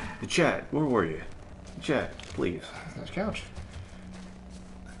 Guys, the chat, where were you? The chat, please. Nice couch.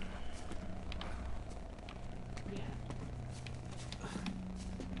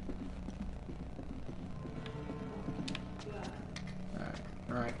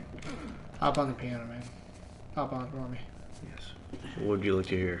 Alright. Hop on the piano, man. Hop on for me. Yes. What would you like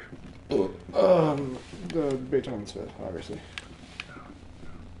to hear? The Beethoven's Fifth, obviously.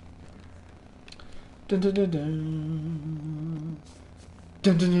 Dun dun dun dun.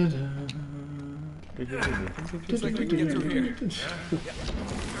 Dun dun dun dun. Looks like we can get through here.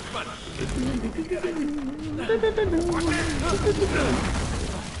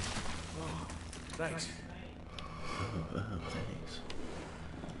 Thanks.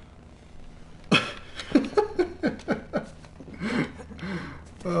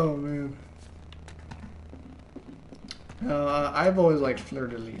 Oh man. I've always liked Fleur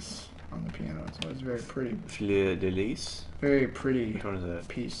de Lis on the piano. It's always very pretty. Fleur de Lis? Very pretty. Which one is that?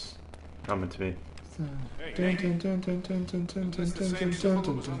 Piece. Comment to me.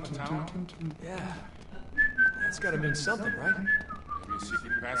 Yeah. That's gotta mean something, right? Maybe a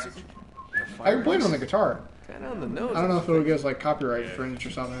secret passage? I can play it on the guitar. Kinda on the nose. I don't know if it'll get us like copyright infringed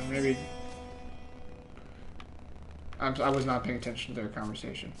or something. Maybe. I was not paying attention to their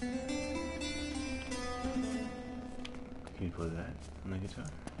conversation. Can you play that on the guitar?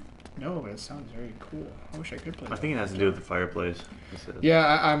 No, but it sounds very cool. I wish I could play I that. think it has to do with the fireplace. Yeah,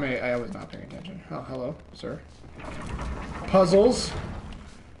 I was not paying attention. Oh, hello, sir. Puzzles.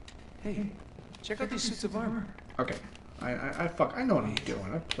 Hey, check out these suits of armor. Okay. I know what I'm doing.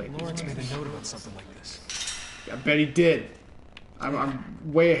 I played these Lawrence made games. a note about something like this. I bet he did. I'm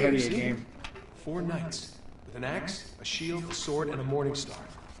way ahead of your game. 4 knights with an axe, a shield, a sword, and a morning star,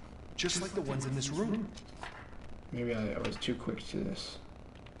 just like the ones in this room. Maybe I was too quick to this.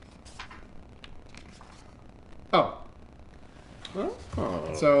 Oh.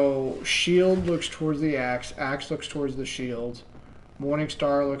 So shield looks towards the axe. Axe looks towards the shield. Morning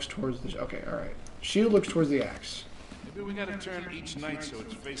star looks towards the. Okay, all right. Shield looks towards the axe. Maybe we gotta turn each knight so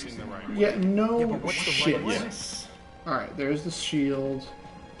it's facing the right way. Yeah, no Yeah, but what's the shit. right way? Yes. All right, there's the shield.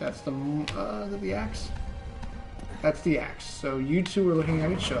 That's the axe. That's the axe. So you two are looking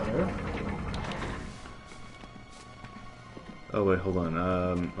at each other. Oh wait, hold on.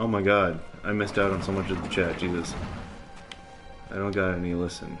 Oh my god, I missed out on so much of the chat. Jesus, I don't got any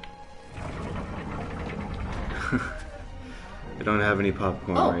listen. I don't have any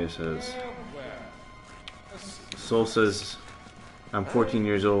popcorn. Maria says. Soul says, I'm 14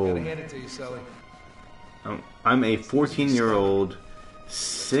 years old. Gotta hand it to you, Sully. I'm a 14-year-old,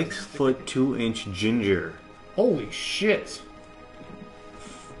 6'2" ginger. Holy shit,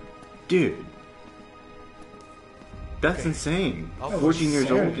 dude! That's insane. 14 years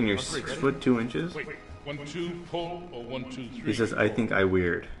old and you're 6'2". Wait, 1, 2, pull, or 1, 2, 3. He says, I think I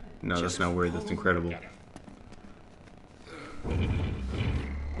weird. No, that's not weird. That's incredible.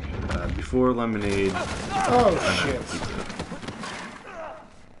 Before lemonade. Oh shit.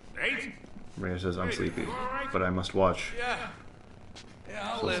 Maria says, I'm sleepy, but I must watch. Yeah,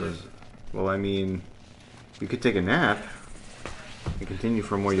 I'll Soul live. says, well, I mean, you could take a nap and continue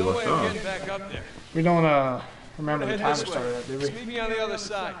from where you No left way of off. getting back up there. We don't remember the Head time this we way. started at, did we? Just meet me on the other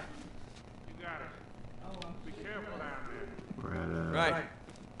side. We're at Right.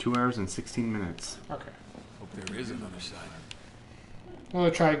 2 hours and 16 minutes. Okay. Hope there is another side. I'm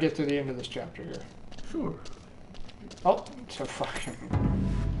gonna try to get to the end of this chapter here. Sure. Oh, so fucking.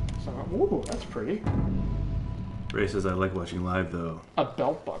 So, ooh, that's pretty. Ray says, I like watching live though. A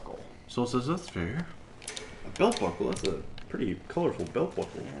belt buckle. Soul says, that's fair. A belt buckle? That's a pretty colorful belt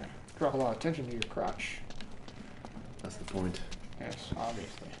buckle. Yeah. Draw a lot of attention to your crotch. That's the point. Yes,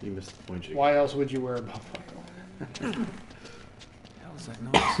 obviously. You missed the point, Jake. Why else would you wear a belt buckle? Hell is that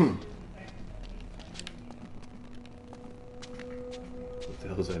noise? What the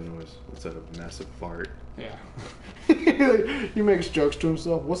hell is that noise? What's that, a massive fart? Yeah. He makes jokes to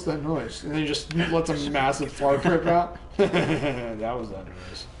himself. What's that noise? And then he just lets a massive fart rip out. That was that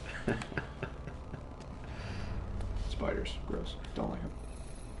noise. Spiders. Gross. Don't like them.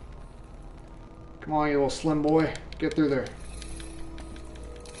 Come on, you little slim boy. Get through there.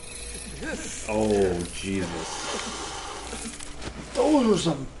 Oh, Jesus. Those were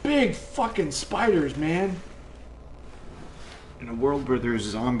some big fucking spiders, man. In a world where there's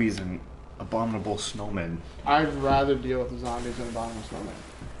zombies and abominable snowmen. I'd rather deal with the zombies and abominable snowmen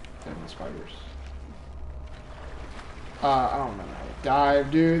than the spiders. I don't remember how to dive,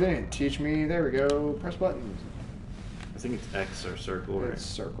 dude. They didn't teach me. There we go. Press buttons. I think it's X or circle. Or It's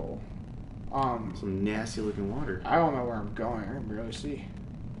circle. some nasty looking water. I don't know where I'm going. I can barely see.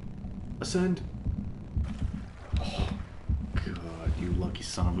 Ascend. Oh, God, you lucky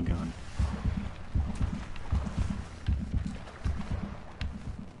son of a gun.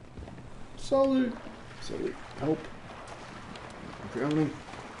 Salute. Salute. Help. I'm drowning.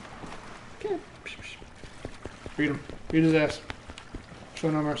 Okay. Beat him. Beat his ass. Show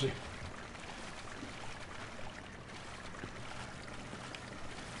no mercy.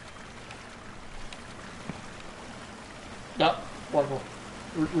 Yep. Wonderful.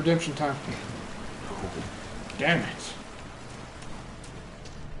 Redemption time. Damn it.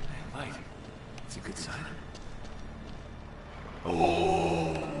 Light. It's a good sign.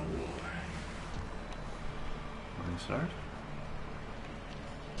 Oh. Want to start?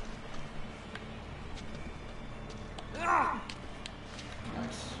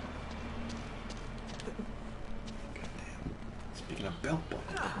 Nice. Speaking of belt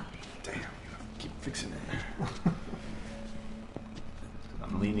buckle. Damn, you keep fixing it.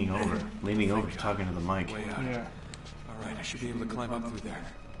 I'm leaning over, talking to the mic. Way out. Yeah. All right, I should be able to climb up through there.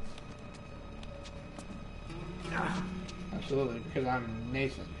 Absolutely, because I'm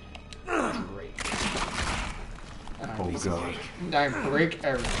Nathan Drake. Oh, God. I break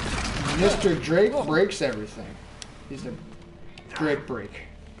everything. Mr. Drake breaks everything. He's a Drake break.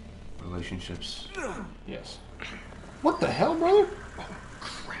 Relationships. Yes. What the hell, brother? Oh,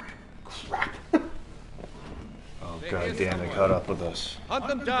 crap. Crap. Oh, God damn, they caught up with us. Hunt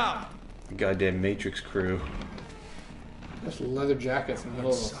them down. The goddamn Matrix crew. Just leather jackets in the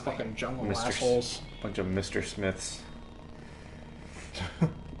middle of a fucking jungle, assholes. Bunch of Mr. Smiths.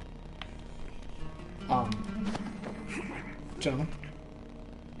 Gentlemen.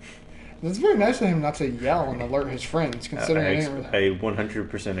 It's very nice of him not to yell and alert his friends, considering I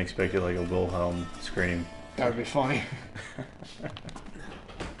 100% expected like a Wilhelm scream. That would be funny.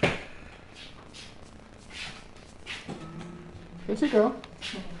 Where'd he go?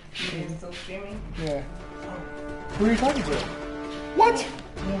 Is still streaming? Yeah. Who are you talking to? What?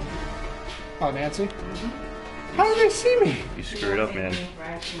 Nancy. Oh, Nancy? Mm-hmm. How did they see me? You screwed up, man.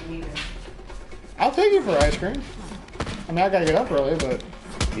 I'll take you for ice cream. I mean, I gotta get up early, but...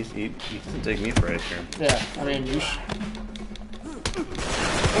 He doesn't take me for ice cream. Yeah, I mean, you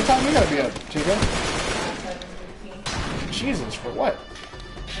What time you gotta be up, Chico? 7:15. Jesus, for what?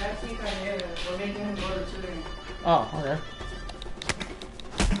 Last week I knew. We're making him go to tutoring. Oh, okay.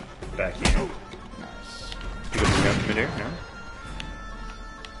 Back in. Nice. You gonna bring up midair now?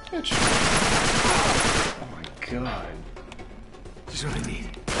 Bitch. Oh my god. Just what I need.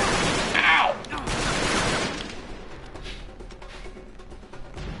 Ow!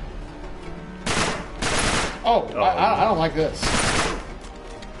 Oh, I don't like this.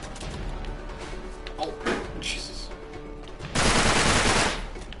 Oh, Jesus.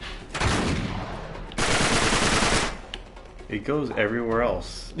 It goes everywhere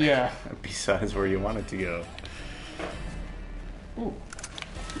else. Yeah. Besides where you want it to go. Ooh.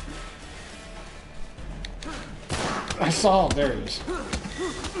 I saw him. There he is.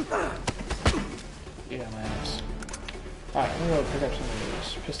 Yeah, my ass. Alright, I'm gonna go pick up some of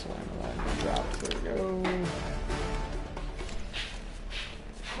this pistol ammo that I dropped. There we go.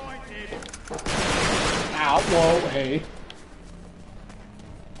 Ow, whoa, hey.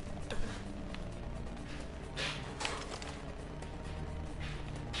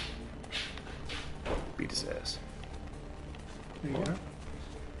 Beat his ass. There you go.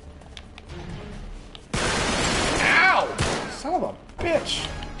 Ow! Son of a bitch!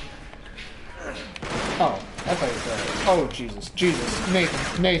 Oh, I thought you were. Oh, Jesus. Jesus.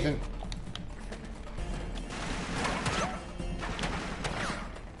 Nathan. Nathan.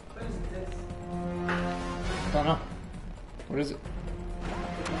 Don't know. What is it?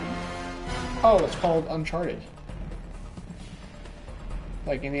 Oh, it's called Uncharted.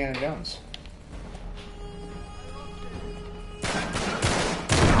 Like Indiana Jones.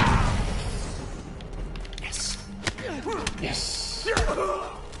 Yes. Yes.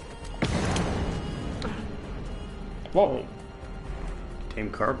 Whoa. Damn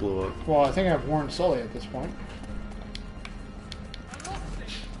car blew up. Well, I think I've warned Sully at this point.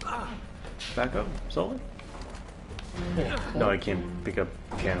 Back up, Sully? Yeah. No, I can't pick up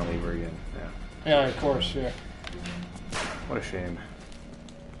cantilever again. Yeah. Yeah, of course, yeah. What a shame.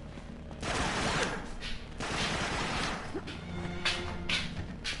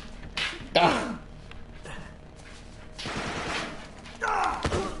 Ah.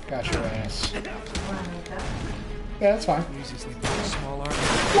 Got your ass. Yeah, that's fine.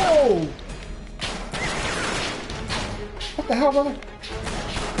 Whoa! What the hell, brother?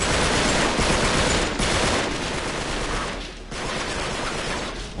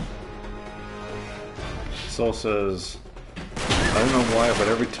 Soul says, I don't know why, but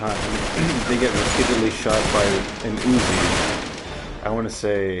every time they get repeatedly shot by an Uzi, I want to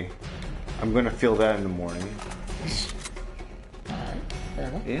say, I'm going to feel that in the morning. Alright, fair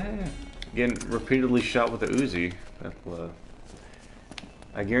enough. Yeah. Getting repeatedly shot with a Uzi.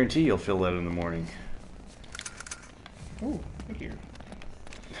 I guarantee you'll feel that in the morning. Ooh, thank you.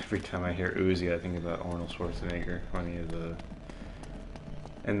 Every time I hear Uzi, I think about Arnold Schwarzenegger when he was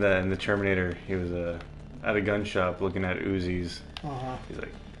in the Terminator. He was at a gun shop looking at Uzis. Uh-huh. He's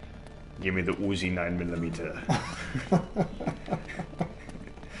like, "Give me the Uzi 9mm."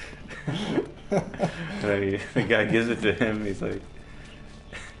 And then the guy gives it to him. He's like,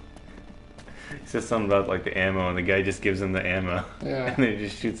 he says something about like the ammo, and the guy just gives him the ammo. Yeah. And then he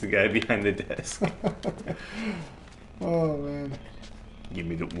just shoots the guy behind the desk. Oh man. Give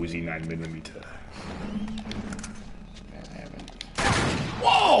me the Uzi 9mm.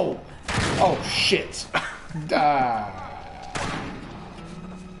 Whoa! Oh shit.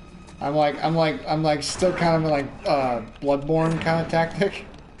 I'm like still kind of like Bloodborne kind of tactic.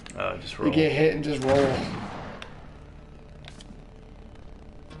 Just roll. You get hit and just roll.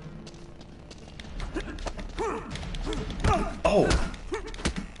 Oh!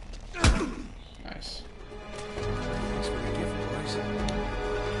 Nice. Thanks for the gift, boys.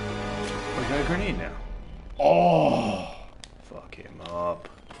 We got a grenade now. Oh! Fuck him up.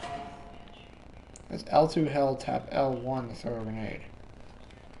 It's L2 held, tap L1 to throw a grenade.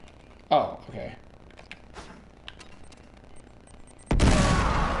 Oh, okay.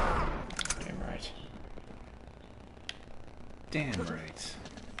 Damn right. Damn right.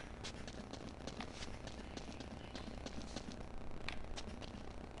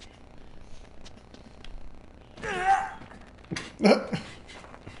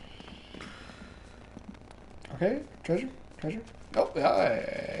 Okay, treasure. Oh,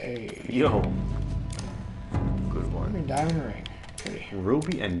 hey. Yo. Good one. Ruby diamond ring. Pretty.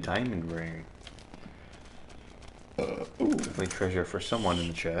 Ruby and diamond ring. Ooh. Definitely treasure for someone in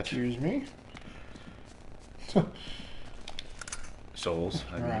the chat. Excuse me. Souls.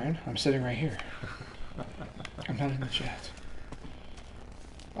 I mean. Ryan, I'm sitting right here. I'm not in the chat.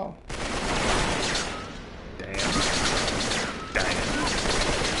 Oh. Damn.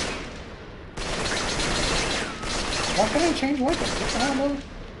 Why can't I change weapons? What the hell, dude?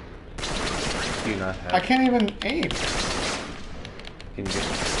 Do you not have? I can't even aim. Can you get?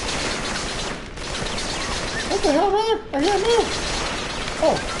 What the hell, brother? I can't move.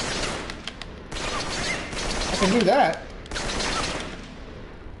 Oh. I can do that.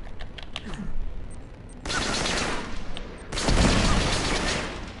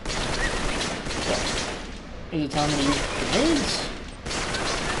 Is it time to use grenades?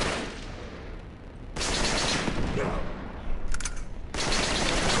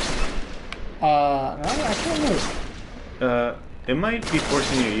 No, I can't move. It might be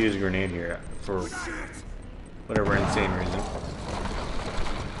forcing you to use a grenade here for whatever insane reason.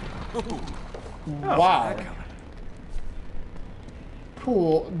 Wow.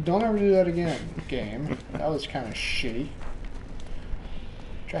 Cool. Don't ever do that again, game. That was kind of shitty.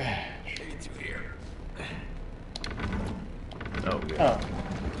 Trash. Oh, yeah. Oh.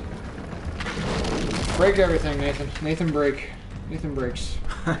 Break everything, Nathan. Nathan break. Nathan breaks.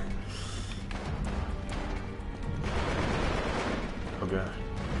 Oh god.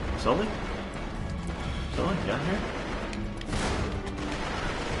 Sully? Sully, down here?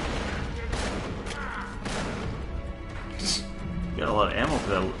 You got a lot of ammo for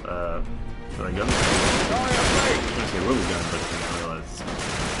that gun. I was gonna say Ruby gun, but I didn't realize.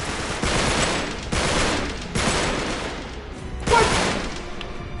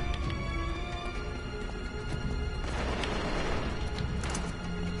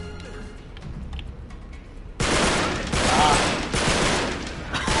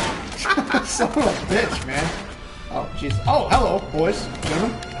 Son of a bitch, man. Oh, jeez. Oh, hello, boys.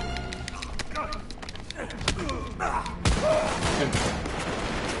 Gentlemen.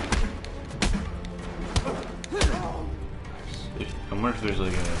 I wonder if there's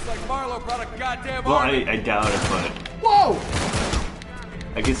like a... It's like Marlowe brought a goddamn Well, army. I doubt it, but... Whoa!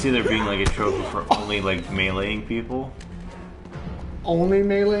 I can see there being like a trophy for only like meleeing people. Only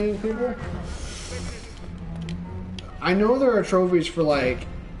meleeing people? I know there are trophies for like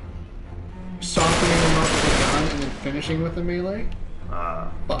softening them up with a gun and then finishing with a melee.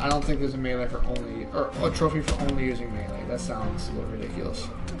 But I don't think there's a melee for only, or a trophy for only using melee. That sounds a little ridiculous.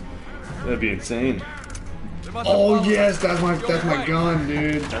 That'd be insane. Oh yes, that's my gun,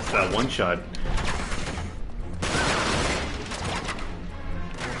 dude. That's that one shot.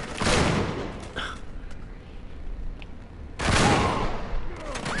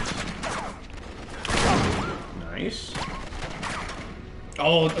 Nice.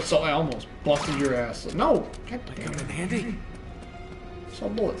 Oh, so I almost busted your ass. No! God damn it. Handy? Saw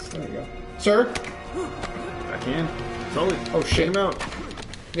bullets. There you go. Sir? I can. Sully. Oh shit. Take him out.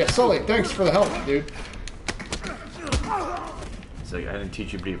 Yeah, Sully, thanks for the help, dude. It's like, I didn't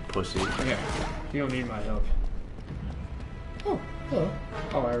teach you to be a pussy. Yeah, you don't need my help. Oh, hello.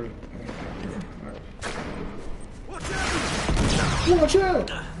 Oh, I already... Watch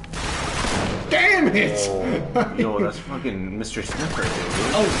out! Damn it! Oh, yo, that's fucking Mr. Smith right there,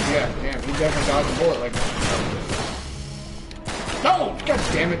 dude. Oh, yeah, damn. He definitely dodged the bullet like that. No! God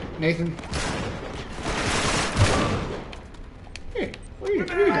damn it, Nathan. Hey, what are you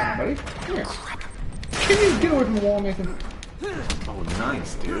doing, buddy? Come here. Can you get away from the wall, Nathan? Oh,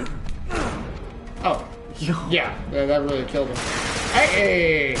 nice, dude. Oh. Yo. Yeah, that really killed him.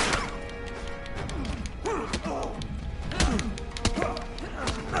 Hey!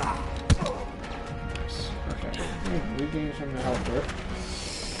 Okay. We need some help here.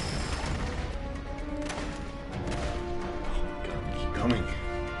 Keep coming.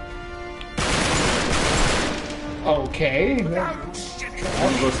 Okay.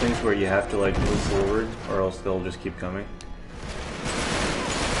 One of those things where you have to like move forward or else they'll just keep coming.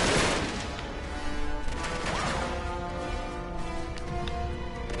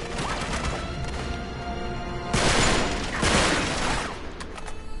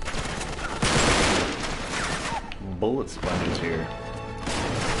 bullet sponges here.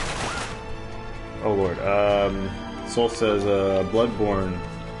 Oh lord. Soul says Bloodborne,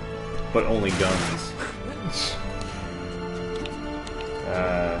 but only guns.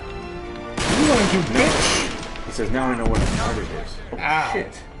 You want to do bitch? He says now I know what Uncharted is. Ow.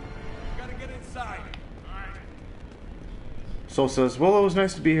 Shit. Soul says, well, it was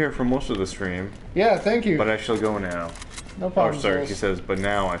nice to be here for most of the stream. Yeah, thank you. But I shall go now. No problem. Oh, sorry, Souls. he says, but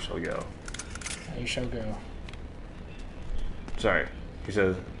now I shall go. You shall go. Sorry. He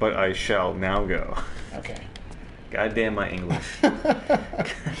says, but I shall now go. Okay. Goddamn my English.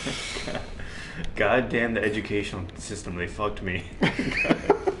 Goddamn the educational system. They fucked me.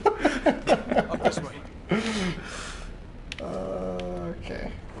 Up this way.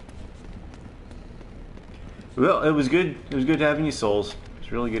 Okay. Well, it was good. It was good having you, Souls.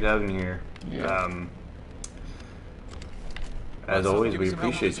 It's really good having you here. Yeah. As always, we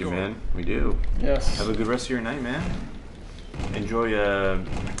appreciate you, man. We do. Yes. Have a good rest of your night, man. Enjoy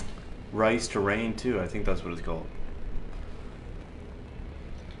Rise to Rain, too. I think that's what it's called.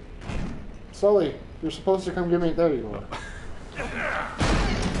 Sully, you're supposed to come give me... There you are. You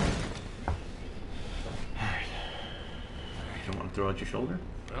don't want to throw out your shoulder?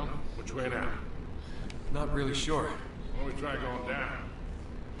 Well, which way now? Not really sure. Why don't we try going down?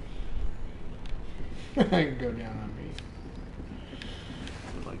 I can go down on me.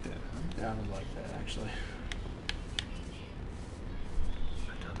 I would like that. Yeah, I would like that, actually.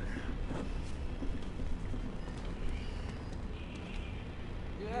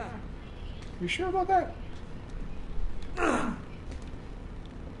 Yeah. You sure about that?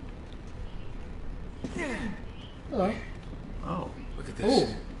 Hello. Oh. Look at this.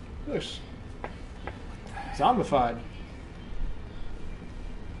 Oh, this. Zombified.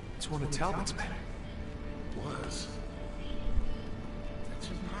 It's one of Talbot's men. Was. That's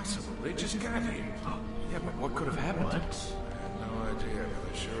impossible. They just got here. Yeah, but what could have happened? What? I have no idea,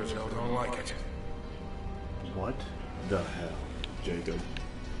 but I sure as hell don't like it. What the hell, Jacob?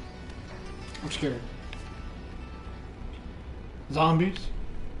 I'm scared. Zombies?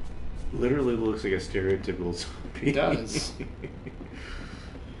 Literally looks like a stereotypical zombie. It does.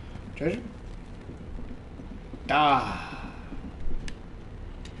 Treasure? Ah.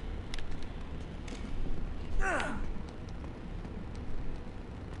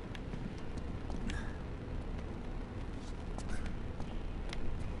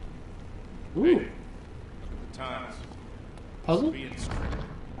 Ooh. Look at the times. Puzzle? Being strict.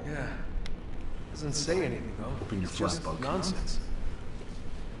 Yeah. Doesn't say anything, though. Open your It's just flap book. nonsense.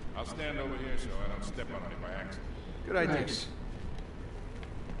 I'll stand over here so I don't step on it by accident. Good idea. Nice.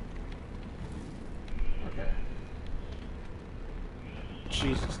 Okay.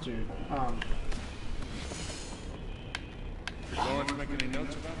 Jesus, dude. Did Lawrence make any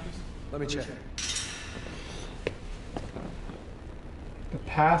notes about this? Let me check. The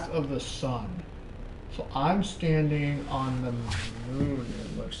path of the sun. So I'm standing on the moon,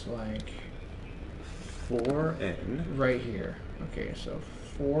 it looks like. 4N. Right here. Okay, so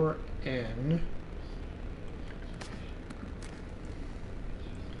 4N.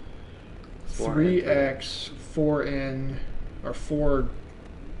 3X, 4N, or 4...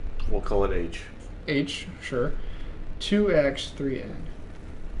 We'll call it H. H, sure. 2X, 3N.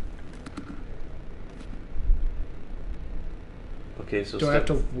 Okay, so Do I have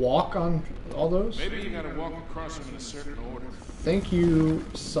to walk on all those? Maybe you gotta walk across them in a certain order. Thank you,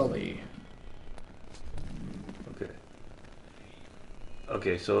 Sully. Okay.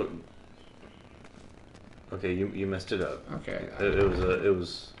 Okay, so... Okay, you messed it up. Okay. It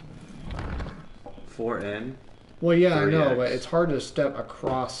was 4N. Well, yeah, I know, 3X. but it's hard to step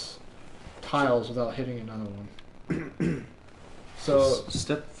across tiles without hitting another one. So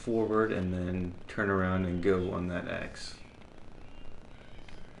step forward and then turn around and go on that X.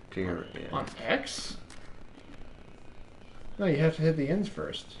 To your, yeah. on X? No, you have to hit the ends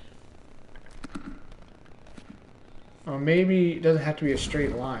first. Or maybe it doesn't have to be a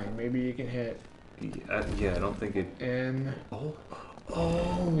straight line. Maybe you can hit Yeah, I don't think it... N. Oh.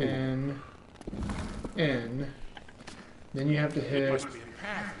 N. N. Then you have to hit Must be a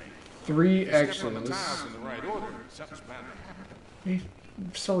path, Nate. 3 Step X's. on the tiles in the right order. Something's bound to happen. Hey,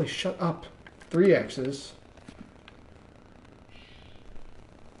 Sully, shut up. 3 X's.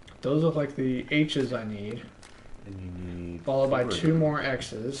 Those look like the H's I need. And you need... Followed by 4 2 more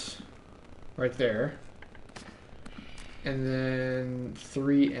X's. Right there. And then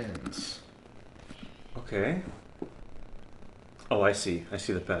 3 N's. Okay. Oh, I see. I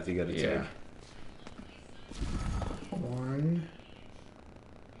see the path you gotta Yeah. take. 1.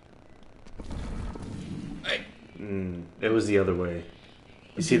 It was the other way.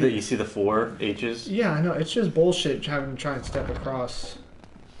 You see the 4 H's? Yeah, I know. It's just bullshit having to try and step across,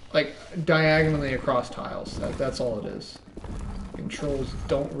 like, diagonally across tiles. That's all it is. Controls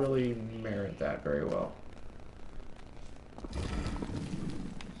don't really merit that very well.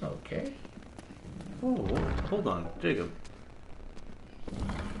 Okay. Oh, hold on, Jacob.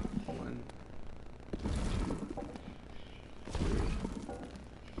 One, 2,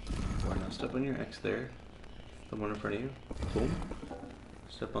 4. Now step on your X there. The one in front of you. Boom.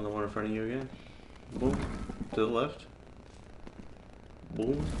 Step on the one in front of you again. Boom. To the left.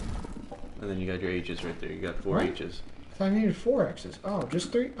 Boom. And then you got your H's right there. You got 4 What? H's. I thought I needed 4 X's. Oh,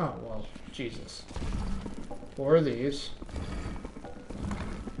 just 3? Oh, well, Jesus. 4 of these.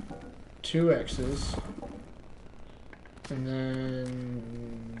 2 X's. And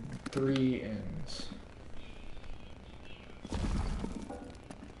then 3 N's.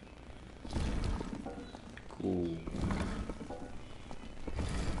 Cool.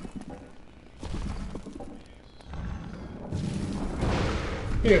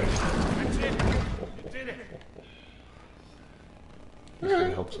 Here. This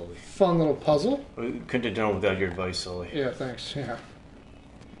really helps, Sully. Fun little puzzle. We couldn't have done it without your advice, Sully. Yeah, thanks. Yeah.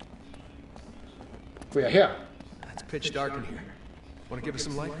 Yeah, here. It's pitch dark in here. Want to give us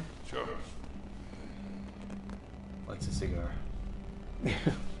some light? Sure. Lights a cigar.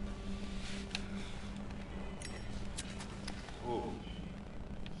 Oh.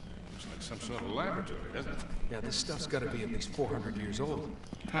 Looks like some sort of laboratory, doesn't it? Yeah, this stuff's got to be at least 400 years old.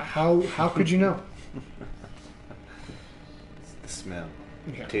 How could you know? It's the smell.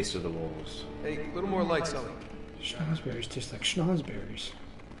 Okay. Taste of the walls. Hey, a little more light, Sully. Schnozberries taste like schnozberries.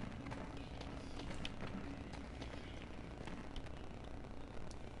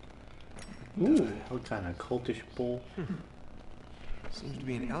 Ooh, what kind of cultish bowl? Seems to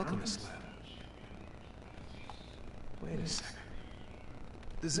be an alchemist lab. Wait a second.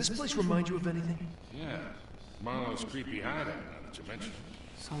 Does this place remind you of anything? Yeah. Marlowe's creepy hideout, now that you mention it.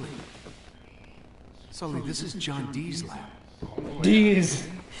 Sully. Sully, this is John Dee's lab. Dee's.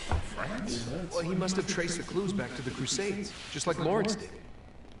 France? Well, he must have traced the clues back to the Crusades, just like Lawrence did.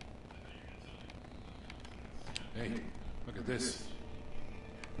 Hey, look at this.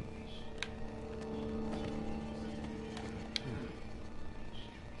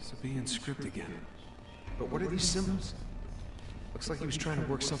 Sabaean script again. But what are these symbols? Looks like he was trying to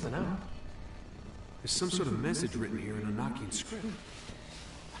work something out. There's some sort of message written here in Enochian script.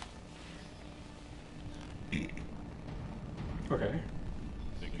 Okay.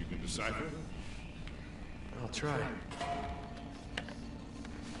 Think you can decipher? I'll try.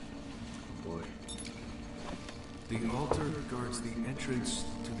 Boy. The altar guards the entrance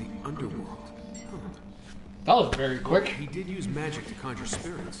to the underworld. Huh. That was very quick. He did use magic to conjure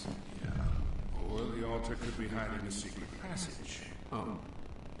spirits. Yeah. Or the altar could be hiding a secret passage. Oh.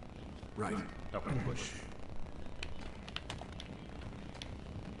 Right. Help me push.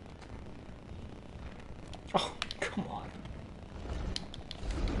 Oh, come on.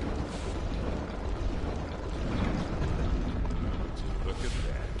 Look at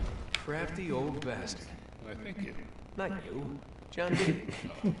that. Crafty old bastard. I think it. Not you. John Dee.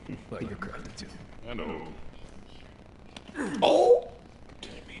 Well, you're crafty too. And old. Oh!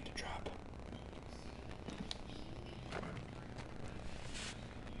 Didn't mean to drop.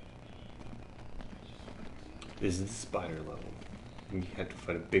 This is the spider level. We had to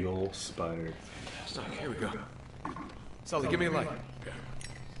fight a big old spider. Okay, here we go. Sully, give me a light.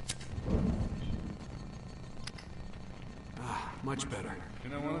 Ah, much better. You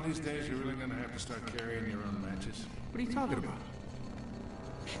know, one of these days you're really gonna have to start carrying your own matches. What are you talking about?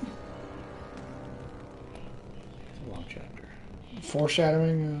 It's a long chapter.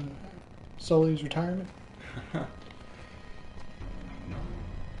 Foreshadowing Sully's retirement.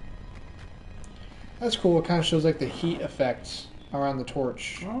 That's cool. It kind of shows like the heat effects around the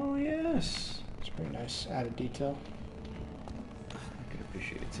torch. Oh, yes. It's pretty nice added detail. I could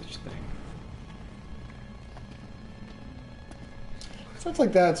appreciate such a thing. Stuff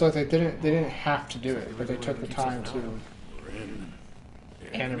like that. So they didn't have to do it, but they took the time to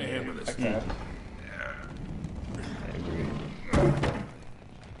animate it like that. I agree.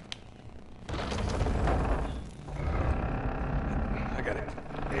 I got it.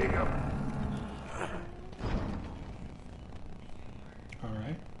 There you go. All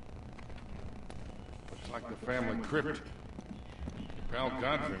right. Looks like the family crypt. Pal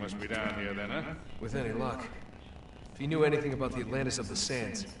Godfrey must be down here then, huh? With any luck. If he knew anything about the Atlantis of the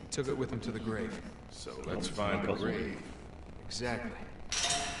Sands, he took it with him to the grave. So let's find the grave. Exactly.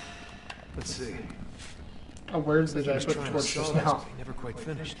 Let's see. Oh, where's the He was put trying to torch just solve this, now? but he never quite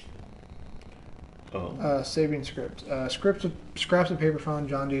finished. Oh. Saving script. Scraps of paper found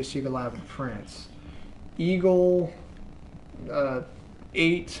John J. Siegel Lab in France. Eagle,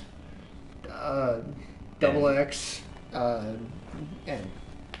 8, double X, N.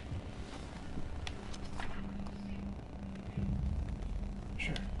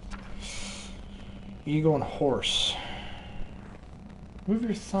 Sure. Eagle and horse. Move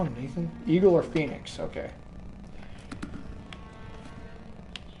your thumb, Nathan. Eagle or phoenix? Okay.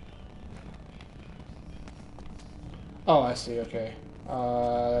 Oh, I see. Okay.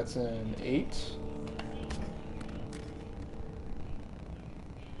 That's an 8.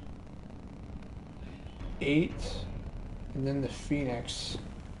 And then the phoenix.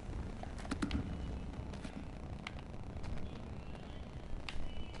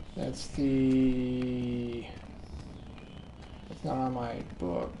 That's the. That's not on my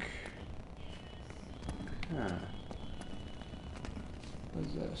book. Huh. What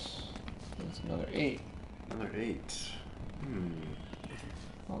is this? That's another 8. Another 8.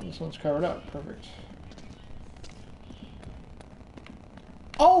 Oh, this one's covered up. Perfect.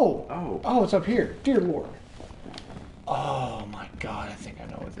 Oh! Oh, it's up here. Dear Lord. Oh my god, I think I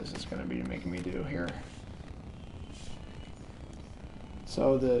know what this is going to be making me do here.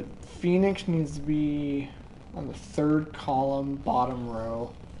 So the phoenix needs to be on the 3rd column, bottom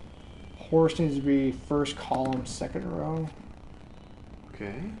row. Horse needs to be 1st column, 2nd row.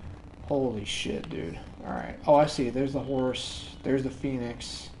 Okay. Holy shit, dude. Alright. Oh, I see. There's the horse. There's the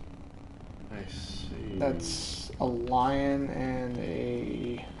phoenix. I see. That's a lion and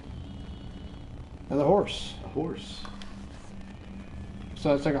another horse. A horse.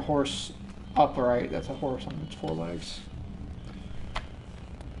 So it's like a horse upright. That's a horse on its 4 legs.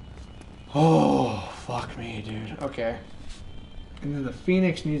 Oh, fuck me, dude. Okay. And then the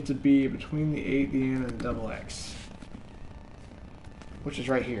phoenix needs to be between the 8, the N, and the double X. Which is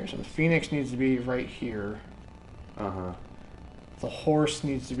right here. So the phoenix needs to be right here. Uh-huh. The horse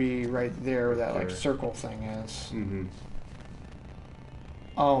needs to be right there where that, like, There. circle thing is. Mm-hmm.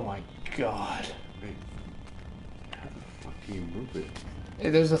 Oh my god. Wait. How the fuck do you move it? Hey,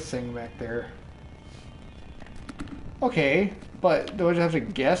 there's a thing back there. Okay, but do I just have to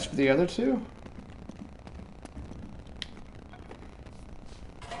guess for the other two?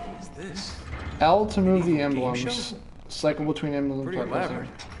 What is this? L to move the Game emblems. show? Cycle between emblems Pretty and purples. elaborate.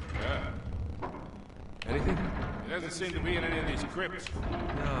 Yeah. Anything? It doesn't seem to be in any of these crypts.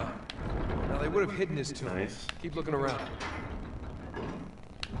 No. Now they would have hidden his tomb. Nice. Keep looking around.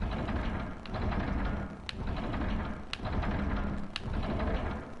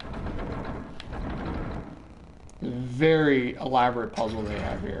 Very elaborate puzzle they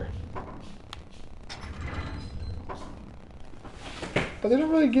have here. But they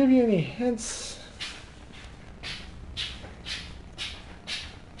don't really give you any hints.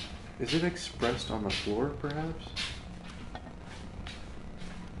 Is it expressed on the floor, perhaps?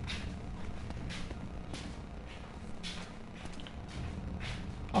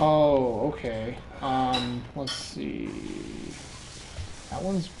 Oh, okay. Let's see. That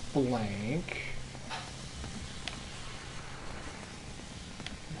one's blank.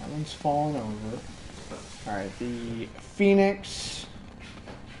 That one's fallen over. Alright, the Phoenix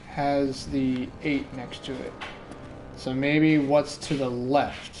has the 8 next to it. So maybe what's to the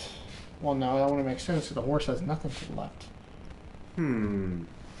left? Well, no, that wouldn't make sense because the horse has nothing to the left.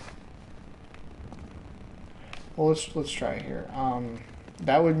 Well, let's try here.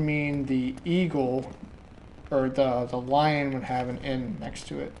 That would mean the eagle, or the lion would have an N next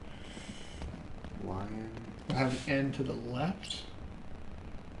to it. Lion. Would have an N to the left,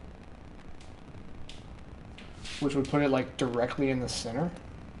 which would put it like directly in the center.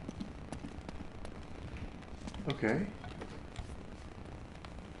 Okay.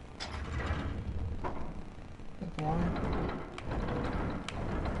 That line.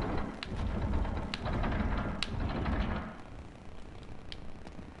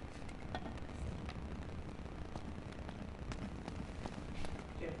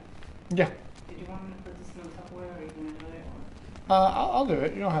 Yeah. Did you want me to put this in the Tupperware or are you going to do it? I'll do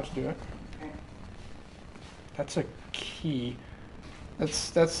it. You don't have to do it. Okay. That's a key.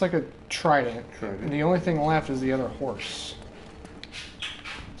 That's like a trident. And the only thing left is the other horse.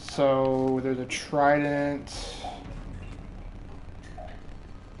 So there's a trident.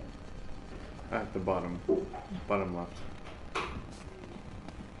 At the bottom left.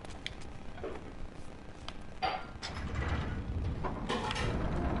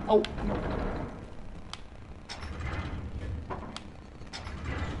 Oh, no.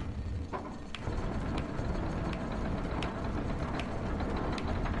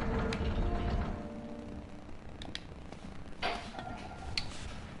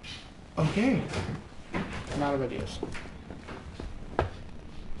 Okay. I'm out of ideas.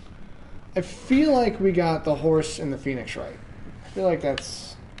 I feel like we got the horse and the phoenix right. I feel like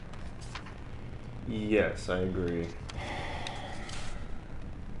that's... Yes, I agree.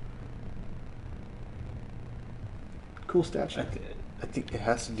 Cool statue. I think it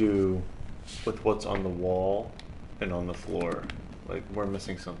has to do with what's on the wall and on the floor. Like, we're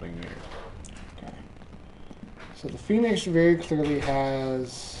missing something here. Okay. So the phoenix very clearly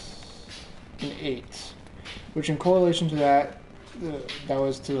has an 8, which in correlation to that, that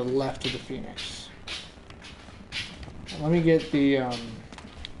was to the left of the phoenix. Let me get the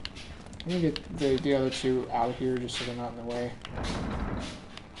the other two out of here just so they're not in the way.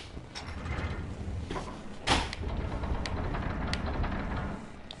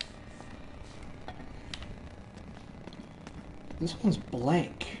 This one's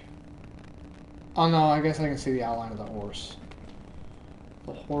blank. Oh no, I guess I can see the outline of the horse.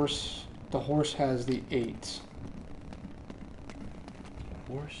 The horse has the 8.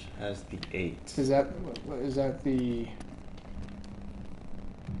 The horse has the 8. Is that the...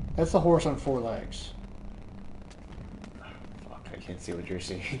 That's the horse on 4 legs. Fuck, I can't see what you're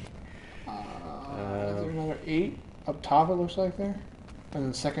seeing. Is there another 8 up top? It looks like there, and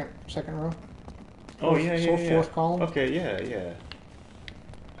then second row. Oh yeah. Fourth column. Okay, yeah.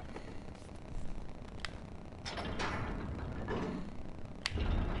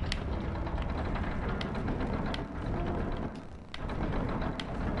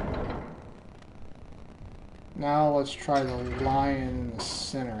 Now let's try the lion in the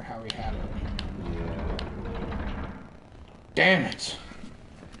center, how we had it. Yeah. Damn it!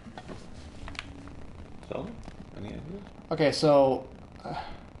 So, any ideas? Okay, so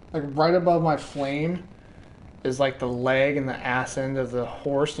like right above my flame is like the leg and the ass end of the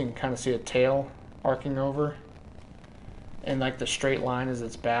horse. You can kind of see a tail arcing over, and like the straight line is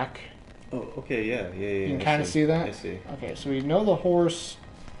its back. Oh, okay, yeah. You can kind of see that. I see. Okay, so we know the horse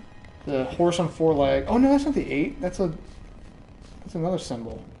on 4 legs. Oh no, that's not the 8. That's another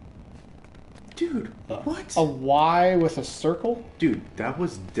symbol. Dude, what? A Y with a circle? Dude, that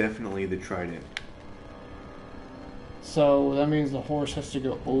was definitely the trident. So that means the horse has to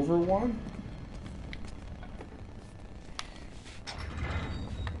go over 1?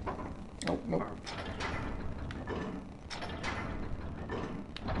 Oh, nope.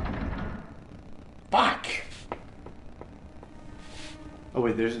 Fuck! Oh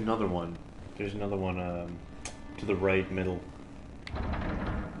wait, there's another one. There's another one to the right middle.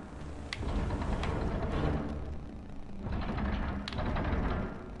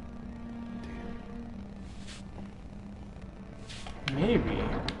 Maybe.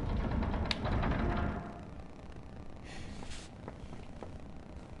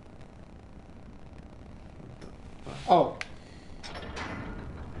 Oh.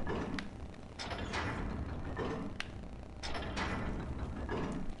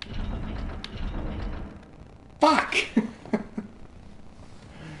 Fuck!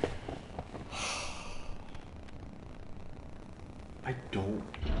 I don't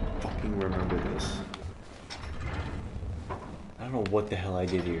fucking remember this. I don't know what the hell I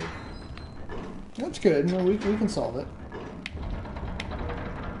did here. That's good. No, we can solve it.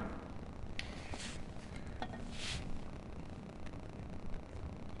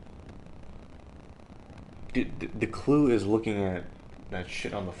 Dude, the clue is looking at that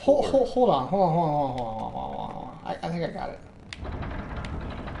shit on the floor. Hold on. I think I got it.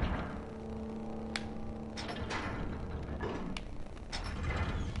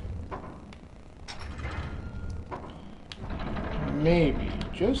 Maybe,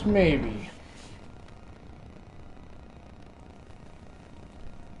 just maybe.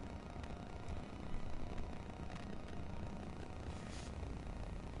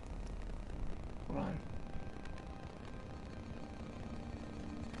 Run.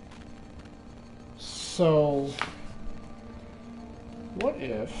 So, what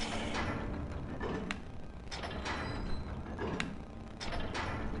if...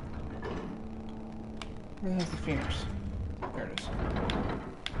 Where the hell's the Phoenix? There it is.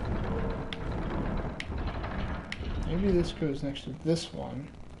 Maybe this goes next to this one.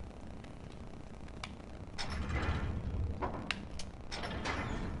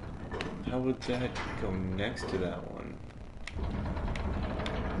 How would that go next to that one?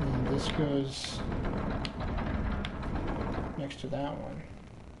 And then this goes next to that one.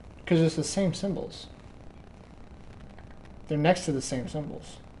 Because it's the same symbols. They're next to the same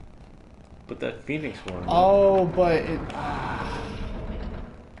symbols. But that Phoenix one... Oh, but it...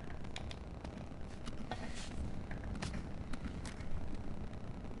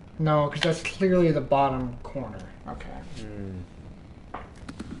 No, because that's clearly the bottom corner. Okay.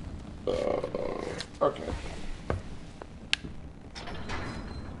 Okay.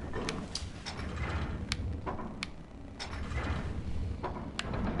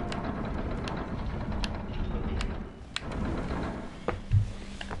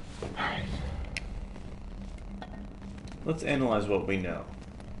 Let's analyze what we know.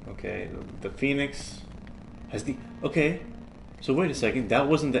 Okay, the Phoenix has the... Okay, so wait a second, that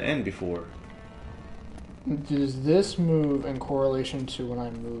wasn't the end before. Does this move in correlation to when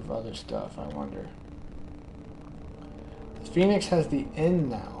I move other stuff, I wonder? The Phoenix has the end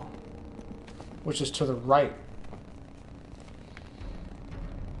now, which is to the right.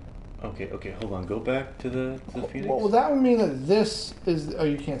 Okay, hold on, go back to the Phoenix. Well, that would mean that this is... Oh,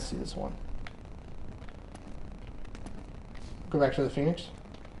 you can't see this one. Go back to the Phoenix.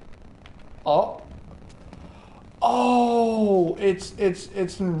 Oh. Oh, it's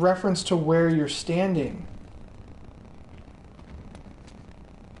in reference to where you're standing.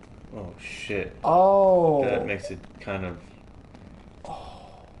 Oh shit. Oh. That makes it kind of...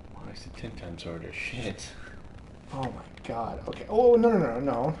 Oh. Makes it 10 times harder. Shit. Oh my god. Okay. Oh,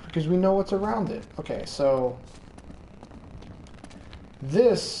 no. Because we know what's around it. Okay, so...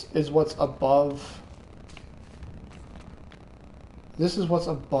 This is what's above... This is what's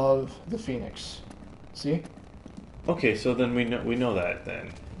above the Phoenix. See? Okay, so then we know that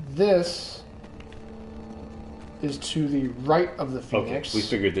then. This is to the right of the Phoenix. Okay, we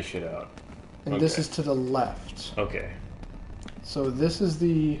figured this shit out. And this is to the left. Okay. So this is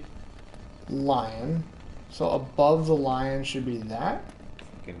the lion. So above the lion should be that.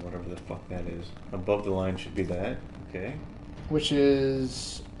 Fucking whatever the fuck that is. Above the line should be that. Okay. Which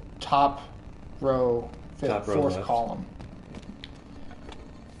is top row, fourth left. column.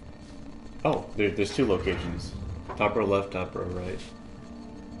 Oh, there's two locations. Top row left, top row right.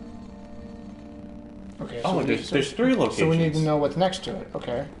 Okay. Oh, there's three locations. So we need to know what's next to it.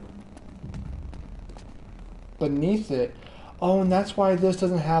 Okay. Beneath it. Oh, and that's why this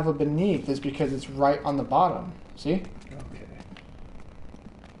doesn't have a beneath. Is because it's right on the bottom. See?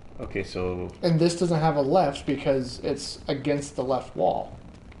 Okay, so... And this doesn't have a left because it's against the left wall.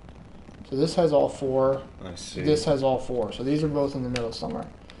 So this has all four. I see. This has all four. So these are both in the middle somewhere.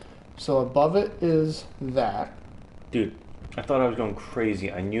 So above it is that. Dude, I thought I was going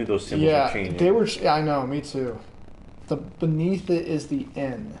crazy. I knew those symbols were changing. They were. Yeah, I know. Me too. The beneath it is the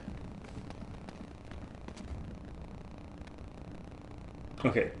N.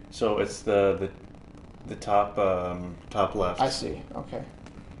 Okay, so it's the top top left. I see. Okay.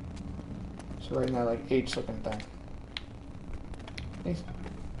 So right now, like H looking thing. Thanks.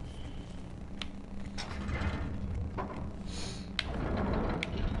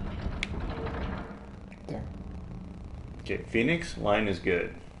 There. Okay, Phoenix line is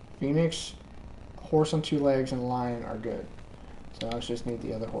good. Phoenix, horse on two legs, and lion are good. So now let's just need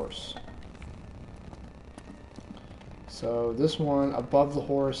the other horse. So this one above the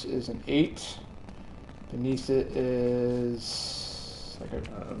horse is an 8. Beneath it is like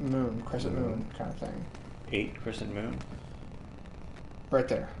a moon, crescent moon kind of thing. 8 crescent moon. Right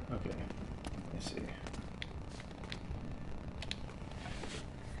there. Okay, I see.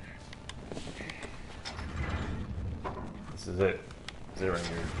 This is it. This is it right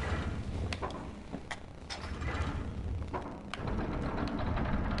here.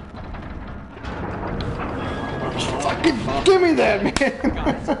 Fucking give me that, man!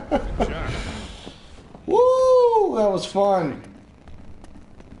 Woo! That was fun.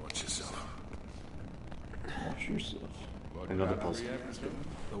 Watch yourself. Watch yourself. Another puzzle.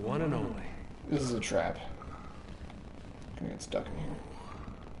 The one and only. This is a trap. Gonna get stuck in here.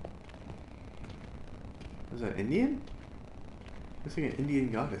 Was that Indian? Looks like an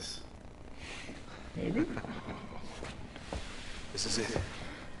Indian goddess. Maybe. This is it.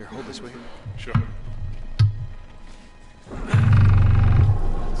 Here, hold this way. Sure.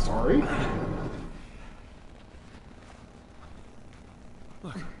 Sorry.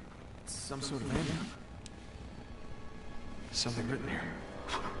 Look, it's some sort of ending. Something written here.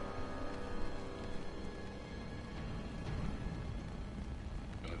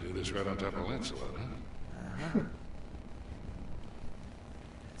 Gonna do this right on top of Lancelot, huh?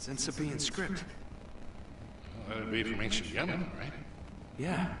 It's in Sabaean script. Well, that'd be from ancient Yemen, right?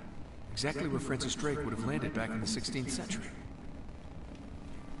 Yeah, exactly where Francis Drake would have landed back in the 16th century.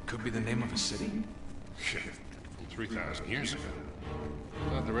 Could be the name of a city. Shit, from 3,000 years ago.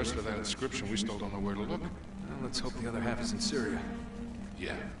 Thought the rest of that inscription we still don't know where to look. Well, let's hope the other half is in Syria.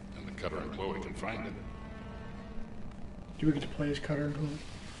 Yeah, and the Cutter and Chloe can find it. Do we get to play as Cutter and Chloe?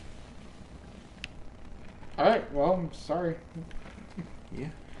 Alright, well, I'm sorry. Yeah.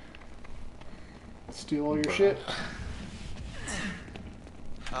 Steal all your shit.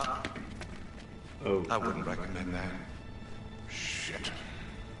 Oh. I wouldn't recommend that. Shit.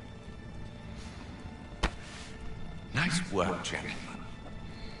 Nice work, gentlemen.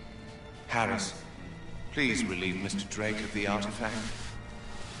 Harris, please relieve Mr. Drake of the artifact.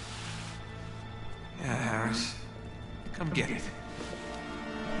 Yeah, Harris. Come get it.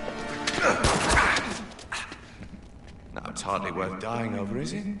 Now, it's hardly worth dying over,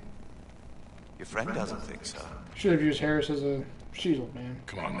 is it? Your friend doesn't think so. Should have used Harris as a shield, man.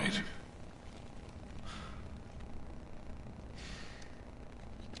 Come on, mate.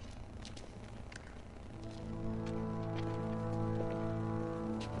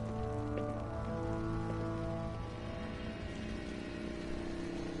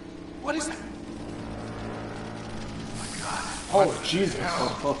 What is that? Oh, Jesus.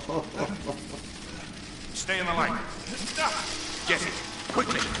 Stay in the light. Get it,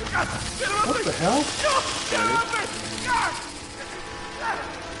 quickly. What the hell?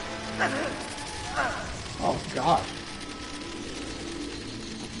 Oh, God.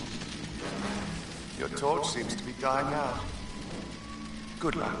 Your torch seems to be dying out.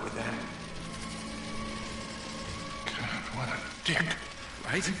 Good luck with that. God, what a dick.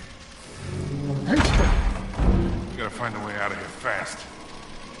 Right? We gotta find a way out of here fast.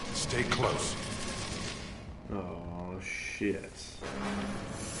 Stay close. Oh, shit.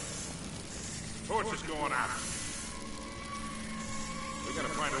 Torch is going out. We gotta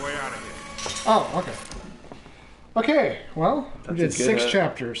find a way out of here. Oh, okay. Okay, well, we did That's a good, 6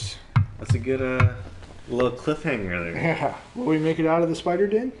 chapters. That's a good little cliffhanger there. Yeah. Will we make it out of the spider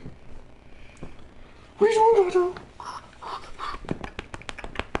den? We don't know.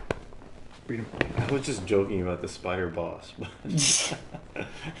 I was just joking about the spider boss, but then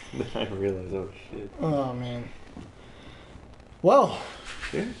I realized, oh shit. Oh, man. Well,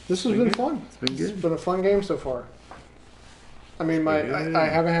 Yeah, this has been fun. It's been good. It's been a fun game so far. I mean, I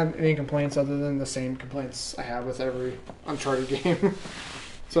haven't had any complaints other than the same complaints I have with every Uncharted game.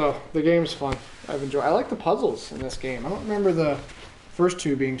 So the game's fun. I've enjoyed. I like the puzzles in this game. I don't remember the first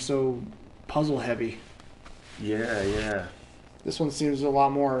 2 being so puzzle heavy. Yeah, yeah. This one seems a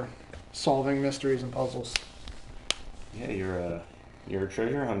lot more solving mysteries and puzzles. Yeah, you're a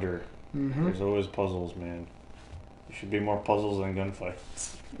treasure hunter. Mm-hmm. There's always puzzles, man. There should be more puzzles than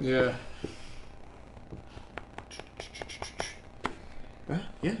gunfights. Yeah.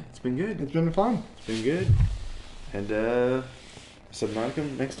 Yeah, it's been good. It's been fun. It's been good. And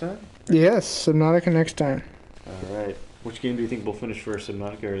Subnautica next time? Yes, Subnautica next time. Alright. Which game do you think we'll finish first,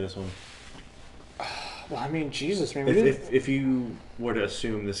 Subnautica or this one? Well, I mean, Jesus, man. If you were to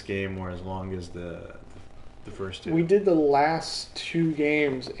assume this game were as long as the first 2. We did the last 2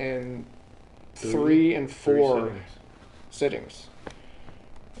 games in 3 and 4 sittings.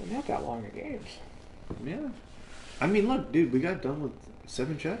 They're not that long of games. Yeah. I mean, look, dude, we got done with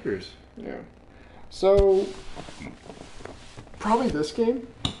 7 chapters. Yeah. So, probably this game.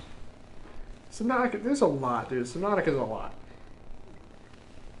 Subnautica, there's a lot, dude. Subnautica's a lot.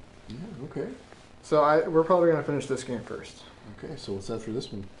 Yeah, okay. So we're probably going to finish this game first. Okay, so what's that for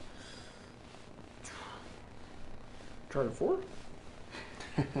this one? Uncharted 4?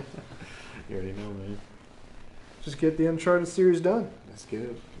 You already know, man. Just get the Uncharted series done. Let's get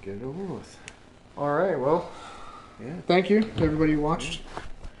it over with. All right, well, yeah. Thank you to everybody who watched.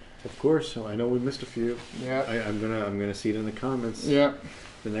 Of course, I know we missed a few. Yeah. I'm gonna see it in the comments. Yeah.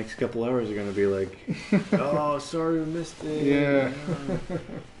 The next couple hours are gonna be like, oh, sorry we missed it. Yeah.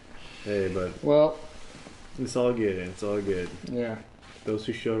 Hey, but well, it's all good. It's all good. Yeah. Those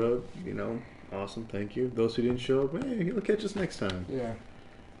who showed up, awesome. Thank you. Those who didn't show up, hey, you'll catch us next time. Yeah.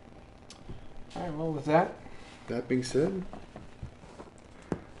 All right. Well, with that being said,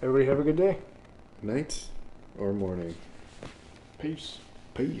 everybody have a good day. Night or morning. Peace.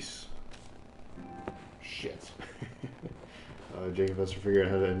 Peace. Shit. Jacob has to figure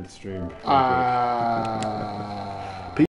out how to end the stream.